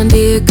 John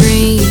Deere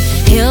green.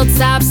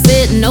 Hilltop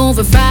sitting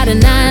over Friday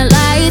night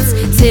lights.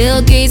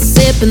 Tailgate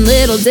sipping,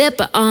 Little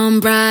Dipper on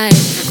bright.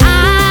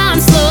 I'm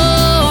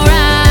slow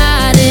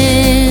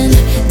riding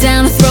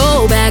down a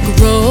throwback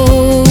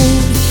road.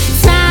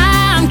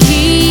 Time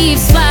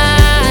keeps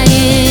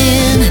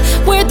flying,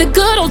 where'd the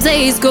good old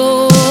days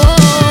go?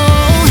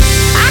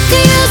 I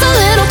could use a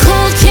little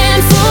cold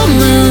can full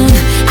moon.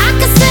 I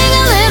could sing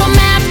a little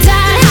map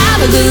tide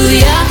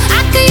hallelujah.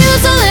 I could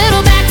use a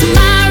little back to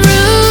my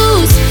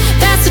roots.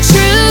 That's the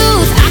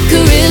truth. I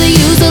could really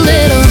use a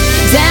little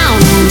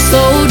down home,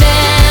 slow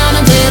down,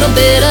 a little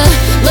bit of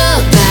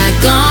look back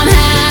on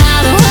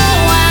how the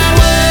whole wide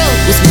world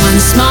was one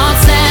small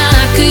town.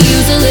 I could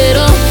use a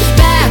little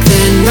back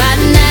then,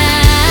 right now.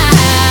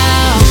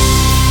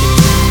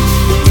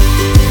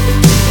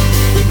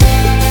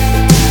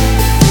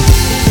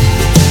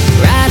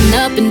 Riding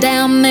up and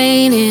down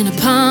Main in a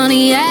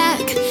Pontiac,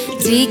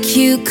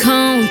 DQ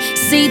cone,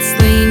 seats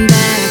lean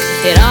back.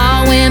 It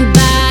all went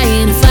by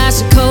in a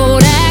flash of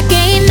Kodak.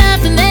 Ain't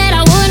nothing that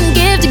I wouldn't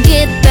give to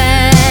get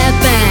that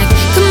back.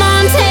 Come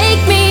on,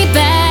 take me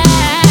back,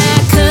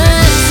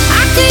 'cause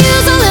I could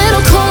use a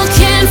little cold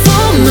can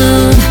full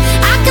moon.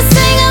 I could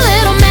sing a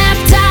little map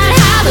tide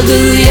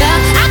hallelujah.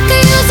 I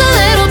could use a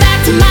little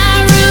back to my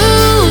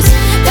roots.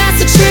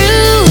 That's the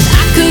truth.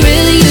 I could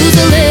really use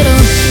a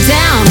little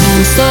down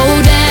home, slow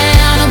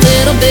down, a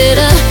little bit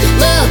of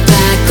look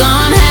back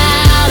on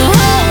how the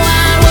whole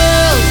wide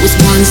world was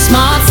one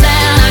small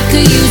town. I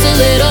could use a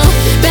little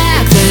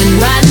back then,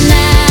 right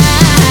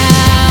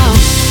now.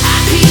 I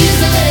could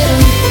use a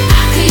little,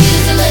 I could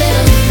use a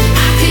little,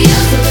 I could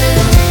use a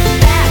little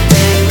back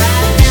then,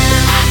 right now.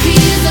 I could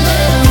use a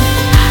little,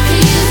 I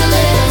could use a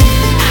little,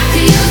 I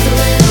could use a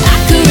little, I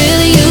could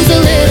really use a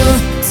little.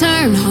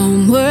 Turn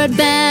homeward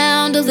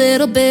bound, a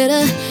little bit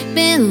of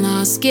been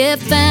lost, get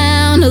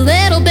found, a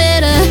little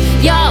bit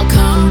of y'all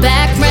come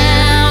back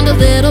round, a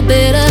little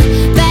bit of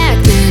back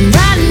then,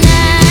 right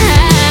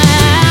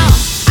now.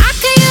 I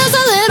could use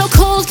a little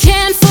cold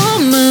can full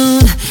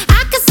moon.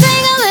 I could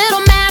sing a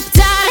little map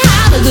tide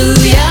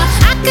hallelujah.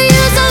 I could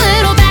use a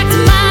little back to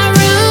my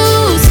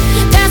roots.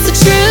 That's the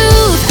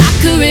truth. I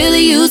could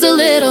really use a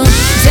little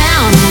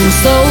down home,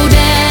 slow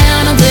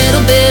down, a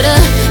little bit of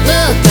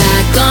look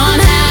back on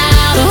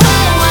how the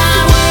whole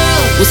wide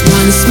world was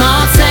one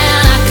small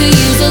town. I could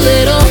use a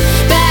little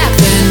back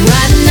then,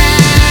 right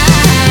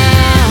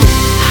now.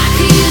 I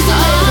could use a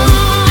little,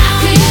 I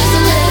could use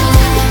a little,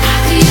 I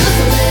could use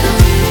a little,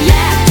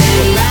 yeah,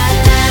 baby, right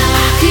now.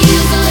 I could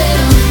use a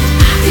little,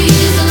 I could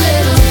use a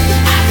little,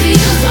 I could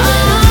use a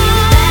little,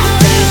 back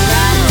then,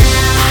 right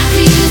now. I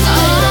could use a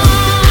little,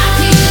 I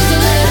could use a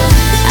little,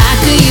 I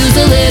could use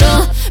a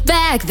little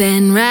back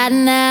then, right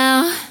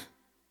now.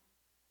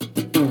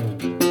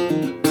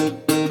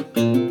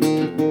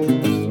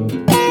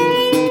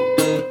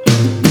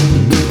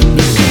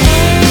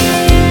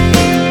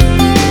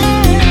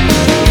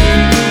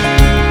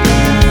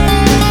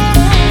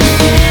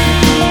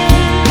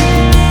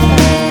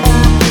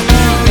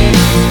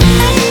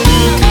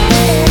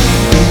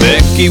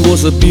 Becky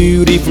was a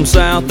beauty from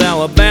South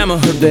Alabama.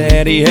 Her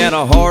daddy had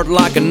a heart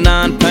like a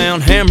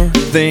 9-pound hammer.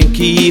 Think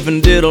he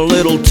even did a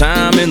little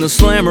time in the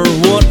slammer.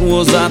 What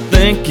was I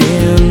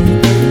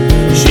thinking?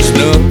 She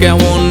snuck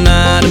out one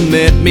night and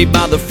met me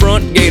by the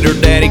front gate. Her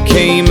daddy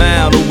came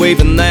out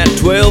waving that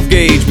 12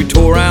 gauge. We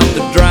tore out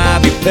the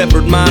drive, he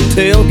peppered my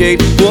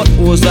tailgate. What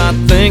was I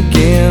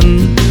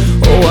thinking?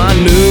 Oh, I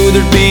knew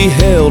there'd be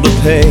hell to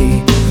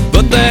pay,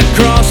 but that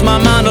crossed my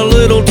mind a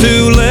little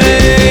too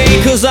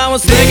late. 'Cause I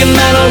was thinking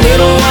that a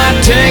little white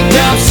tank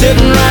top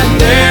sitting right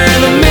there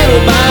in the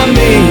middle by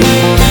me.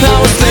 I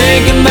was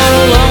thinking about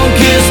a long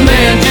kiss,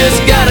 man, just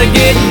gotta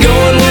get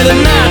going with a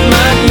night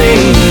like me.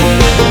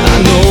 I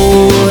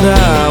know what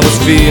I was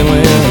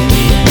feeling,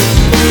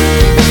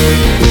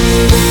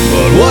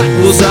 but what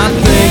was I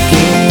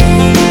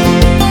thinking?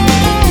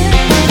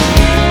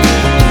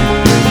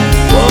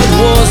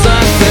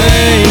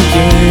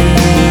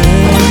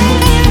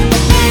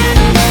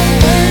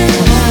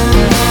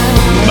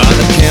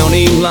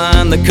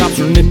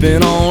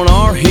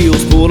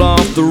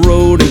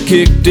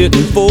 kicked it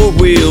in four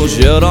wheels,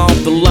 shut off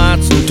the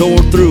lights and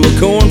tore through a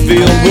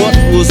cornfield. What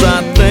was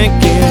I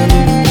thinking?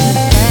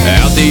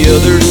 Out the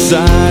other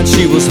side,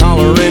 she was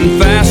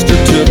hollering faster.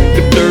 Took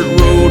a dirt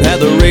road, had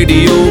the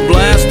radio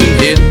blasting.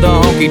 Hit the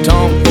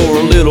honky-tonk for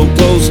a little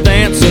close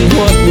dancing.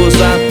 What was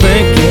I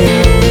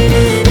thinking?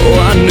 Oh,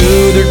 I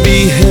knew there'd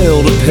be hell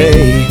to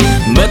pay,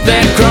 but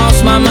that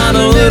crossed my mind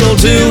a little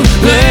too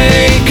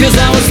late. Cause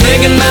I was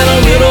thinking about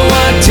a little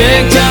white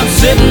tank top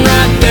sitting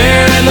right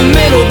there in the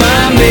middle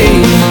by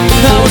me.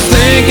 I was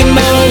thinking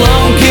about a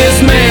long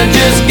kiss, man,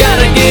 just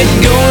gotta get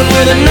going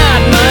where the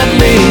night might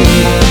be.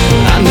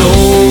 I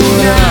know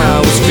what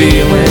I was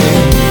feeling,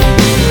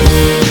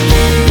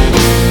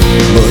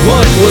 but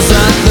what was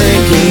I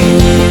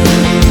thinking?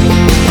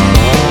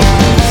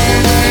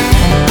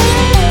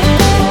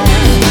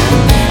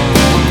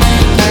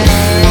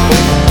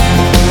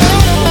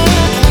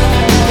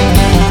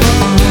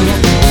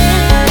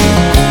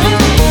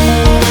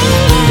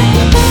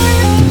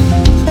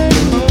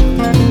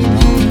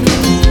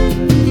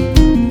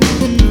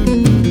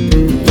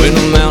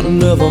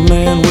 Of a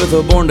man with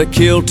a born to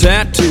kill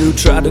tattoo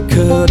tried to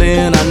cut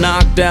in, I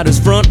knocked out his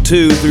front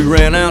tooth. We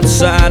ran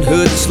outside,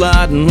 hood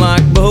sliding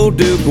like Bo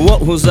Duke.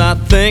 What was I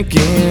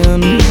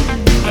thinking?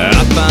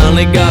 I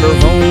finally got her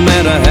home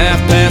at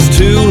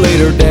 2:30.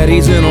 Later,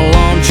 Daddy's in a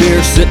lawn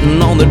chair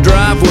sitting on the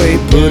driveway.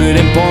 Put it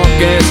in park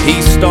as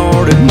he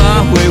started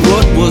my way.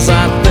 What was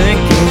I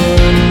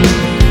thinking?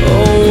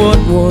 Oh, what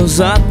was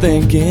I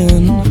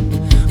thinking?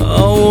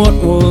 Oh,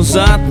 what was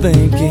I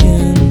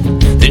thinking?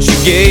 Then she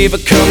gave a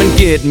come and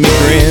get me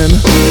grin,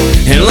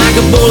 and like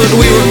a bullet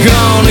we were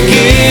gone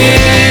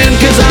again.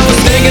 Cause I was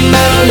thinking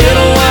about a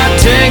little white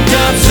tank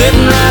top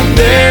sitting right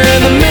there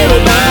in the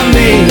middle by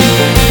me.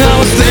 I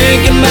was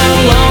thinking about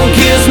a long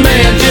kiss,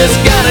 man, just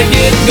gotta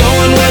get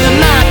going where the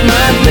night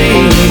might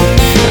be.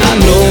 I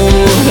know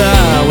what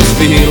I was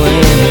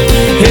feeling,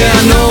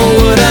 yeah, I know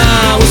what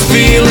I was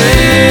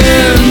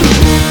feeling.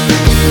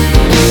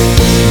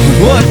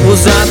 What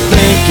was I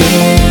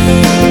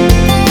thinking?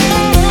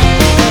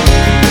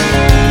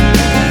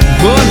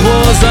 What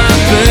was I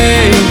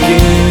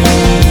thinking?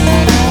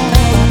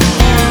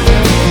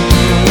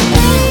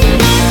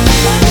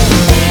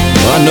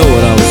 Well, I know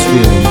what I was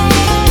feeling.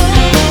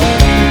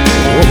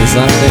 What was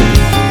I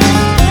thinking?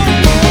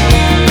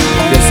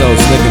 Guess I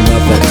was thinking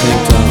about that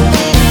tank top.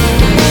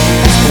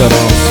 It's cut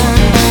off.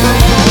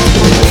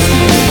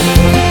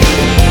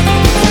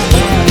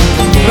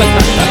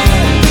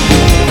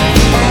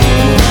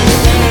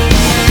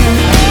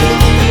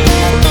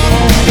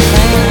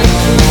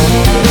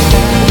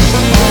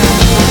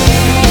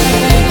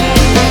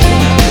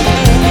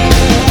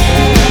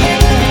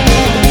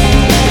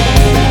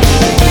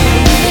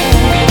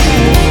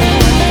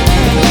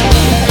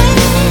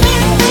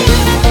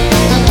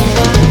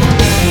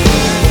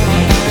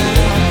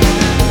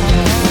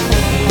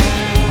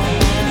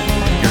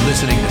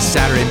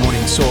 Saturday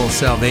Morning Soul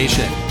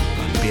Salvation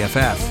on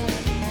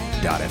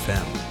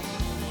BFF.FM.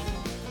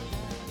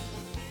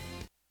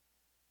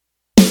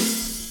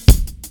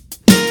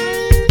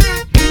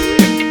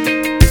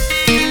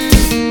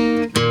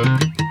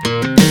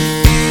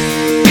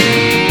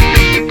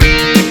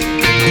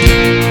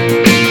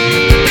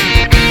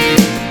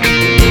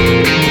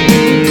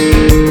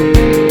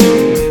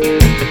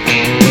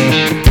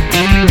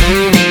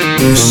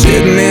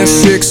 Sitting in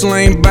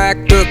 6-lane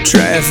backed up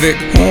traffic,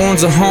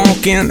 horns are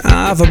honking,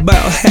 I've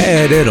about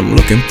had it. I'm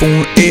looking for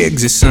an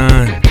exit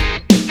sign.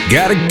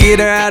 Gotta get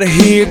out of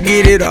here,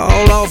 get it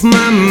all off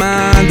my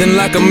mind. Then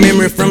like a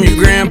memory from your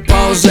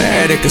grandpa's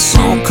attic, a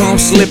song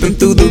comes slipping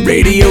through the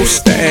radio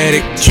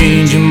static,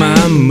 changing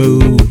my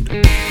mood.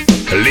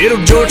 A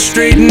little George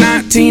Strait,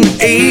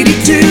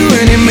 1982,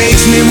 and it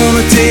makes me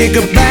wanna take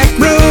a back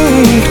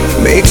road.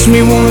 Makes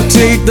me wanna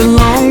take the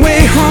long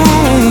way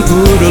home.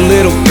 Put a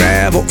little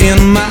gravel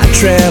in my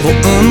travel,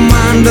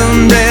 unwind,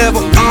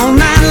 unravel all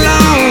night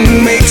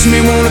long. Makes me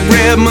wanna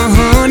grab my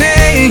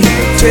honey,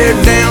 tear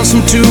down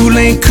some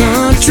 2-lane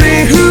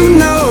country. Who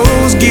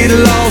knows? Get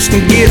lost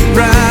and get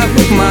right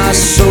with my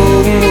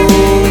soul.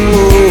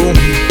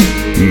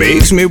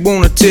 Makes me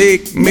wanna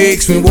take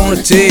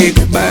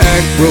a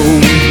back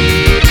road.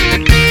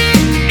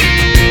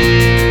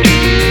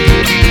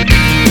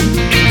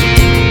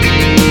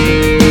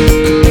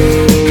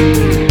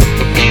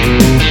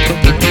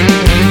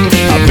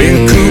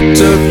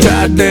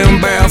 Tied down,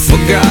 bow,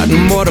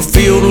 forgotten what a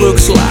field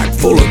looks like,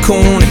 full of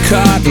corn and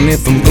cotton.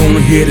 If I'm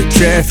gonna hit a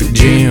traffic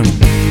jam,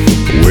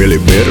 well,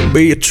 it better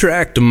be a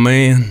tractor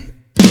man.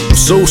 I'm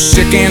so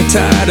sick and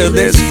tired of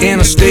this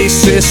interstate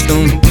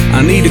system.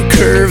 I need a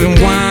curve and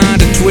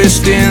wind and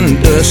twist in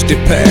a dusty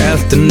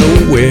path to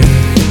nowhere,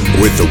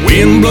 with the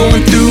wind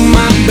blowing through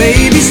my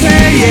baby's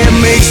hair. Yeah, it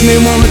makes me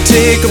wanna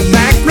take a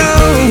back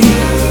road.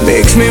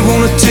 Makes me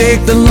wanna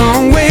take the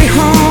long way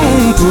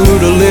home.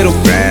 Put a little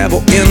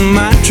gravel in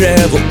my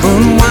travel,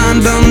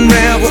 unwind,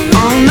 unravel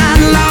all night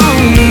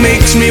long.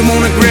 Makes me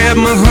wanna grab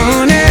my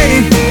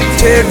honey,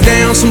 tear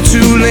down some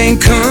 2-lane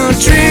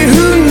country.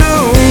 Who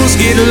knows?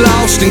 Get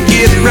lost and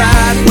get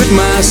right with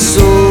my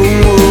soul.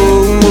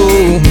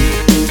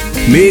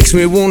 Makes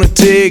me wanna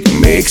take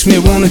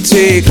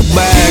a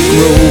back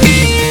road.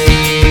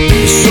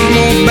 Some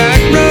old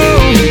back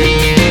road.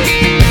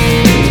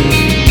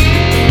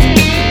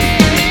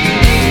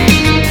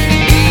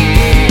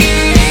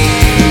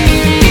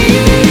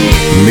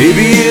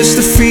 Maybe it's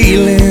the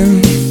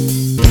feeling,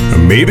 or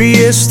maybe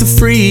it's the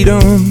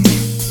freedom.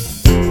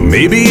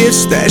 Maybe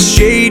it's that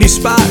shady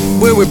spot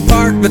where we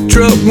park the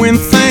truck when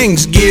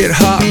things get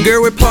hot.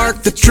 Girl, we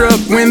park the truck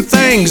when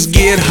things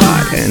get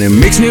hot. And it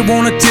makes me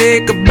wanna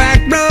take a back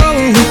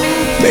road.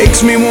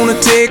 Makes me wanna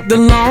take the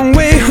long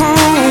way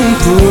home.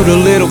 Put a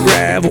little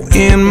gravel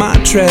in my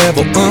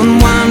travel.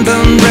 Unwind,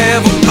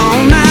 unravel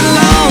all night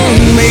long.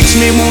 Makes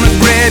me wanna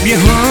grab you,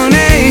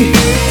 honey.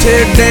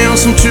 Tear down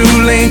some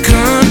two-lane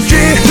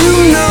country.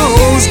 Who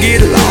knows?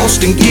 Get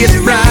lost and get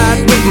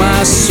right with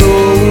my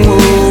soul.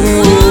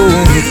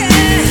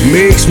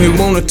 Makes me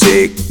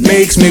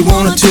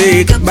wanna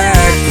take a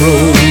back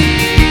road.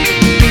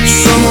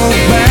 Some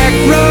old back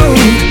road.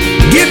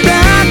 Get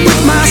back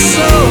with my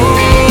soul.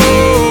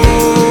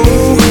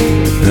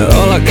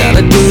 All I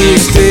gotta do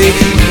is take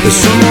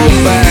some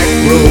old back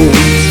road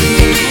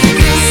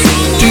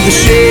to the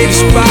shady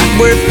spot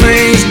where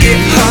things get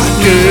hot,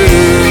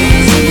 girl.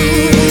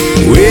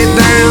 Way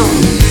down,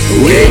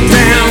 way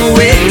down,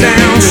 way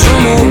down,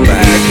 some old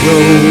back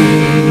road.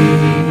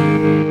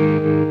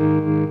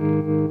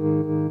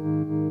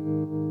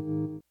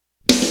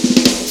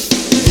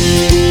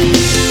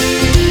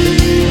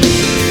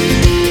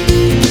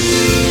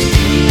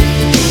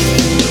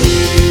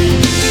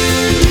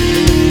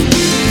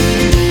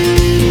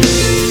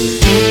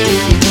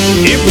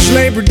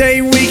 Labor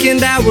Day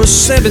weekend, I was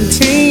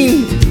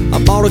 17. I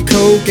bought a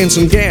Coke and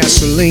some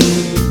gasoline,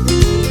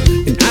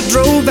 and I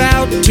drove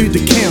out to the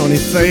county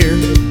fair.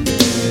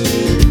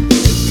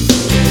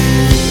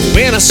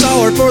 When I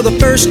saw her for the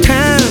first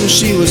time,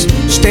 she was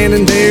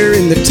standing there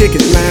in the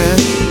ticket line,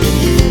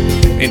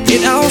 and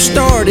it all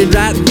started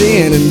right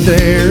then and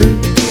there.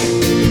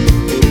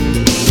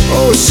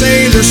 Oh,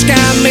 sailor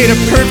sky made a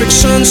perfect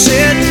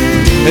sunset,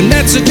 and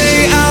that's a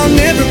day I'll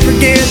never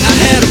forget. I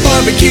had a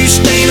barbecue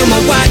stain on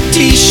my white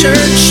t-shirt.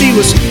 She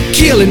was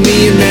killing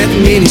me in that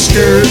mini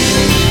skirt,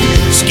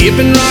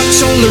 skipping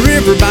rocks on the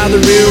river by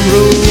the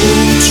railroad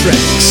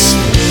tracks.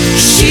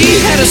 She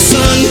had a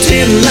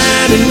suntan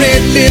line and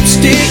red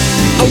lipstick.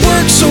 I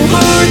worked so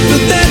hard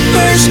for that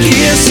first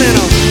kiss, and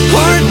a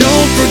heart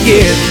don't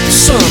forget,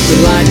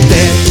 something like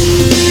that.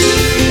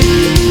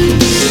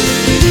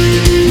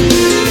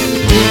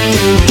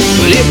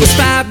 But it was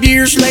 5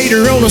 years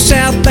later on a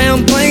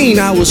southbound plane.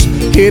 I was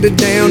headed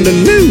down to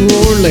New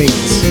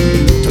Orleans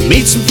to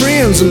meet some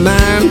friends of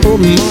mine for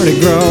Mardi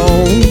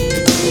Gras.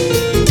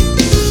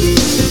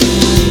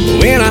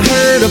 When I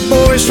heard a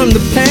voice from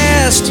the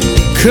past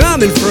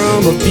coming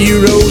from a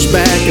few rows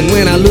back, and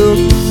when I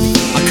looked,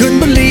 I couldn't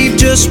believe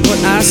just what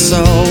I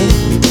saw.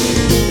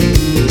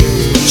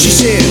 She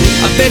said,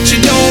 I bet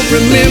you don't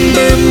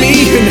remember me.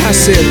 And I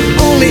said,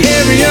 only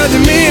every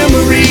other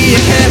memory. I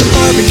had a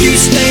barbecue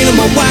stain on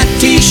my white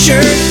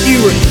t-shirt.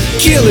 You were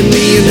killing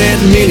me in that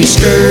mini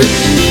skirt,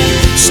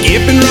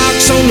 skipping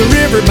rocks on the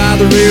river by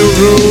the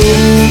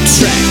railroad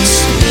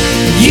tracks.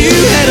 You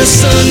had a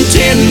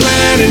suntan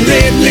line and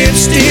red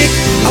lipstick.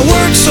 I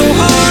worked so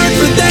hard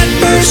for that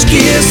first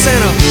kiss,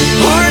 and a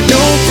heart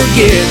don't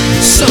forget,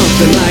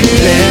 something like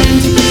that.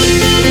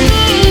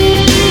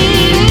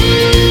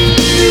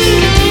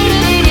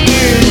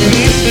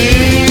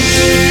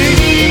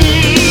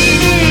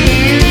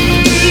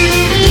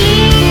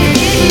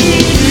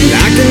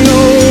 Like an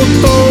old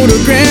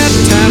photograph,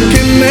 time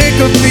can make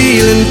a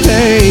feeling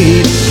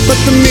fade, but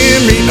the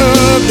memory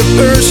of the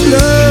first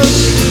love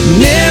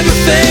never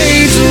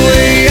fades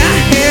away. I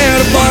had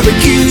a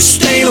barbecue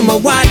stain on my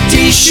white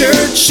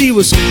t-shirt. She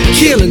was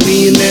killing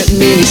me in that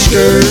mini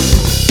skirt,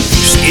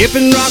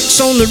 skipping rocks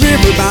on the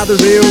river by the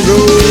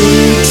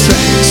railroad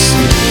tracks.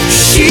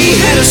 She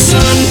had a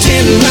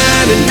suntan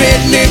line and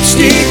red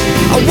lipstick.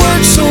 I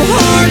worked so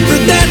hard for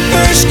that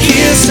first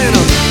kiss, and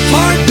a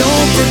heart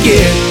don't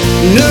forget.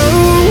 No,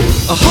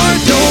 a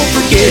heart don't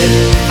forget.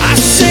 I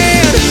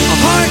said a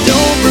heart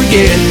don't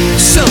forget,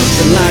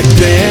 something like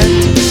that.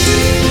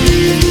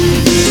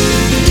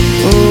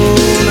 Oh,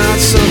 not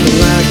something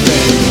like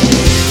that.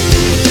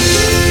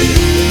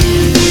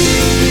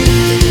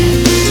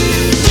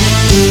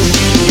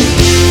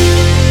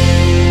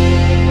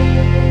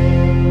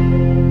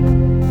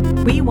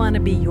 We want to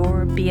be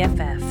your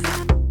BFF.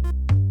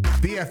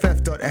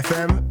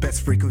 BFF.FM,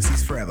 best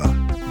frequencies forever.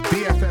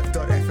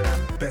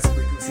 BFF.FM, best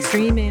frequencies.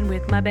 Streaming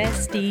with my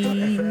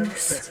besties.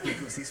 Best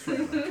frequencies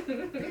forever.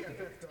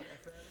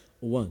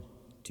 1,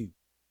 2,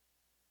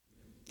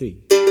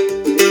 3.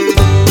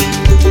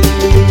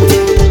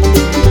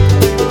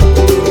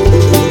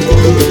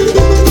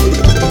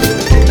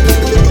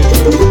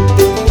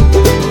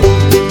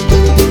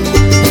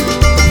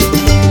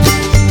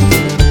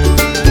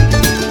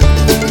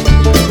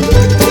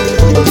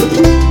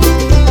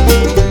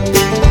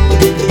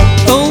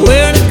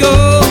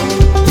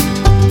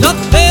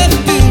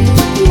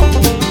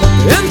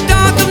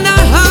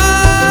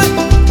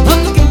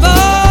 I'm looking for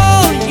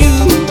you.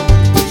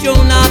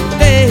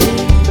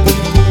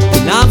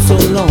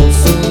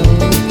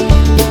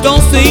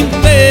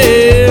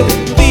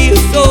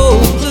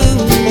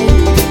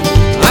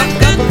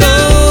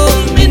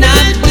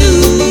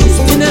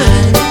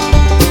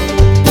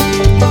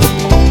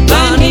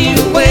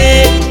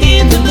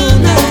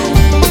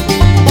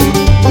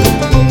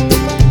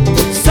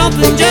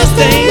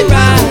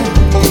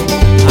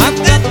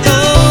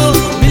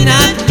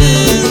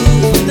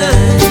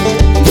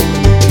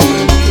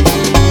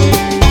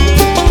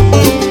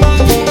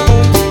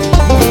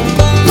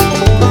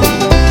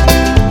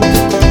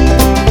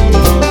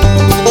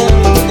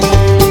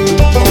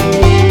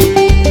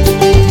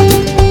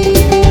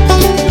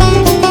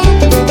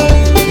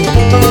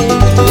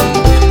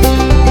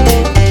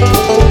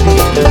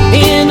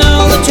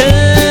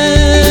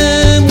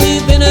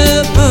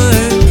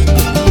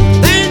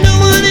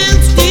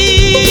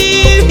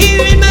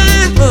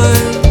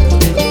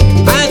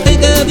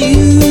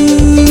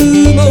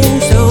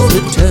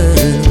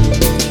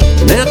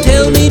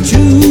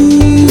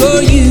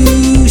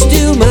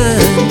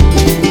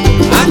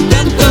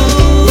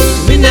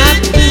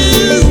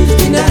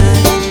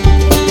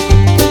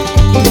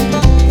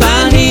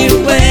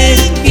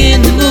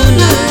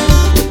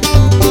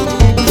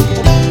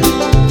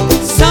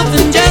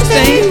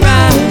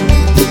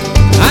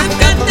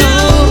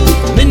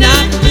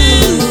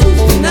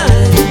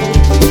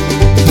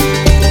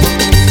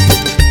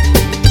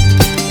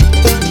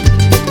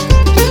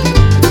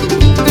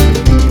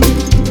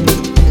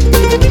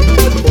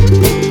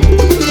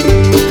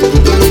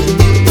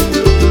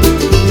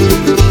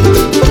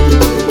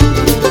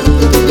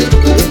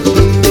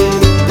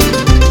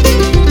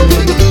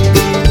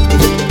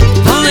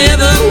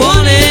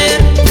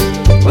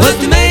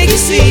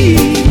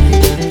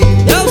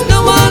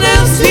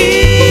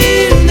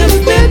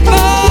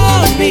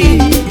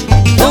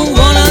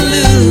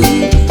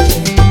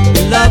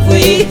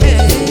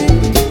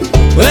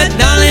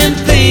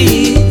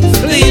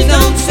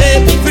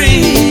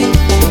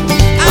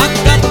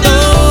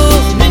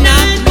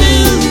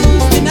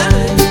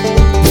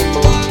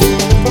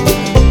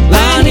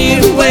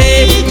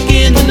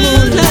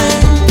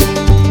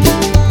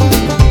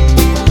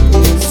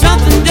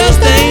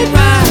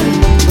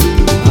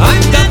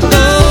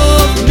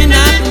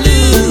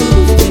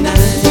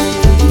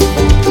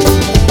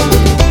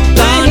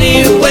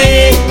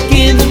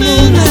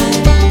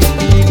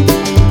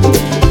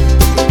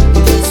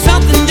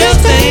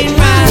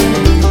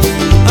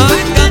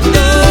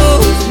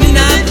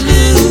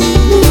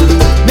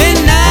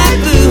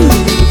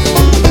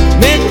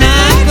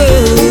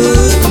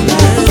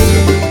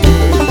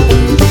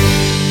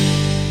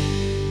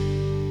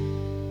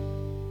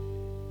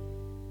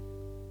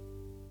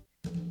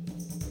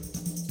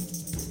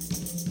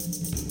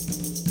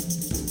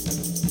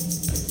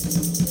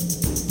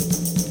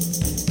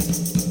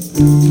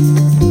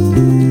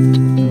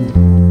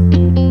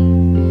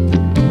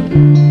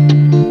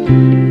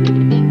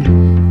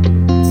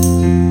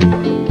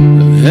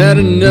 Had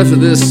enough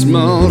of this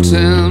small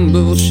town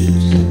bullshit.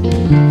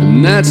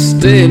 I'm not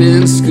staying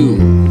in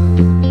school.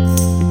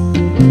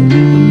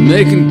 I'm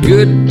making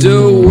good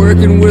dough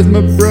working with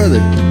my brother,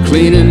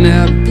 cleaning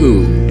out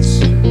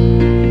pools.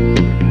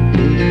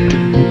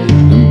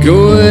 I'm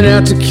going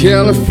out to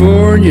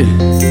California,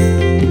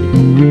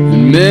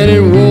 and man,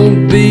 it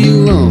won't be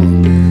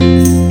long.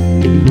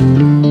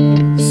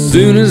 As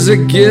soon as I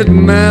get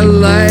my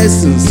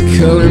license,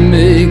 color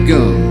may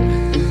gone.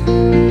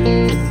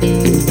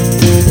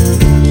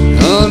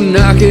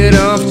 Knock it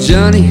off,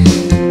 Johnny.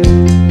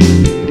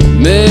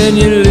 Man,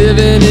 you're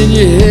living in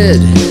your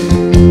head.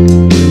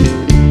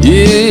 You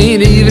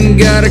ain't even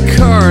got a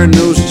car, and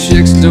those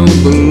chicks don't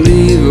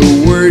believe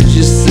a word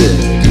you said.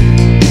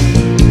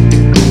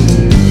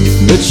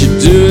 But you're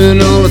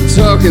doing all the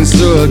talking,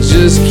 so I'll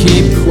just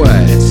keep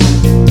quiet.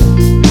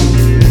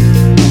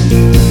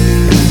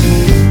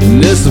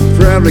 And this'll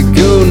probably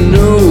go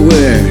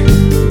nowhere,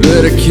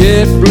 but I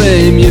can't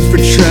blame you for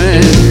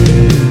trying.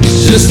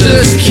 Just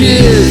us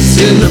kids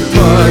in the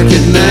park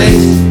at night,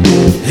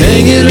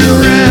 hanging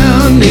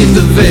around neath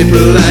the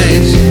vapor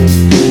light.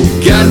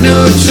 Got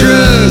no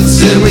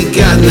drugs and we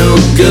got no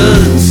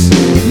guns,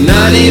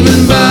 not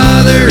even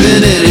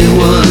bothering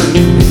anyone.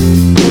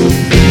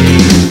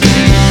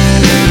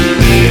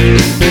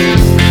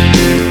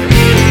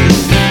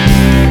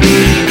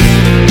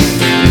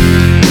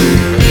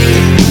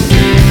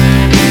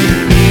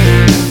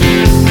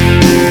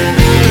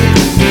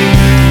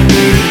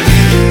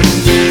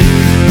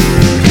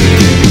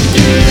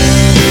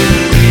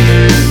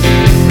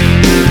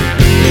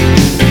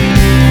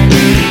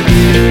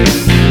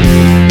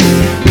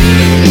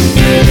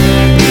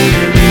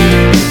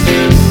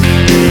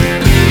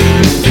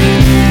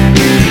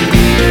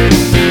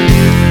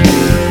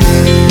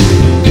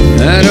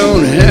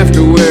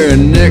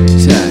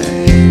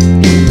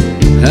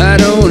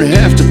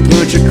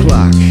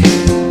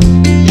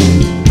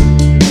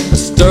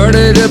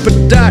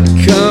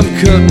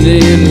 Company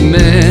and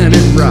man,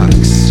 it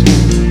rocks.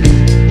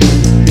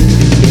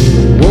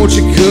 Won't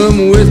you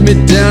come with me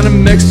down to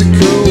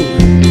Mexico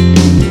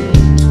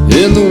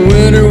in the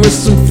winter with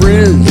some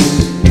friends?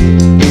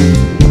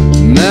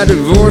 My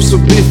divorce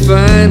will be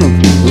final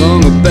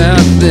long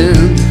about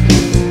then.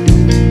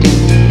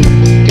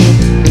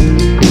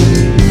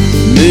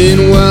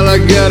 Meanwhile, I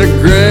got a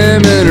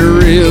gram and a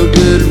real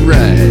good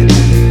ride.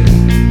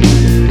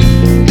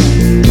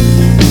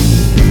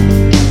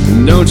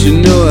 Don't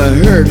you know I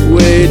hurt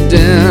way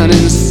down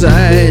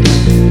inside?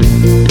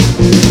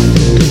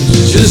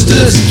 Just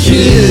us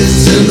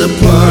kids in the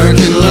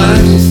parking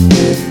lot,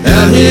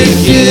 out here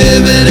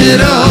giving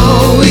it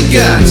all we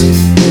got.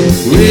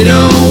 We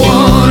don't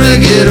wanna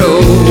get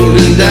old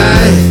and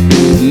die,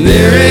 and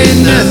there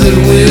ain't nothing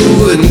we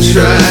wouldn't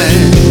try.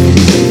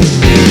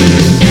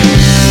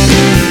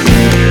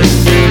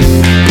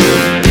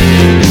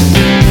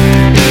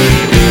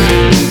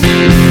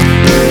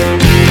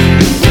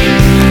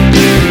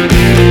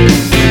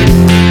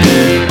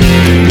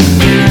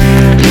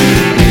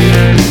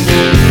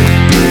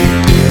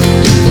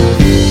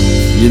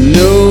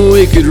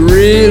 We could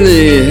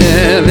really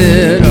have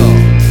it all.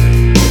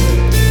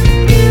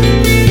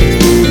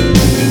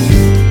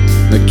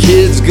 My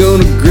kid's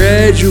gonna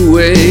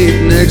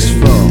graduate next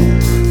fall,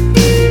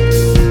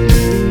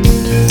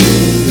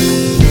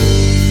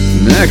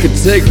 and I could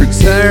take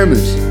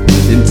retirement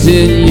in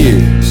 10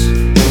 years.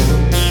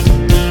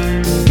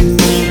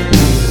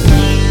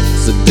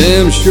 It's a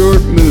damn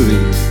short movie.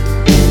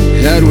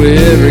 How'd we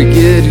ever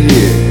get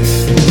here?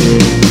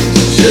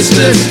 Just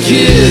us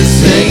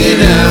kids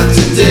hanging out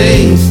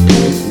today,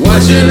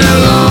 watching our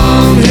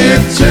long hair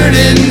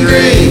turning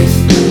gray.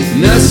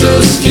 Not so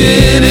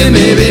skinny,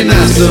 maybe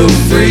not so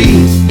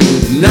free,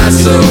 not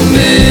so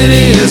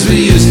many as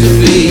we used to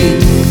be.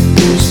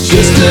 It's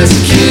just us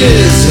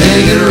kids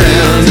hanging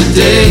around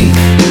today,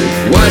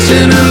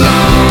 watching our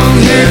long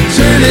hair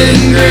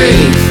turning gray.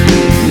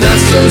 Not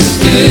so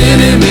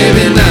skinny,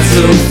 maybe not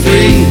so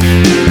free,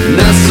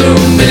 not so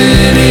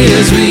many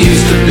as we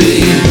used to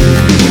be.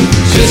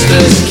 Just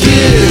us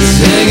kids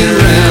hanging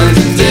around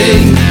today,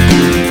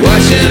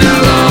 watching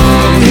our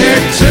long hair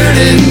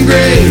turning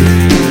gray.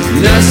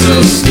 Not so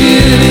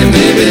skinny,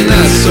 maybe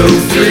not so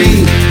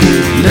free,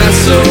 not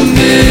so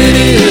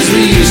many as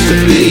we used to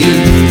be.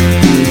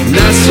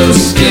 Not so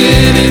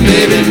skinny,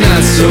 maybe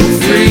not so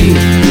free,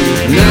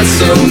 not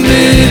so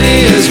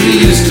many as we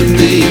used to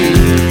be.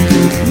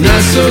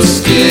 Not so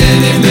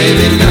skinny,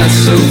 maybe not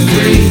so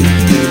free,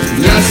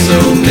 not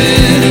so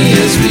many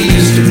as we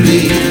used to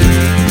be.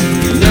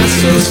 Not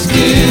so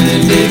skinny,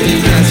 maybe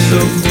not so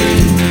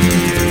free,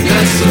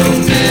 not so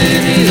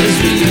many as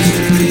we used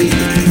to be.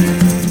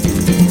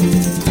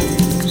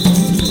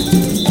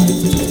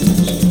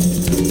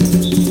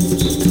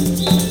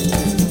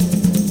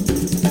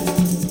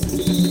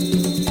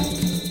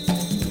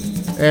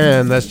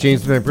 And that's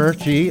James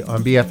McMurtry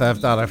on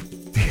BFF.FM.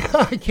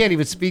 I can't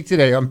even speak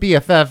today. On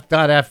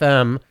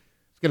BFF.FM.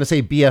 It's going to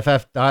say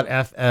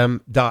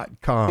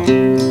BFF.FM.com.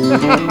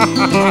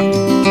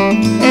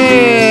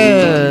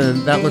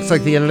 And that looks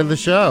like the end of the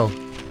show.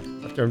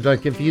 After I'm done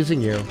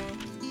confusing you.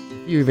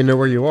 If you even know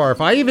where you are. If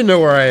I even know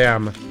where I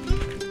am.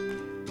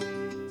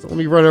 So let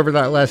me run over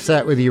that last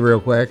set with you real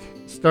quick.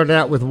 Started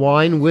out with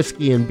Wine,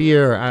 Whiskey, and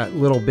Beer at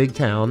Little Big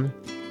Town.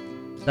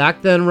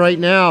 Back Then, Right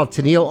Now,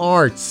 Tennille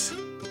Arts.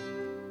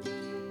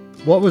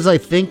 What Was I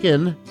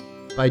Thinking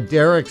by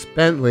Derek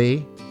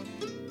Bentley.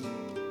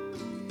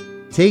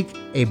 Take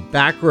a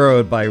Back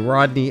Road by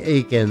Rodney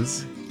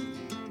Akins.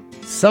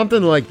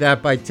 Something Like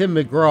That by Tim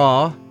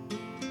McGraw.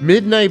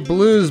 Midnight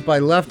Blues by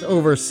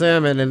Leftover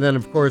Salmon. And then,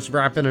 of course,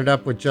 wrapping it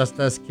up with Just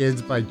Us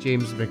Kids by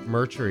James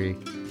McMurtry.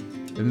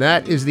 And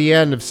that is the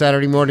end of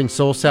Saturday Morning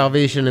Soul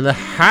Salvation in the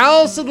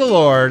House of the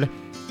Lord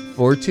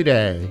for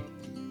today.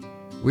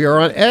 We are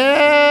on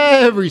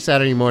every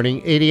Saturday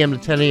morning, 8 a.m. to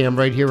 10 a.m.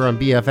 right here on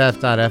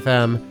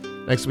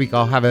BFF.FM. Next week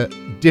I'll have a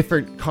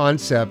different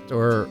concept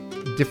or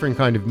different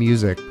kind of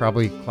music,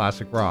 probably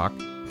classic rock,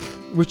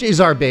 which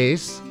is our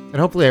base. And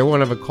hopefully I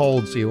won't have a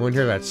cold so you won't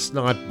hear that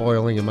snot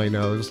boiling in my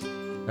nose.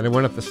 And I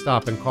won't have to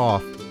stop and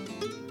cough.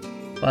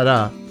 But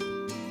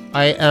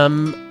I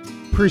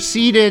am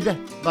preceded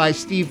by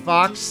Steve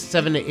Fox,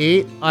 7 to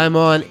 8. I'm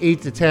on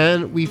 8 to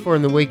 10. We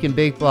form the Wake and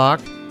Bake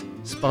Block,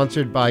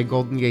 sponsored by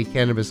Golden Gate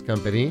Cannabis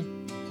Company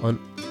on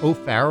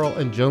O'Farrell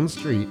and Jones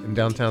Street in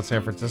downtown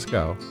San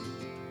Francisco.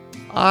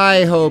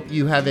 I hope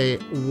you have a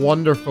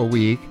wonderful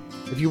week.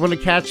 If you want to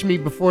catch me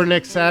before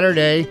next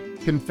Saturday,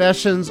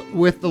 Confessions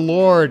with the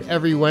Lord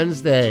every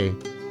Wednesday,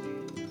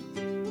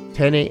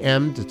 10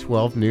 a.m. to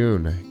 12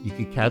 noon. You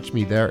can catch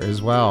me there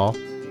as well.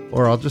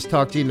 Or I'll just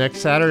talk to you next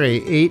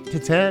Saturday, 8 to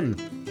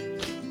 10.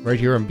 Right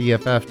here on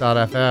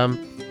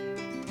BFF.FM.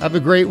 Have a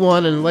great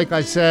one, and like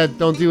I said,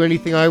 don't do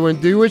anything I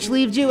wouldn't do, which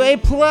leaves you a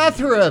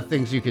plethora of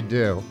things you could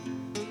do.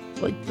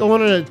 Like go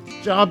on a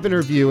job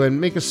interview and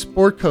make a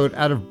sport coat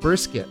out of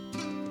brisket.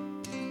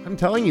 I'm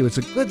telling you, it's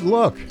a good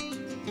look.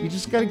 You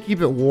just got to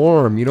keep it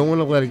warm. You don't want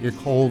to let it get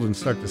cold and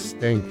start to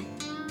stink.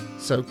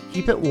 So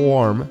keep it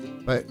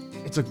warm, but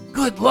it's a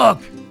good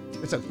look.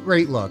 It's a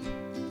great look.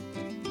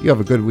 You have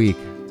a good week.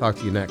 Talk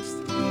to you next.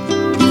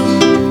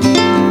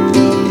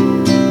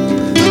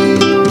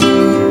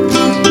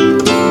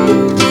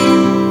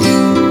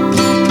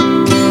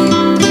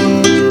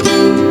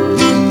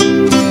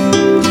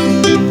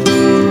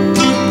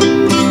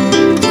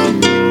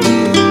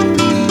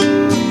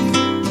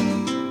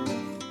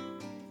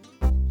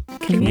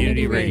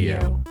 Community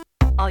Radio.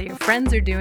 All your friends are doing